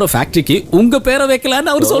கட்ட போற ஃபேக்டரிக்கு உங்க பேரை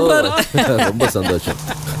வைக்கலான்னு அவர் சொல்றாரு. ரொம்ப சந்தோஷம்.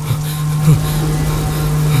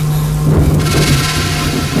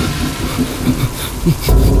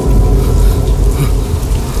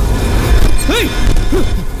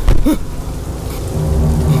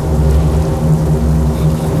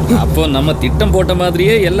 அப்போ நம்ம திட்டம் போட்ட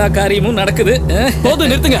மாதிரியே எல்லா காரியமும் நடக்குது. போதும்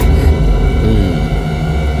நிறுத்துங்க.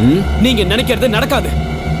 நீங்க நினைக்கிறது நடக்காது.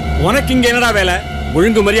 உனக்கு இங்க என்னடா வேலை?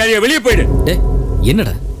 ஒழுங்கு மரியாதையை வெளியே போயிடு.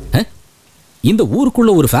 என்னடா இந்த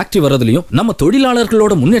ஊருக்குள்ள ஒரு ஃபேக்டரி வரதுலயும் நம்ம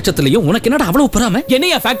தொழிலாளர்களோட முன்னேற்றத்திலையும் உனக்கு என்னடா அவ்வளவு பொறாமை?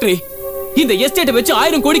 என்னையா ஃபேக்டரி? இந்த எஸ்டேட் வச்சு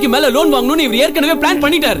 1000 கோடிக்கு மேல லோன் வாங்கணும்னு இவர் ஏற்கனவே பிளான்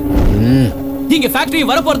பண்ணிட்டாரு. இங்க ஃபேக்டரி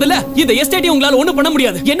வர போறது இல்ல. இந்த எஸ்டேட்டை உங்களால ஒண்ணும் பண்ண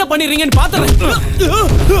முடியாது. என்ன பண்ணிடுறீங்கன்னு பாத்துறேன்.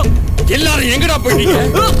 எல்லாரும் எங்கடா போயிட்டீங்க?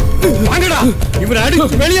 வாங்கடா, இவரை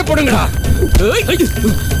அடிச்சு வெளியே போடுங்கடா.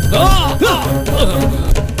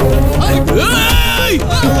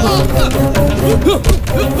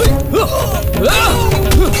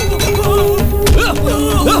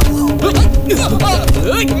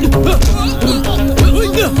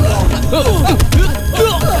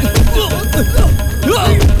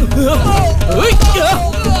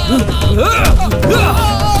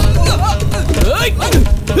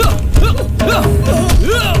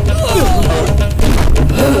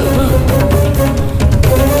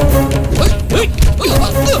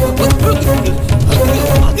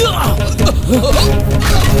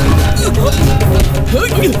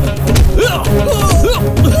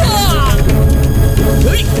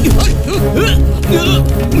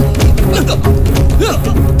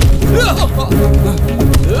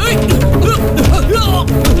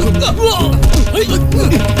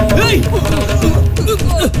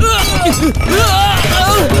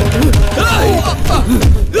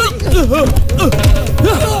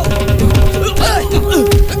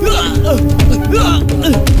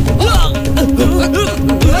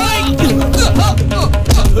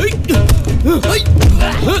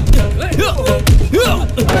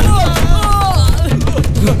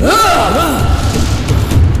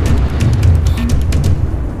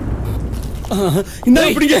 இந்த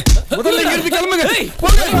பிடிங்க முதல்ல இங்க இருந்து கிளம்புங்க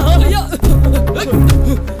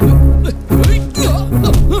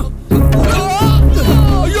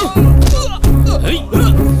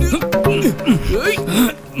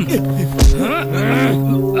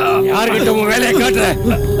யார்கிட்ட உன் வேலையை காட்டுற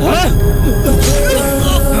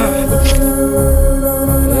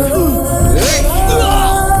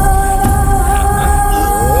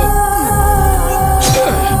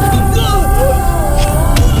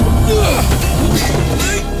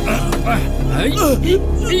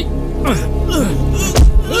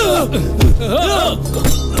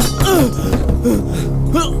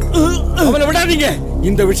அவனை விடாதீங்க.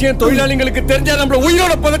 இந்த விஷயம் தொழிலாளிகளுக்கு தெரிஞ்சா நம்மள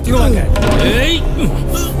உயிரோட புதைச்சிடுவாங்க.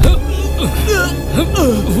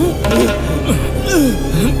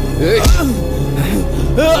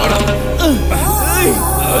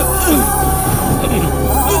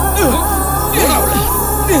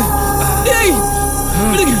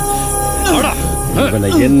 இவனை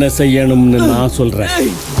என்ன செய்யணும்னு நான் சொல்றேன்.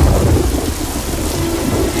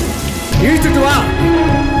 இழுத்துட்டு வா.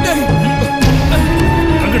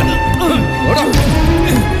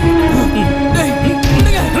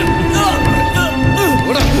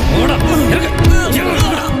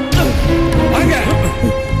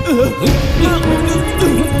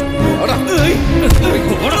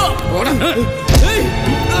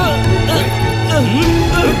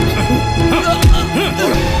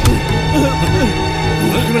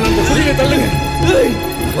 தள்ளுங்க.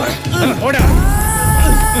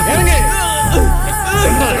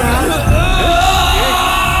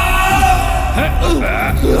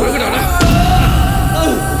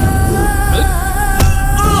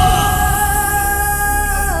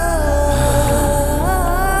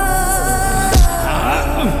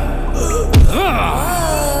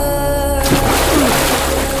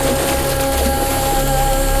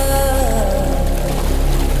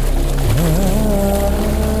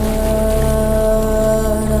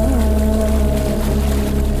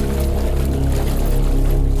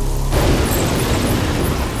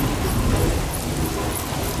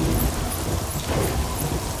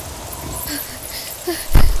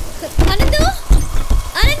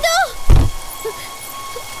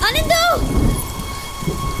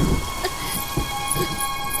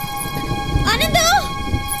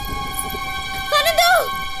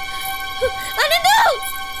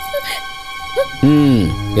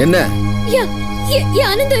 என்ன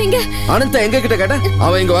அனந்த எங்க கிட்ட கேட்ட?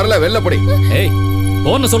 அவன் இங்க வரல, வெளில போடி. ஏய்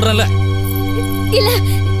போன்னு சொல்றேன்ல. இல்ல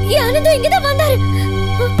அனந்த இங்க தான் வந்தாரு.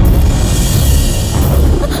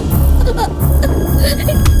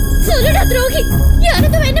 சொல்லுடா துரோகி,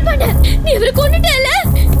 அனந்த என்ன பண்ண? நீ இவரை கொன்னுட்டல.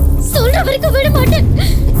 சொல்ற வரைக்கும் விட மாட்டேன்.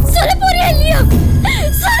 சொல்ல போறியா இல்லையா?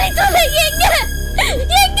 சரி சொல்லு. எங்க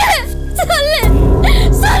சொல்லு.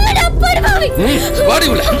 சொல்லுடா பரவாவி. வாடி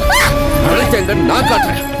உள்ள. அழைச்சங்க நான்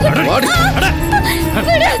காட்டுறேன். வாடி.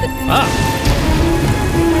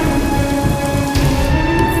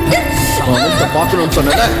 அவன்கிட்ட பார்க்கணும்னு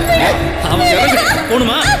சொன்னல. அவன் இறங்கு.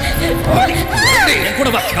 போணுமா? என் கூட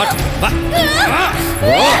வா. காட்டு. வா.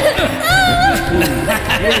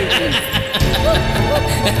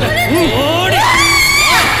 ஓடி.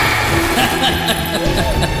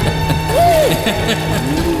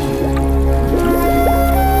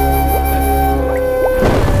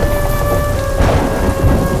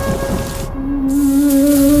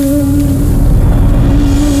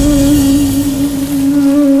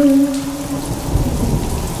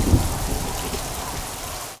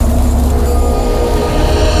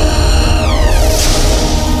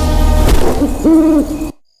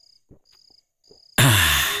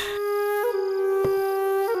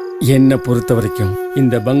 என்ன பொறுத்த வரைக்கும்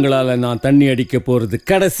இந்த பங்களால நான் தண்ணி அடிக்க போறது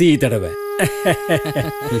கடைசி தடவை.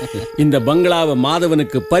 இந்த பங்களாவை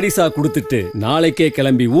மாதவனுக்கு பரிசா கொடுத்துட்டு நாளைக்கே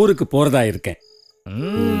கிளம்பி ஊருக்கு போறதா இருக்கேன்.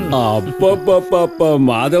 அப்பப்பப்பப்ப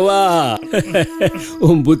மாதவா,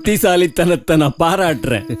 உன் புத்திசாலித்தனத்தை நான்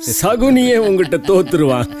பாராட்டுறேன். சகுனியே உங்ககிட்ட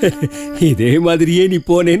தோத்துருவான். இதே மாதிரியே நீ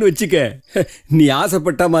போனேன்னு வச்சுக்க, நீ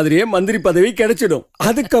ஆசைப்பட்ட மாதிரியே மந்திரி பதவி கிடைச்சிடும்.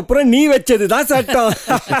 அதுக்கப்புறம் நீ வச்சதுதான் சட்டம்.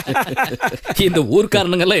 இந்த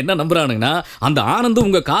ஊர்க்காரனுங்கெல்லாம் என்ன நம்புறானுங்கன்னா, அந்த ஆனந்த்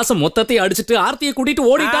உங்க காசை மொத்தத்தை அடிச்சுட்டு ஆர்த்தியை கூட்டிட்டு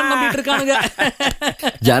ஓடிட்டான்னு நம்பிட்டு இருக்கானுங்க.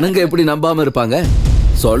 ஜனங்க எப்படி நம்பாம இருப்பாங்க?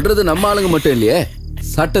 சொல்றது நம்ம ஆளுங்க மட்டும் இல்லையே.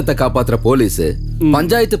 சட்டத்தை காப்பாத்துற போலீஸ்,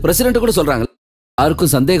 பஞ்சாயத்து பிரசிடென்ட் கூட சொல்றாங்க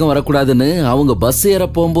யாருக்கும் சந்தேகம் வரக்கூடாதுன்னு. அவங்க பஸ் ஏற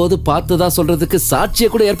போகும்போது பார்த்ததா சொல்றதுக்கு சாட்சியை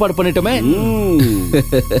கூட ஏற்பாடு பண்ணிட்டோமே.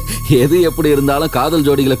 எது எப்படி இருந்தாலும் காதல்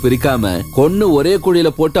ஜோடிகளை பிரிக்காம கொன்னு ஒரே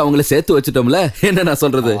குழியில போட்டு அவங்கள சேர்த்து வச்சிட்டோம்ல. என்ன நான்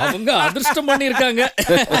சொல்றது? அவங்க அதிர்ஷ்டம் பண்ணி இருக்காங்க.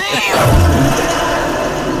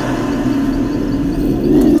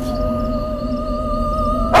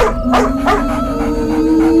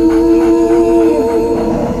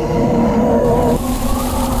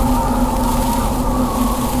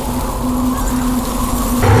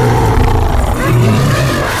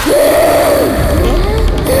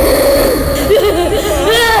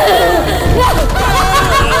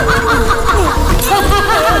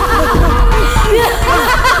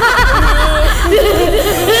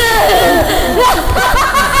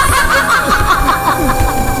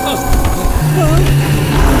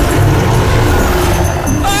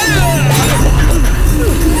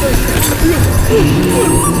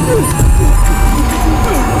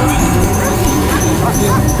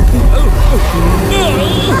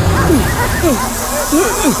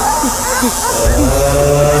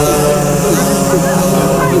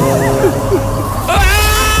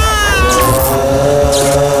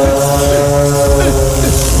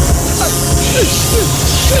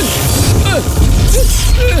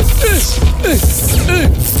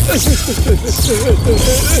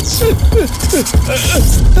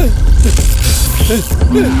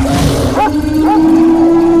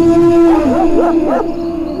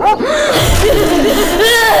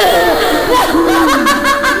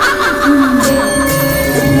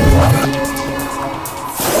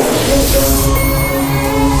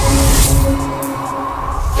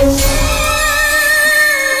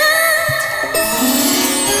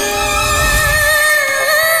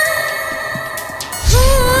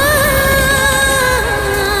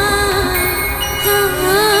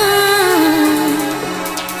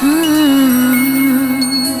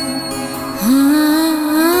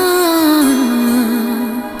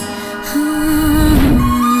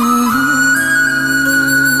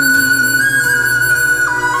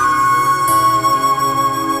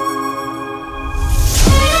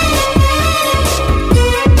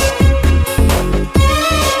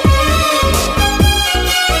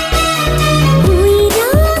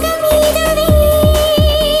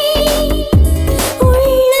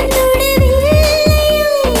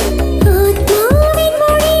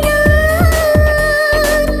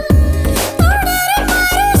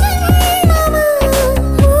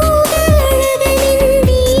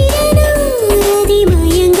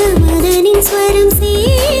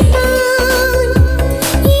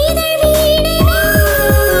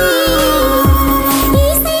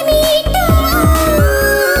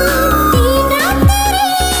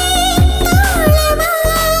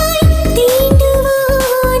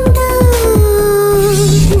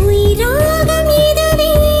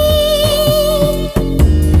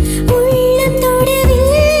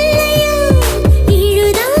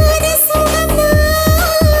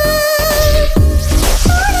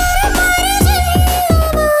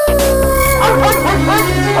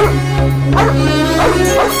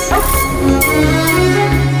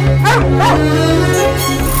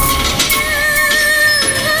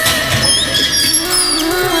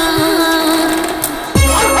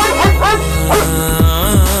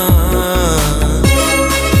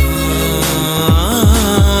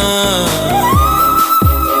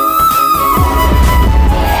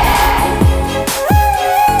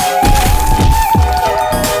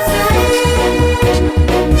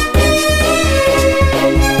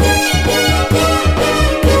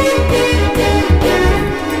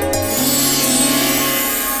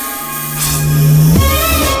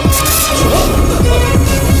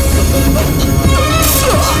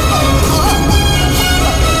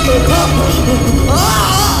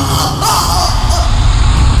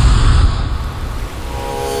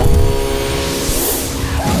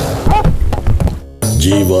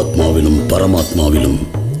 ஜீவாத்மாவிலும் பரமாத்மாவிலும்,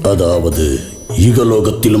 அதாவது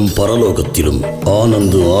யுகலோகத்திலும் பரலோகத்திலும்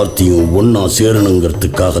ஆனந்து ஆர்த்தியும் ஒன்னா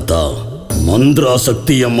சேரணுங்கிறதுக்காகத்தான் மந்திரா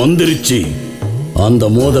சக்திய மந்திரிச்சு அந்த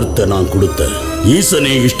மோதிரத்தை நான் கொடுத்தேன்.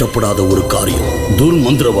 ஈசனே இஷ்டப்படாத ஒரு காரியம்.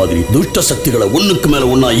 துர்மந்திரவாதி துஷ்ட சக்திகளை ஒண்ணுக்கு மேல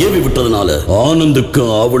ஒன்னா ஏவி விட்டதுனால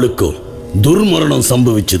ஆனந்துக்கும் அவளுக்கும் துர்மரணம்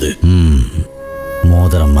சம்பவிச்சது.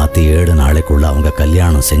 மோதிரம் மாத்தி 7 நாளைக்குள்ள அவங்க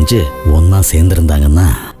கல்யாணம் செஞ்சு ஒன்னா சேர்ந்திருந்தாங்கன்னா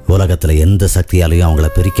உலகத்துல எந்த சக்தியாலையும் அவங்கள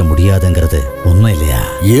பிரிக்க முடியாதுங்கிறது உண்மை இல்லையா?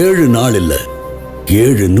 7 நாள் இல்ல,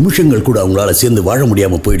 7 நிமிஷங்கள் கூட அவங்களால சேர்ந்து வாழ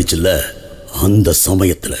முடியாம போயிடுச்சுல்ல. அந்த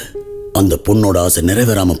சமயத்துல அந்த பொண்ணோட ஆசை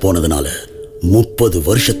நிறைவேறாம போனதுனால 30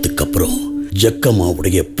 வருஷத்துக்கு அப்புறம்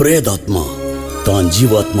ஜக்கம்மாவுடைய பிரேதாத்மா தான்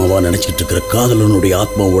ஜீவாத்மாவா நினைச்சிட்டு இருக்கிற காதலனுடைய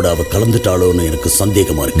ஆத்மாவோட அவ கலந்துட்டாளோன்னு எனக்கு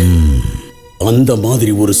சந்தேகமா இருக்கு. அந்த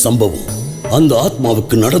மாதிரி ஒரு சம்பவம் அந்த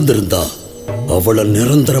ஆத்மாவுக்கு நடந்திருந்தா அவளை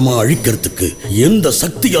நிரந்தரமா அழிக்கிறதுக்கு எந்த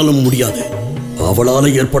சக்தியாலும் முடியாது.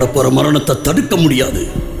 அவளால ஏற்பட போற மரணத்தை தடுக்க முடியாது.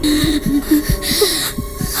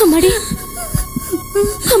 அம்மாடி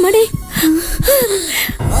அம்மாடி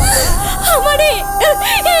அம்மாடி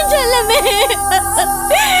என் செல்லமே,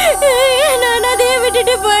 நான் அதையே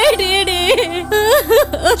விட்டுட்டு போயிட்டேடி.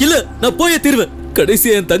 இல்ல, நான் போயே தீர்வேன்.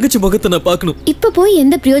 கடைசியா என் தங்கச்சி முகத்தை நான் பார்க்கணும். இப்ப போய்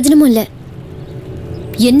எந்த பிரயோஜனமும் இல்ல.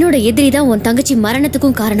 என்னோட எதிரி தான் உன் தங்கச்சி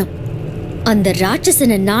மரணத்துக்கும் காரணம். அந்த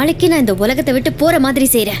ராட்சசனை நாளைக்கு நான் இந்த உலகத்தை விட்டு போற மாதிரி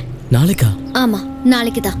செய்றேன். நாளைக்கா? ஆமா,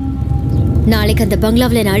 நாளைக்கு தான். நாளைக்கு அந்த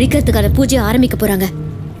பங்களாவில என்ன அழிக்கிறதுக்கான பூஜையை ஆரம்பிக்க போறாங்க.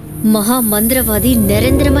 மகா மந்திரவாதி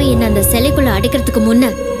நிரந்தரமா என்ன அந்த சிலைக்குள்ள அடைக்கிறதுக்கு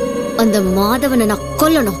முன்ன அந்த மாதவனை நான்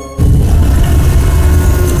கொல்லணும்.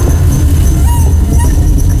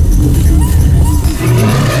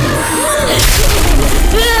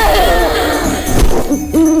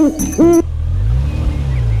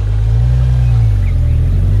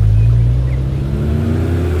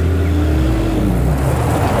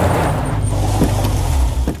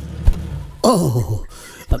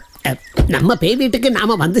 நம்ம பேய் வீட்டுக்கு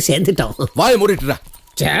நாம வந்து சேர்ந்துட்டோம். வாய மூடிட்டுடா.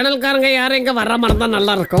 சேனல்காரங்க யாரும் இங்க வர்ற மாதிரி தான்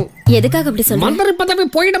நல்லா இருக்கும். எதுக்காக அப்படி சொல்ற? மந்திர பதவி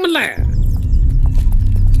போயிடும்ல.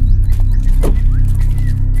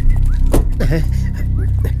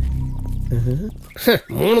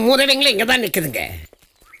 மூணு மூதவிங்களும் இங்க தான் நிக்குதுங்க.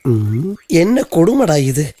 என்ன கொடுமடா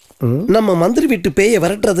இது. நம்ம மந்திரி வீட்டு பேயை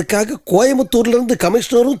விரட்டுறதுக்காக கோயம்புத்தூர்ல இருந்து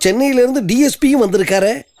கமிஷனரும் சென்னையில இருந்து டிஎஸ்பியும்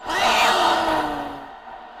வந்திருக்காரு.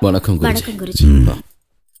 வணக்கம் குருஜி.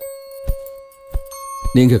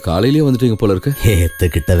 நீங்க காலையிலேயே வந்துட்டீங்க போல இருக்கு.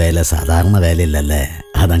 ஏத்துக்கிட்ட வேலை சாதாரண வேலை இல்லல்ல,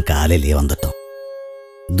 அதான் காலையிலேயே வந்துட்டோம்.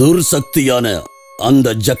 துர்சக்தியான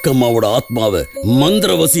அந்த ஜக்கம்மாவோட ஆத்மாவை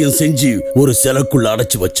மந்திரவசியம் செஞ்சு ஒரு சிலைக்குள்ள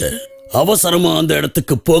அடைச்சு வச்ச. அவசரமா அந்த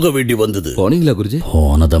இடத்துக்கு போக வேண்டி வந்தது. போனீங்களா குருஜி?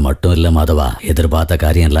 போனது மட்டும் இல்ல மாதவா, எதிர்பார்த்த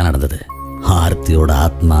காரியம் எல்லாம் நடந்தது. ஆர்த்தியோட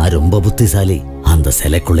ஆத்மா ரொம்ப புத்திசாலி. அந்த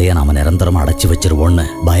சிலைக்குள்ளேயே நாம நிரந்தரமா அடைச்சு வச்சிருவோன்னு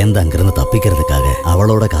பயந்து அங்கிருந்து தப்பிக்கிறதுக்காக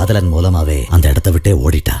அவளோட காதலன் மூலமாவே அந்த இடத்தை விட்டே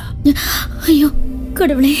ஓடிட்டா. ஐயோ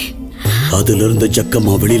கடவுளே. அதுல இருந்து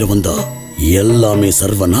ஜக்கம்மா வெளியில வந்தா எல்லாமே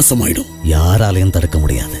சர்வ நாசமாயிடும். யாராலையும் தடுக்க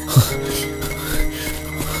முடியாது.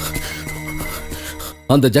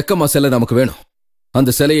 அந்த ஜக்கம்மா சிலை நமக்கு வேணும். அந்த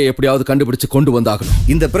சிலையை எப்படியாவது கண்டுபிடிச்சு கொண்டு வந்தாகணும்.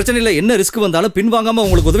 இந்த பிரச்சனையில என்ன ரிஸ்க் வந்தாலும் பின்வாங்காம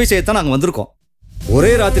உங்களுக்கு உதவி செய்யத்தான் நாங்க வந்திருக்கோம்.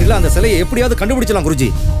 ஒரே ராத்திரியில அந்த சிலையை எப்படியாவது கண்டுபிடிச்சலாம் குருஜி.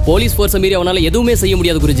 போலீஸ் போர்ஸ் மீறி அவனால எதுவுமே செய்ய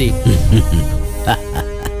முடியாது குருஜி.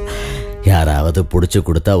 யாராவது புடிச்சு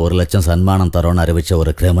கொடுத்தா 1 லட்சம் சன்மானம் தரோன்னு அறிவிச்ச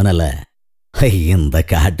ஒரு கிரிமினல இந்த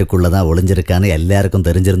காட்டுக்குள்ளதான் ஒளிஞ்சிருக்கான்னு எல்லாருக்கும்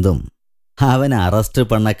தெரிஞ்சிருந்தும் அவனை அரெஸ்ட்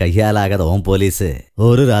பண்ண கையாலாகாத ஓம் போலீஸ்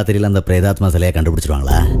ஒரு ராத்திரியில அந்த பிரேதாத்மா சிலையை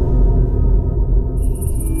கண்டுபிடிச்சிருவாங்களா?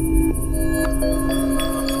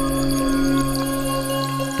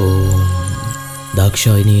 ஓம்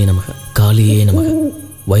தாக்ஷாயினியே நமக, காளியே நமக,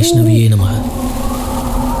 வைஷ்ணவியே நமக.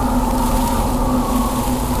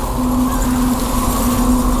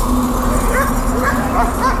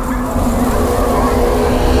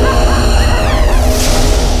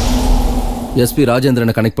 எஸ்பி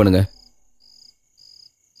ராஜேந்திரனை கனெக்ட் பண்ணுங்க.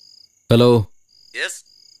 ஹலோ. எஸ்.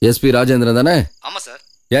 எஸ்பி ராஜேந்திரன் தானே? ஆமா சார்.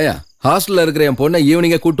 ஏயா, ஹாஸ்டல்ல இருக்கிற என் பொண்ணை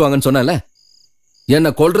ஈவினிங்கே கூட்டு வாங்கன்னு சொன்னல. என்ன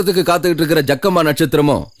கொல்றதுக்கு காத்துக்கிட்டு இருக்கிற ஜக்கம்மா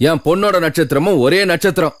நட்சத்திரமும் என் பொண்ணோட நட்சத்திரமும் ஒரே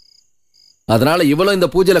நட்சத்திரம். அதனால இவளும் இந்த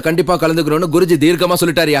பூஜையில கண்டிப்பா கலந்துக்கணும்னு குருஜி தீர்க்கமா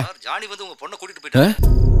சொல்லிட்டாரியா. ஜானி வந்து உங்க பொண்ணை கூட்டிட்டு போயிட்டான்.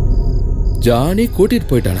 ஜானி கூட்டிட்டு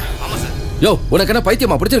போயிட்டானா? ஆமா சார். யோ, உனக்கு என்ன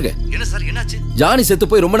பைத்தியமா பிடிச்சிருக்கு? என்ன சார் என்னாச்சு? ஜானி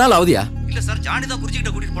செத்து போய் ரொம்ப நாள் ஆகுதியா? இல்ல சார், ஜானி தான் குருஜி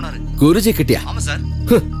கிட்ட கூட்டிட்டு போனாரு. குருஜி கிட்டியா? ஆமா சார்.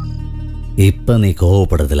 இப்ப நீ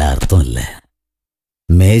கோவப்படுறதுல அர்த்தம் இல்ல.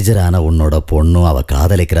 மேஜரான உன்னோட பொண்ணும் அவ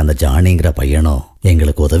காதலிக்கிற அந்த ஜானிங்கிற பையனும்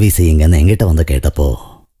எங்களுக்கு உதவி செய்யுங்கன்னு என்கிட்ட வந்து கேட்டப்போ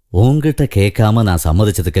உங்ககிட்ட கேட்காம நான்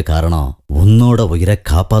சம்மதிச்சதுக்கு காரணம் உன்னோட உயிரை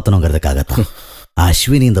காப்பாத்தணுங்கிறதுக்காகத்தான்.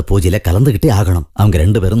 அஸ்வினி இந்த பூஜையில கலந்துகிட்டே ஆகணும். அவங்க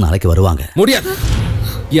 2 பேரும் நாளைக்கு வருவாங்க. முடியாது.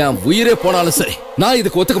 என் உயிரே போனாலும் சரி, நான்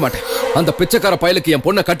இதுக்கு ஒத்துக்க மாட்டேன். அந்த பிச்சைக்கார பயலுக்கு என்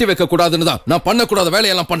பொண்ணை கட்டி வைக்க கூடாதுன்னு தான் நான் பண்ணக்கூடாத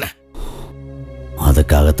வேலையெல்லாம் பண்ணேன்.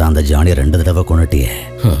 அதுக்காகத்தான் அந்த ஜானி 2 தடவை கொண்டுட்டியே.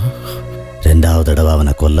 2வது தடவை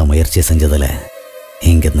அவனை கொல்ல முயற்சி செஞ்சதுல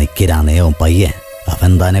இங்க நிக்கிறானே உன் பையன்,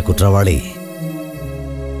 அவன் தானே குற்றவாளி.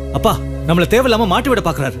 அப்பா, நம்மள தேவையில்லாம மாட்டி விட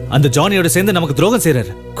பாக்குறாரு. அந்த ஜானியோட சேர்ந்து நமக்கு துரோகம்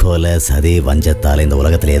செய்யறாரு. கொலை சதி வஞ்சத்தால இந்த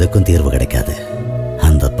உலகத்துல எதுக்கும் தீர்வு கிடைக்காது.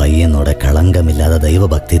 அந்த பையனோட களங்கம் இல்லாத தெய்வ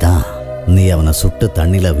பக்தி தான். நீ அவனை சுட்டு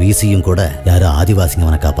தண்ணில வீசியும் கூட யாரோ ஆதிவாசிங்க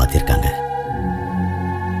அவனை காப்பாத்திருக்காங்க.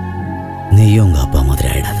 நீயும் உங்க அப்பா மாதிரி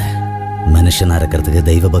ஆயிடாத. மனுஷனா இருக்கிறதுக்கு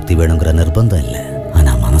தெய்வ பக்தி வேணுங்கிற நிர்பந்தம் இல்லை,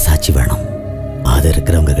 ஆனா மனசாட்சி வேணும். அது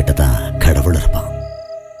இருக்கிறவங்க கிட்ட தான் கடவுள் இருப்பான்.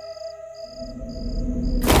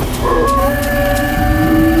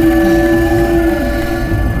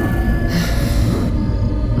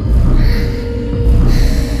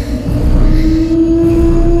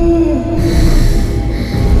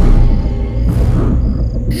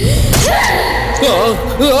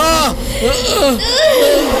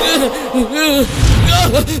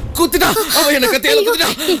 குத்திட்டா அவன் என்ன கத்தியால குத்திட்டா.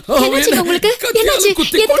 உங்களுக்கு என்னாச்சு?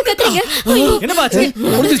 எதுக்கு கத்துறீங்க? என்னப்பா ஆச்சு?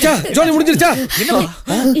 முடிஞ்சிருச்சா? ஜானி முடிஞ்சிருச்சா? என்னப்பா?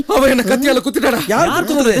 அவன் என்ன கத்தியால குத்திட்டாடா. யார்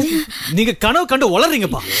குத்துறது? நீங்க கனவு கண்டு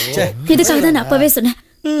உளறீங்கப்பா. இதுக்காக தான் நான் அப்பவே சொன்னேன்,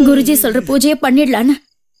 குருஜி சொல்ற பூஜையை பண்ணிடலான்னு.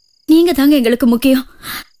 நீங்க தாங்க எங்களுக்கு முக்கியம்.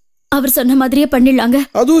 அவர் சொன்ன மாதிரியே பண்ணிடலாங்க.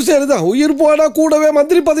 அதுவும் சரிதான். உயிர் போனா கூடவே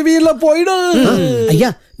மந்திரி பதவி இல்ல போயிடும். ஐயா,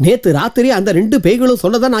 நேத்து ராத்திரி அந்த 2 பேய்களும்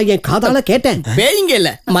சொன்னதா நான் என் காதால கேட்டேன். பேய்ங்க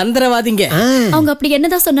இல்ல, மந்திரவாதிங்க. அவங்க அப்படி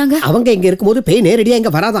என்னதான் சொன்னாங்க? அவங்க இங்க இருக்கும்போது பேய் நேரடியா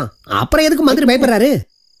இங்க வராதான். அப்புறம் எதுக்கு மந்திரி பயப்படுறாரு?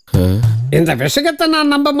 இந்த விஷயத்தை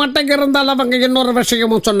நான் நம்ப மாட்டேங்க. இருந்தாலும் அவங்க இன்னொரு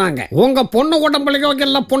விஷயமும் சொன்னாங்க. உங்க பொண்ணு உடம்புலையோ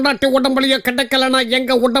இல்ல பொண்டாட்டி உடம்புலையோ கிடைக்கலன்னா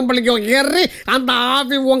எங்க உடம்புலையோ ஏறி அந்த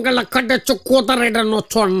ஆவி உங்களை கடைச்சு குதறிடணும்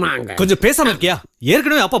சொன்னாங்க. கொஞ்சம் பேசாம இருக்கியா?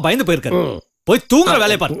 ஏற்கனவே அப்பா பயந்து போயிருக்காரு. போய் தூங்குற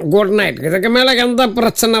வேலையை பாரு. Good night. இதுக்கு மேல எந்த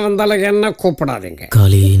பிரச்சனை வந்தாலும் என்ன கூப்பிடாதீங்க.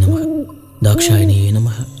 காளியே நமக, தாக்ஷாயினியே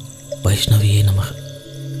நமக, வைஷ்ணவியே நமக,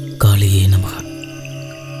 காளியே நமக,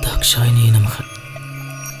 தாக்ஷாயினியே நமக.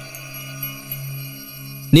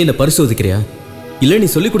 நீ என்ன பரிசோதிக்கிறியா? இல்ல நீ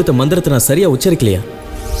சொல்லிக் கொடுத்த மந்திரத்தை நான் சரியா உச்சரிக்கலையா?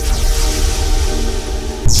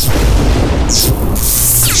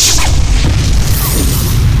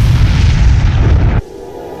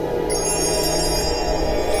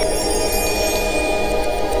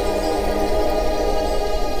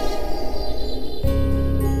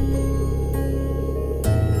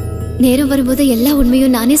 நேரம் வரும்போது எல்லா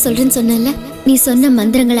உண்மையும் நானே சொல்றேன்னு சொன்னேன்ல. நீ சொன்ன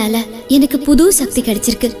மந்திரங்களால எனக்கு புது சக்தி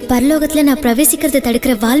கிடைச்சிருக்கு. பரலோகத்துல நான் பிரவேசிக்கிறத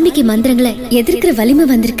தடுக்கிற வால்மீகி மந்திரங்களை எதிர்க்கிற வலிமை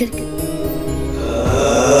வந்திருக்கு.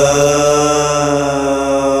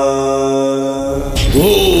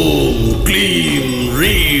 ஓம் க்ளீம்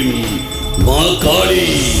ரீம் மா காளி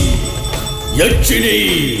யக்ஷினி.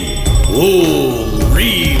 ஓம்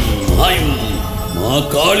ரீம் ஐம் மா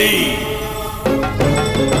காளி.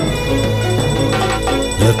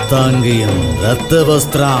 ரத்தாங்கியம்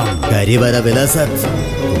ரத்தவஸ்திராம் கரிவர விலசத்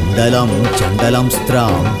குண்டலம் சண்டலம்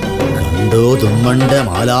ஸ்திராம் கண்டோ துன்மண்ட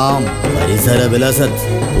மாலாம் பரிசர விலசத்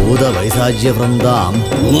பூத வைசாஜ்ய விருந்தாம்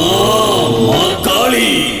மா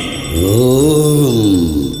காளி. ஓம்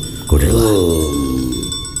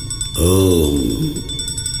ஓம்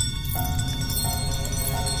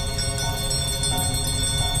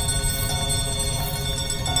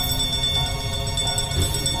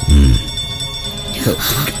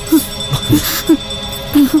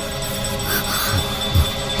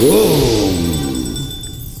ஓம்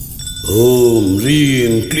ஓம்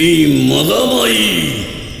ரீம் க்ளீம் மகாமாயி.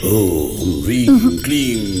 ஓம் ரீம்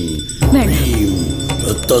க்ளீம் ரீம்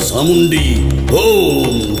ரத்த சாமுண்டி.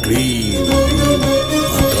 ஓம் க்ளீம் ரீம்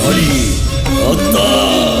காளி அத்தா.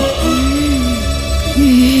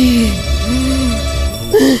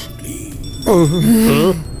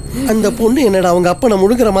 அந்த பொண்ணு என்னடா அவங்க அப்பனை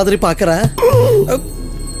முழுங்குற மாதிரி பாக்குற?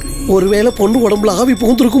 ஒருவேளை பொண்ணு உடம்புல ஆவி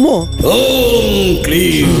புகுந்திருக்குமோ? ஓம்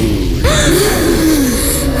க்ளீம்.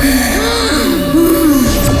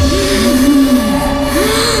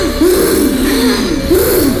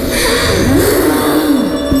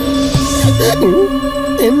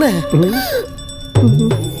 என்ன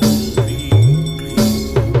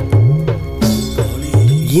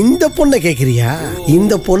இந்த பொண்ணை கேக்குறியா?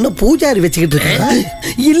 இந்த பொண்ணை பூஜாரி வச்சுக்கிட்டு இருக்கா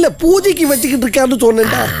இல்ல பூஜைக்கு வச்சுக்கிட்டு இருக்கான்னு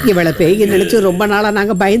சொன்னா. இவளை பேய் நினைச்சு ரொம்ப நாளா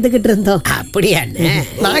நாங்க பயந்துகிட்டு இருந்தோம். அப்படியா?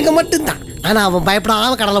 நாங்க மட்டும்தான். ஆனா அவன்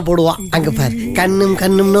பயப்படாம கடலை போடுவான். அங்க பாரு, கண்ணும்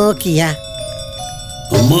கண்ணும் நோக்கியா.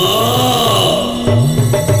 அம்மா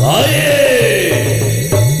தாயே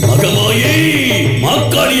மகமாயி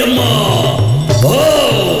மாக்காளி அம்மா.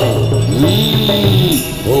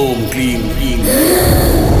 ஓம் க்ளீம் க்ளீம்.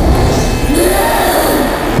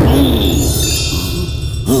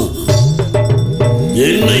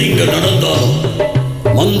 என்ன இங்க நடந்தாலும்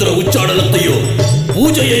மந்திர உச்சாடனத்தையோ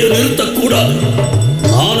பூஜையையோ நிறுத்தக்கூடாது.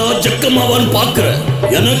 நானா ஜக்கம்மாவான் பார்க்கிறேன்.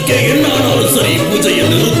 எனக்கே என்ன ஆனாலும் சரி, பூஜையை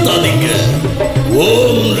நிறுத்தாதீங்க.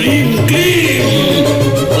 ஓம் ரீம் க்ளீம்.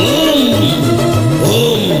 ஓம்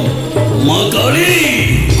ஓம் மாகாளி.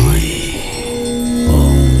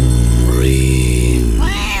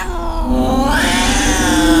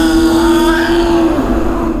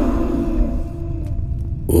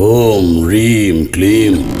 ஓம் ரீம்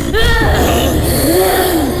க்ளீம்.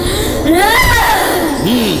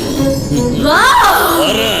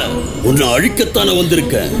 வர உன்னை அழிக்கத்தானே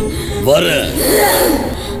வந்திருக்க. வர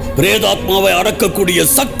பிரேதாத்மாவை அடக்கக்கூடிய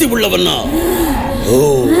சக்தி உள்ளவனா?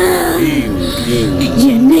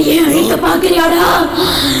 என்னையே அழிக்க பாக்குறியாடா?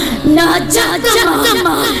 நான்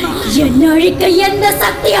ஜக்கம்மா. என்ன அழிக்க எந்த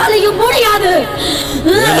சக்தியாலையும் முடியாது.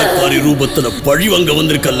 வேலைக்காரி ரூபத்துல பழி வாங்க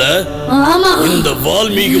வந்திருக்கல்ல? ஆமா. இந்த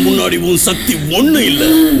வால்மீகி முன்னாடி உன் சக்தி ஒண்ணு இல்ல.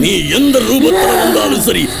 நீ எந்த ரூபத்துல வந்தாலும்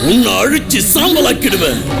சரி, உன்னை அழிச்சு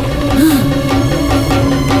சாம்பலாக்கிடுவேன்.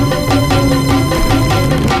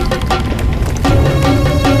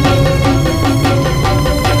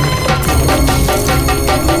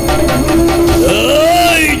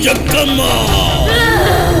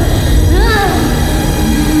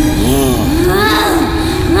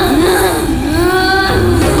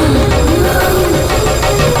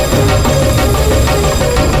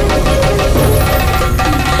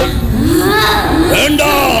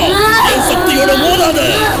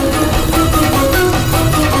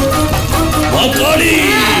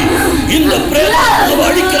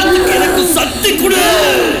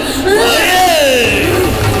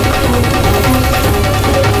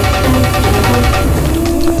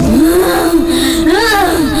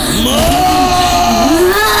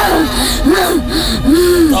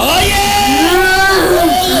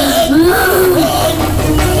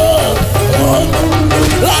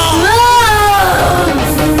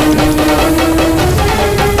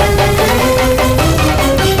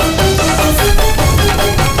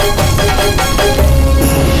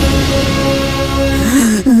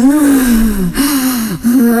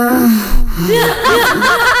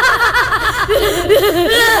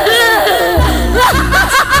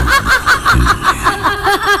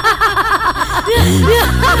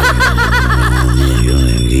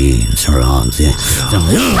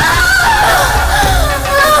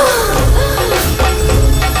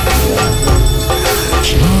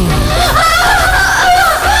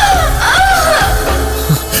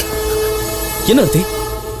 என்ன அர்த்தி?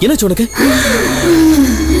 என்னாச்சு உனக்கு?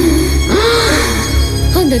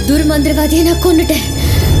 அந்த துர்மந்திரவாதியை நான் கொன்னுட்டேன்.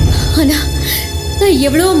 ஆனா நான்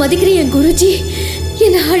எவ்வளவு மதிக்கிறேன் என் குருஜி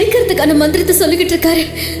என்னை அழிக்கிறதுக்கான மந்திரத்தை சொல்லிக்கிட்டு இருக்காரு.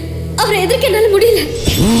 அவரை எதிர்க்க என்னால முடியல.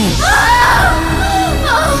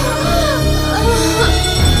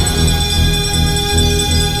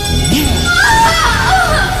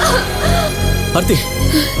 அர்த்தி,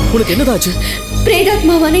 உனக்கு என்னதான் ஆச்சு?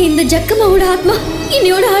 பிரேதாத்மாவான இந்த ஜக்கம்மாவோட ஆத்மா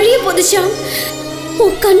இன்னையோட அழிய போது ஷாம்.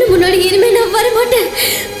 உன் கண்ணு முன்னாடி இனிமே நான் வர மாட்டேன்.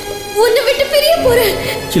 உன்னை விட்டு பிரிய போறேன்.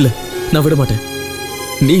 இல்ல, நான் விட மாட்டேன்.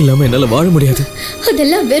 நீ இல்லாம என்னால வாழ முடியாது.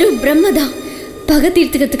 அதெல்லாம் வெறும் பிரம்மதான். பகை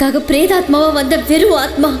தீர்த்துக்கிறதுக்காக பிரேதாத்மாவா வந்த வெறும்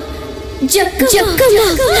ஆத்மா ஜக்கம்மா.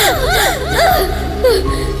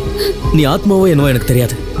 நீ ஆத்மாவோ என்னவோ எனக்கு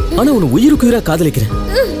தெரியாது. ஆனா உன்னை உயிருக்கு உயிரா காதலிக்கிறேன்.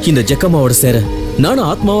 இந்த ஜக்கம்மாவோட சேர நானும்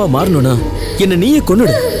ஆத்மாவா மாறணும்னா என்ன நீயே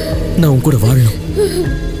கொன்னுடு. நான் உன் கூட வாழணும்.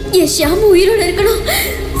 என் ஷாம் உயிரோட இருக்கணும்,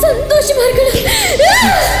 சந்தோஷமா இருக்கணும்.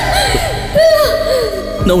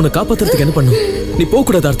 நான் உன்னை காப்பாத்துறதுக்கு என்ன பண்ணும்? நீ போக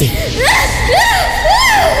கூடாது ஆர்த்தி.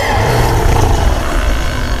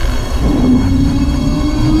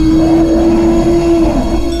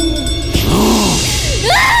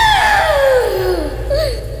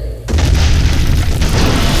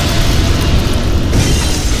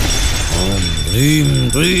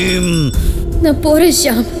 நான் போறேன்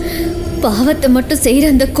ஷாம். பாவத்தை மட்டும் செய்யற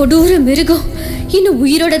அந்த கொடூர மிருகம் இன்னும்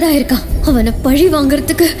உயிரோட தான் இருக்கான். அவனை பழி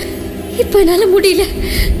வாங்கறதுக்கு இப்ப என்னால முடியல.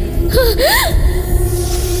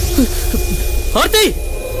 ஆர்த்தி,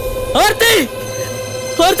 ஆர்த்தி,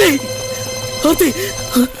 ஆர்த்தி, ஆர்த்தி.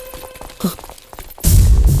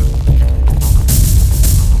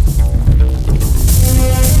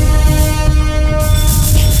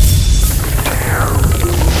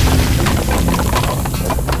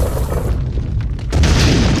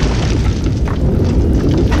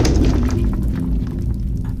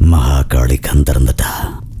 மகாகாளி கந்திருந்துட்டா.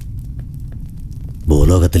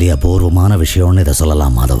 பூலோகத்திலேயே அபூர்வமான விஷயம்னு இதை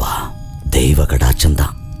சொல்லலாம் மாதவா. தெய்வ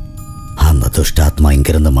கடாட்சம்தான். அந்த துஷ்டாத்மா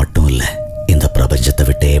இங்கிருந்து மட்டும் இல்லை, இந்த பிரபஞ்சத்தை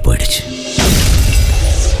விட்டே போயிடுச்சு.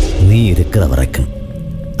 நீ இருக்கிற வரைக்கும்,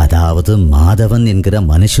 அதாவது மாதவன் என்கிற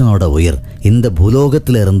மனுஷனோட உயிர் இந்த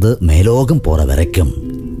பூலோகத்திலிருந்து மேலோகம் போற வரைக்கும்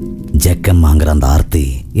ஜக்கம்மாங்கிற அந்த ஆர்த்தி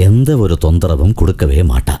எந்த ஒரு தொந்தரவும் கொடுக்கவே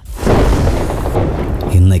மாட்டா.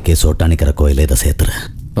 இன்னைக்கு சோட்டானிக்கிற கோயில இதை சேர்த்துற.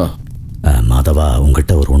 மாதவா,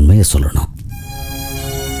 உங்ககிட்ட ஒரு உண்மையை சொல்லணும்.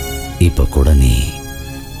 இப்ப கூட நீ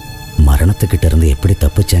மரணத்துக்கிட்ட இருந்து எப்படி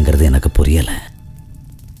தப்பிச்சேங்கிறது எனக்கு புரியல.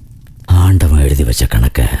 ஆண்டவன் எழுதி வச்ச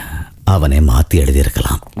கணக்க அவனே மாத்தி எழுதி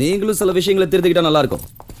இருக்கலாம். நீங்களும் சில விஷயங்களை திருத்திக்கிட்டா நல்லா இருக்கும்.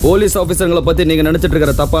 போலீஸ் ஆபீசர்களை பத்தி நீங்க நினைச்சிட்டு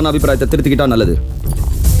இருக்கிற தப்பான அபிப்பிராயத்தை திருத்திக்கிட்டா நல்லது.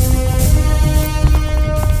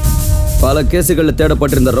 பல கேசுகள்ல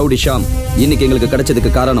தேடப்பட்டிருந்த ரவுடி ஷாம் இன்னைக்கு எங்களுக்கு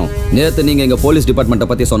கிடைச்சதுக்கு காரணம் நேத்து நீங்க எங்க போலீஸ் டிபார்ட்மெண்ட்டை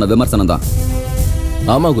பத்தி சொன்ன விமர்சனம் தான்.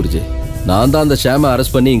 ஆமா குருஜி, நான் தான் அந்த ஷாமை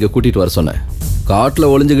அரெஸ்ட் பண்ணி இங்க கூட்டிட்டு வர சொன்னேன். காட்டுல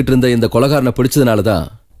ஒளிஞ்சுகிட்டு இருந்த இந்த கொலகாரனை பிடிச்சதுனாலதான்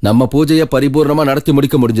நம்ம பூஜையை பரிபூர்ணமா நடத்தி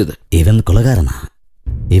முடிக்க முடிஞ்சது. இவன் கொலகாரனா?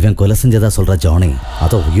 இவன் கொலை செஞ்சதா சொல்ற ஜானி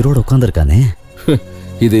அதோ உயிரோட உட்கார்ந்துருக்கானே.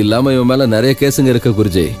 இது இல்லாம இவன் மேல நிறைய கேசுங்க இருக்கு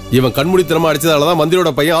குருஜி. இவன் கண்மூடித்தனமா அடிச்சதாலதான்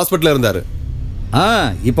மந்திரியோட பையன் ஹாஸ்பிட்டல்ல இருந்தாரு.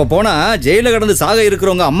 இப்ப போனா ஜெயில கடந்து சாக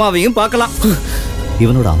இருக்கிறவங்க அம்மாவையும் பார்க்கலாம்.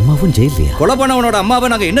 இவனோட அம்மாவும் ஜெயிலையா? கொலை பண்ணவனோட அம்மாவை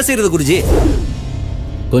நாங்க என்ன செய்யறது குருஜி?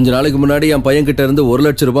 கொஞ்ச நாளைக்கு முன்னாடி என் பையன் கிட்ட இருந்து 1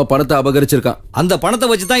 லட்சம் ரூபாய் பணத்தை அபகரிச்சிருக்கான். அந்த பணத்தை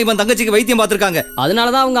வச்சுதான் இவன் தங்கச்சிக்கு வைத்தியம் பார்த்திருக்காங்க.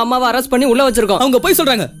 அதனாலதான் அவங்க அம்மாவை அரெஸ்ட் பண்ணி உள்ள வச்சிருக்கோம். அவங்க போய்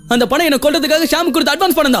சொல்றாங்க. அந்த பணம் என்ன கொல்றதுக்காக ஷாம் கொடுத்த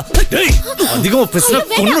அட்வான்ஸ் பணம் தான். அதிகமா பேசுற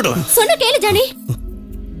கொன்னுடுவேன். சொன்ன கேளு ஜானி.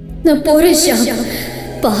 நான் போறேன் ஷாம்.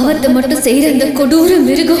 பாவத்தை மட்டும் செய்யற அந்த கொடூர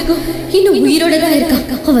மிருகம் இன்னும் உயிரோட தான் இருக்கான்.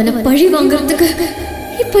 அவனை பழி வாங்கறதுக்கு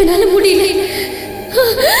இப்ப என்னால முடியல.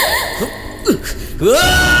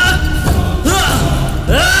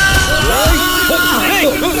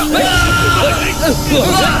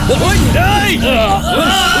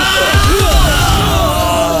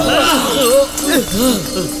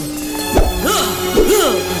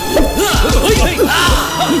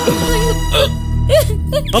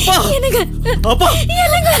 அப்பா, அப்பா,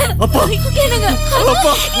 அப்பா,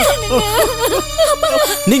 அப்பா.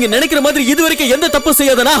 நீங்க நினைக்கிற மாதிரி இதுவரைக்கும் எந்த தப்பு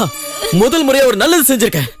செய்யாதனா முதல் முறையா ஒரு நல்லது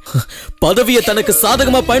செஞ்சிருக்கேன். பதவியை தனக்கு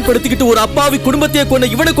சாதகமா பயன்படுத்திக்கிட்டு ஒரு அப்பாவி குடும்பத்தையே கொண்ட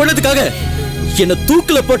இவனை கொன்னதுக்காக என்ன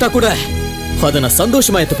தூக்குல போட்டா கூட அதை நான்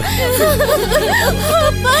சந்தோஷமா ஏத்துப்பேன்.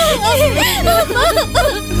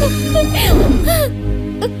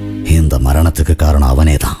 இந்த மரணத்துக்கு காரணம்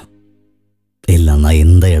அவனே தான். இல்லைன்னா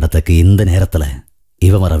இந்த இடத்துக்கு இந்த நேரத்துல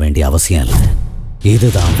இவன் வர வேண்டிய அவசியம் இல்லை.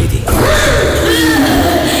 இதுதான் விதி.